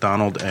go to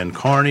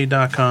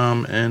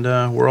McDonaldandCarney.com, and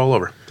we're all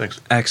over.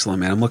 Thanks. Excellent,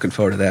 man. I'm looking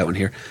forward to that one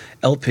here.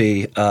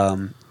 LP,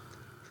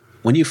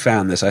 when you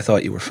found this, I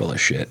thought you were full of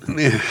shit.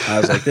 I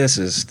was like, this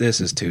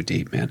is too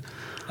deep, man.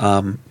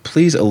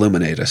 Please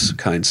illuminate us,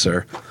 kind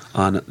sir,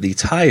 on the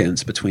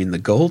tie-ins between the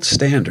Gold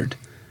Standard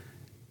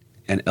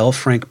and L.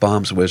 Frank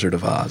Baum's Wizard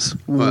of Oz.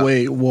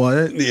 Wait,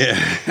 what?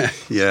 Yeah,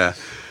 yeah.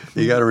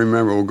 You got to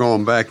remember, we're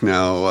going back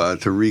now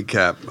to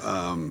recap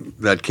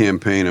that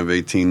campaign of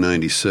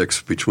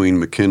 1896 between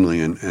McKinley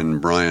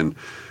and Bryan.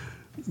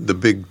 The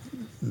big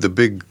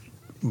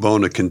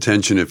bone of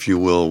contention, if you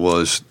will,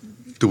 was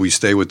do we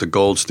stay with the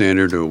gold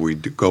standard or do we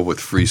go with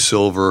free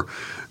silver?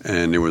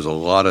 And there was a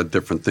lot of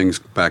different things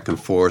back and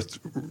forth,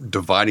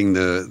 dividing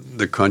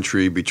the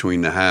country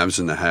between the haves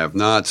and the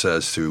have-nots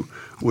as to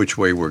which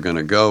way we're going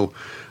to go.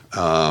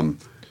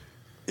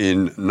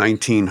 In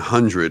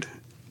 1900,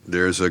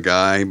 there's a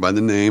guy by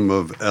the name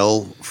of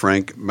L.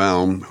 Frank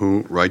Baum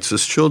who writes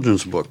this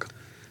children's book.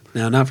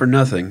 Now, not for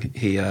nothing,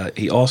 he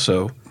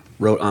also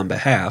wrote on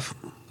behalf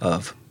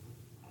of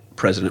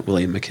President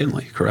William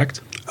McKinley,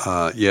 correct?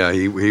 Yeah,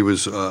 he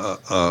was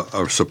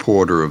a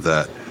supporter of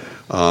that,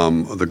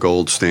 the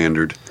gold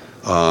standard.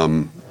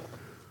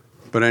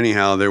 But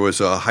anyhow, there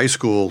was a high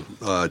school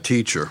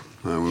teacher.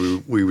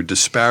 We would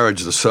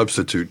disparage the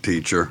substitute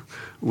teacher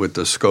with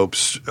the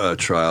Scopes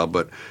trial,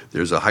 but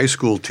there's a high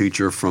school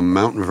teacher from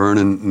Mount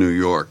Vernon, New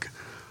York,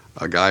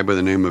 a guy by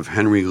the name of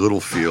Henry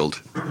Littlefield,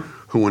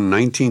 who in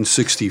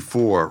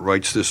 1964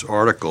 writes this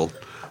article,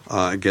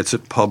 gets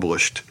it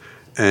published,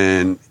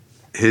 and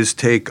his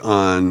take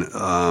on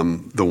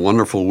The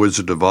Wonderful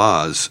Wizard of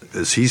Oz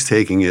is he's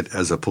taking it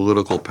as a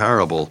political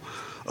parable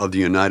of the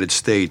United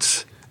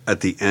States at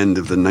the end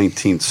of the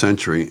 19th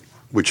century,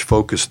 which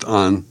focused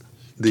on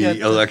the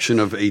election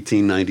of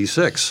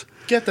 1896.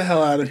 Get the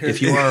hell out of here.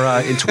 If you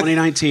are, in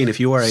 2019, if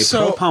you are a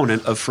So-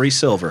 proponent of free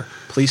silver,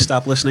 please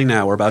stop listening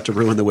now. We're about to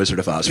ruin The Wizard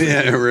of Oz for you.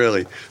 Yeah,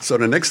 really. So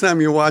the next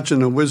time you're watching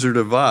The Wizard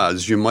of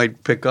Oz, you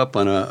might pick up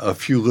on a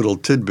few little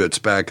tidbits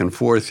back and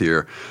forth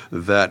here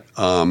that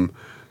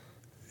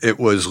it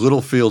was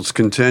Littlefield's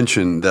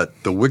contention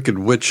that the Wicked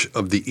Witch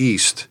of the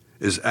East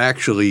is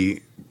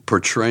actually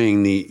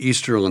portraying the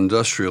Eastern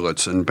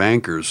industrialists and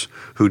bankers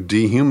who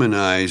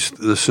dehumanized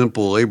the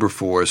simple labor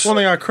force Well,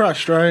 they got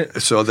crushed, right?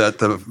 so that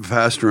the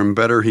faster and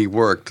better he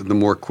worked, the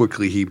more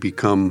quickly he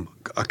become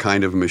a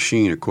kind of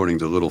machine, according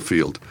to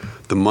Littlefield.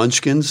 The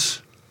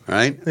Munchkins,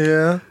 right?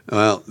 Yeah.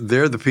 Well,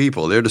 they're the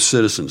people. They're the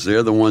citizens.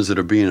 They're the ones that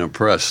are being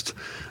oppressed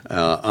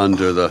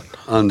under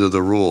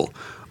the rule.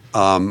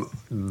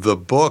 The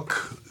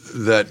book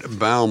that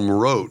Baum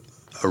wrote,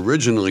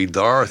 originally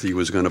Dorothy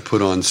was going to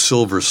put on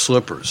silver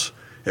slippers.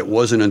 It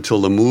wasn't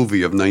until the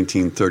movie of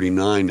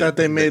 1939 That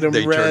they made 'em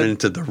they red. turned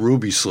into the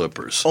ruby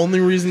slippers. Only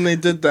reason they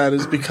did that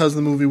is because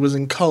the movie was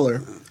in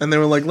color, and they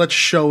were like, "Let's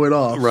show it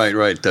off."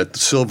 Right. That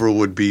silver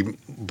would be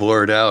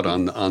blurred out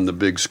on the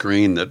big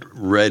screen. That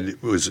red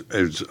was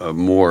a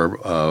more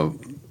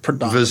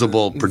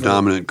visible,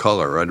 predominant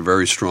color, right? A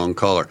very strong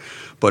color.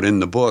 But in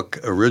the book,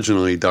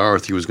 originally,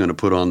 Dorothy was going to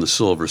put on the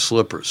silver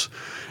slippers.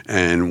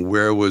 And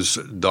where was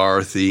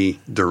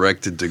Dorothy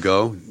directed to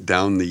go?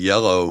 Down the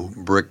yellow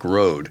brick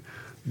road,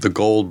 the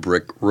gold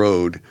brick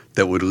road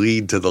that would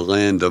lead to the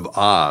land of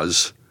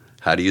Oz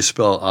How do you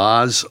spell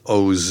Oz?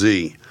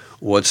 O-Z.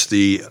 What's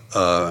the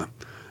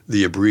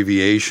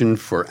abbreviation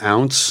for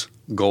ounce?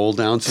 Gold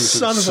ounces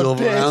Son and of a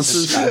silver bitch.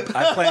 ounces?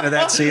 I planted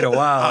that seed a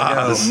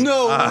while ago.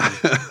 No,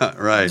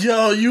 Right.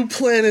 yo, you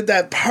planted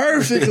that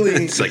perfectly.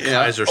 It's like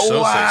Kaiser Sose.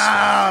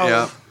 Wow.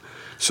 Yeah.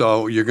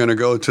 So you're going to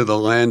go to the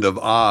land of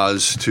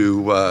Oz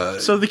to.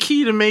 So the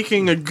key to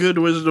making a good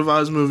Wizard of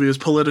Oz movie is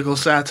political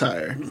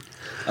satire.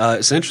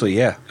 Essentially,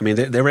 yeah. I mean,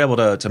 they were able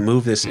to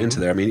move this into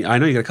there. I mean, I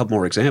know you got a couple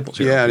more examples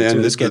here. Yeah,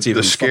 and this gets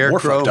even more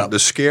fucked up. The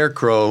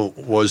scarecrow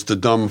was the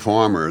dumb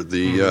farmer,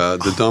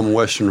 the dumb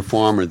Western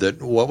farmer.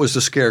 What was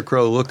the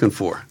scarecrow looking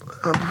for?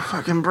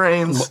 Fucking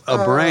brains.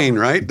 A brain,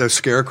 right? The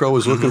scarecrow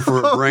was looking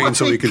for a brain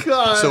so he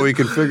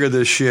could figure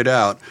this shit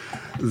out.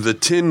 The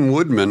Tin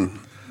Woodman,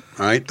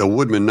 right? The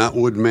woodman, not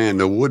woodman.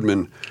 The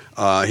woodman.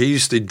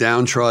 He's the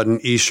downtrodden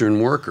Eastern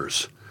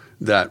workers.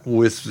 That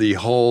with the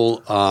whole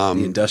the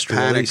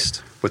industrial panic,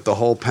 East. with the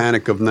whole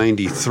panic of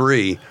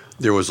 '93,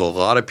 there was a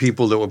lot of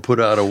people that were put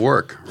out of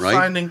work, right?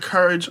 Finding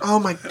courage. Oh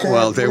my god.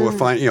 Well, they were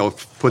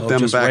put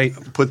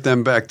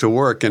them back to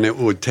work, and it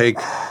would take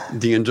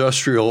the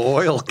industrial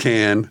oil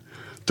can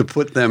to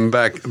put them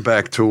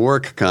back to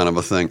work, kind of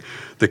a thing.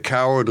 The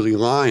Cowardly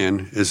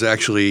Lion is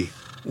actually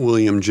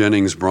William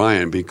Jennings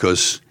Bryan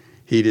because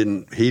he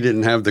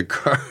didn't have the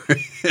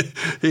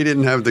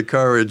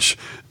courage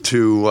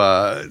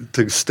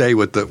to stay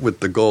with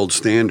the gold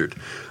standard.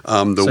 Just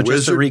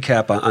to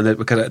recap on it,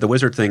 because the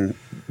wizard thing,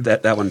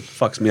 that one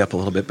fucks me up a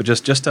little bit. But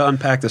just to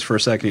unpack this for a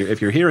second here,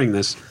 if you're hearing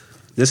this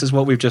is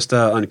what we've just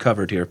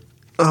uncovered here.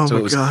 Oh so my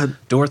it was god.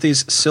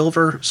 Dorothy's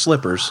silver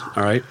slippers.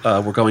 All right,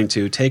 we're going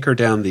to take her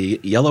down the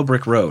yellow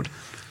brick road.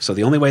 So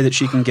the only way that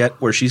she can get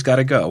where she's got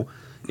to go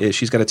is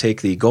she's got to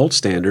take the gold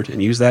standard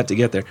and use that to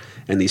get there.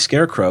 And the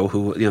scarecrow,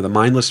 who the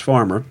mindless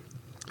farmer,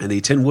 and the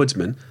Tin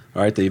Woodsman,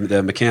 all right, the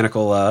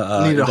mechanical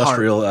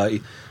industrial.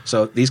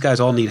 So these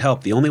guys all need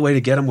help. The only way to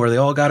get them where they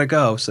all got to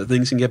go, so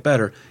things can get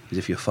better, is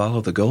if you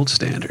follow the gold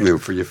standard. You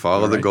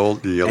follow the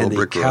yellow and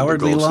brick the road.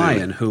 Cowardly the gold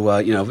Lion, standard.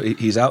 who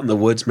he's out in the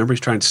woods. Remember, he's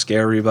trying to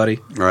scare everybody,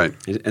 Right?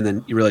 And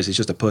then you realize he's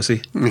just a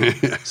pussy.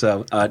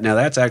 So now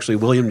that's actually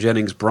William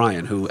Jennings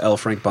Bryan, who L.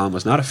 Frank Baum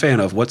was not a fan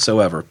of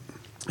whatsoever.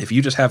 If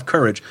you just have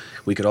courage,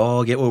 we could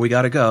all get where we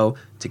got to go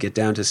to get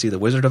down to see the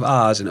Wizard of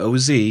Oz and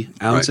OZ,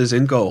 ounces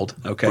in gold.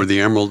 Okay, Or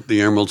the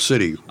Emerald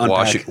City,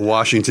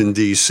 Washington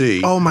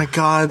D.C. Oh my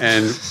god.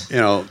 And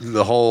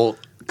the whole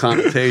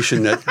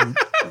connotation that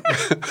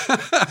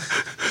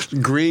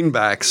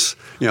greenbacks,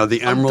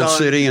 the Emerald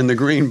City and the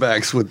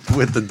greenbacks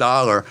with the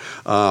dollar,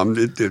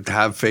 to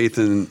have faith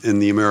in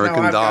the American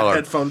Now I've dollar. got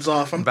headphones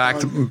off. I'm back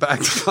to done.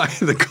 find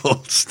the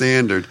gold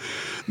standard.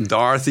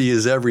 Dorothy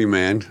is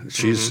everyman.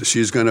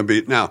 She's going to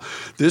be now.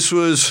 This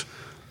was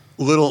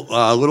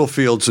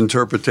Littlefield's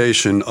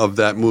interpretation of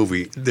that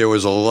movie. There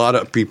was a lot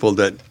of people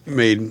that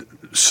made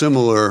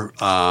similar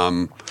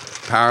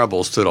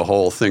parables to the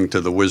whole thing, to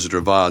the Wizard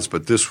of Oz,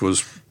 but this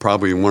was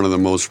probably one of the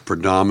most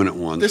predominant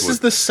ones. This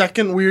is the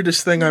second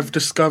weirdest thing I've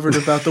discovered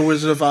about the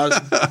Wizard of Oz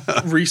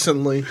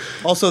recently.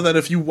 Also, that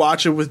if you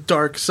watch it with Pink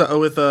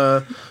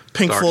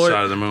Dark Floyd,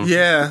 Side of the Moon.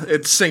 yeah,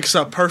 it syncs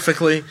up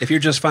perfectly. if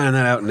you're just finding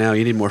that out now,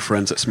 you need more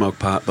friends that smoke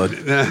pot,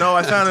 bud. No,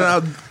 I found it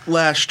out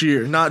last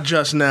year, not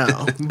just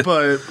now.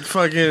 But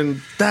fucking,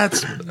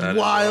 that's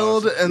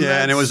wild. awesome. And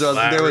Yeah, and it was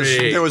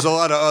Larry. there was a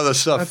lot of other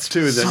stuff That's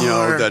too that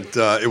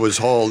bizarre. it was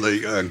whole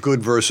the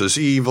good versus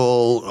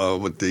evil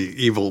with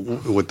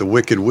the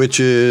wicked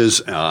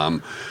witches.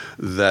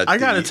 That I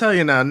gotta tell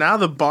you now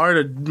the bar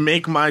to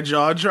make my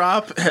jaw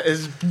drop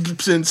has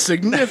been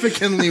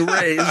significantly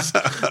raised.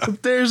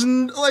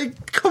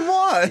 Come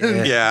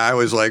on. Yeah, I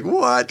was like,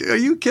 "What? Are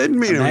you kidding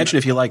me?" Imagine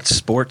if you liked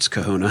sports,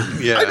 Kahuna.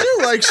 Yeah, I do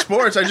like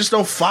sports, I just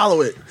don't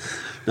follow it.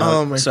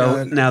 Oh my So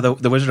god. now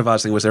the Wizard of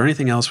Oz thing, was there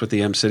anything else with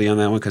the M City on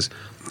that one? Because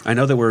I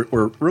know that we're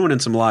ruining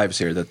some lives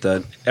here.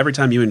 That every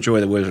time you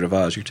enjoy the Wizard of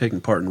Oz, you're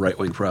taking part in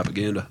right-wing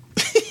propaganda.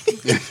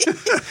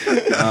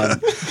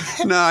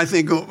 No, I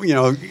think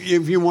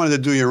if you wanted to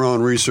do your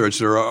own research,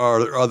 there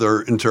are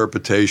other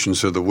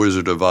interpretations of the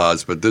Wizard of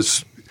Oz, but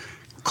this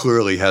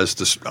clearly has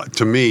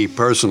to me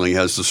personally,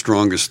 has the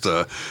strongest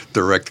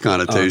direct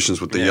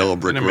connotations with the yellow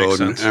brick and it makes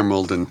road and sense.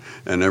 emerald and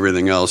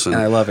everything else. And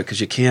I love it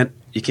because you can't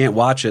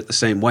watch it the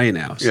same way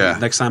now. So Yeah.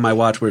 next time I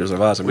watch Wizard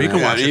of Oz, I'm We gonna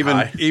can have- watch it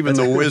high. even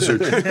the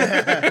wizard,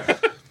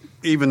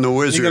 even the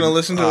wizard. You gonna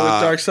listen to it with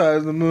Dark Side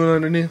of the Moon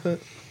underneath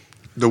it?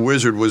 The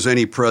wizard was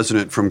any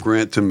president from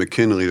Grant to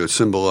McKinley that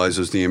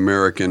symbolizes the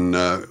American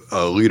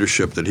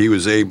leadership, that he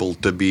was able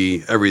to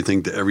be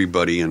everything to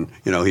everybody. And,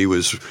 he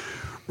was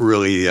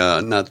really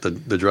not the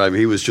driver.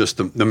 He was just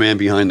the man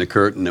behind the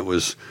curtain that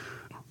was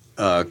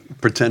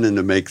pretending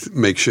to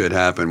make shit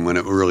happen when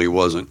it really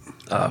wasn't.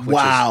 which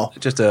Wow.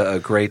 is just a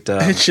great...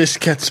 It just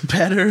gets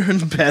better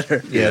and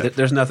better. Yeah,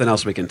 there's nothing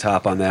else we can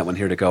top on that one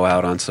here to go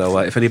out on. So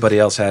if anybody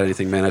else had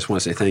anything, man, I just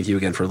want to say thank you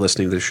again for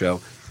listening to the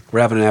show. We're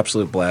having an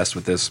absolute blast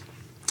with this.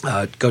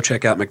 Go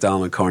check out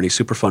McDonald and Carney,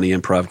 super funny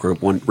improv group.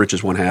 Rich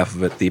is one half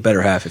of it, the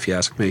better half, if you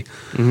ask me.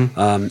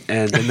 And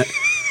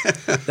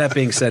That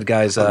being said,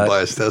 guys,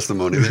 Unbiased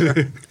testimony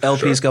there.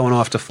 LP's going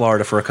off to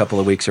Florida for a couple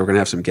of weeks, so we're going to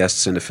have some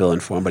guests in to fill in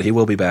for him. But he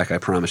will be back, I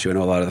promise you. I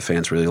know a lot of the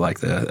fans really like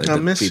the I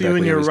miss feedback you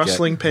and we your always get.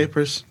 rustling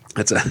papers.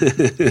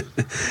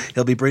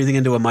 He'll be breathing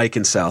into a mic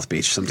in South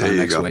Beach sometime There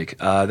you next go. week.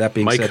 That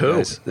being Mike said, who?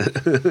 guys,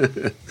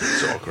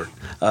 It's awkward.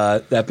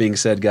 that being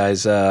said,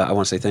 guys, I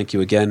want to say thank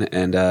you again.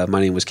 And my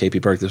name was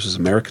KP Burke. This was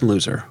American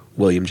Loser,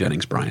 William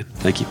Jennings Bryan.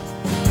 Thank you.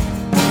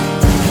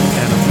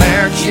 An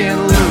American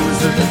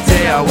loser the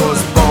day I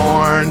was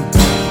born.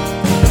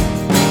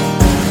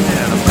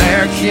 An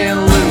American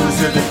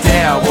loser the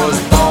day I was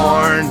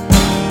born.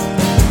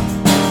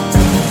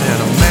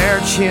 An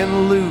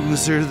American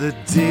loser the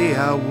day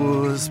I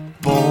was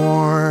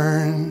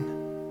born.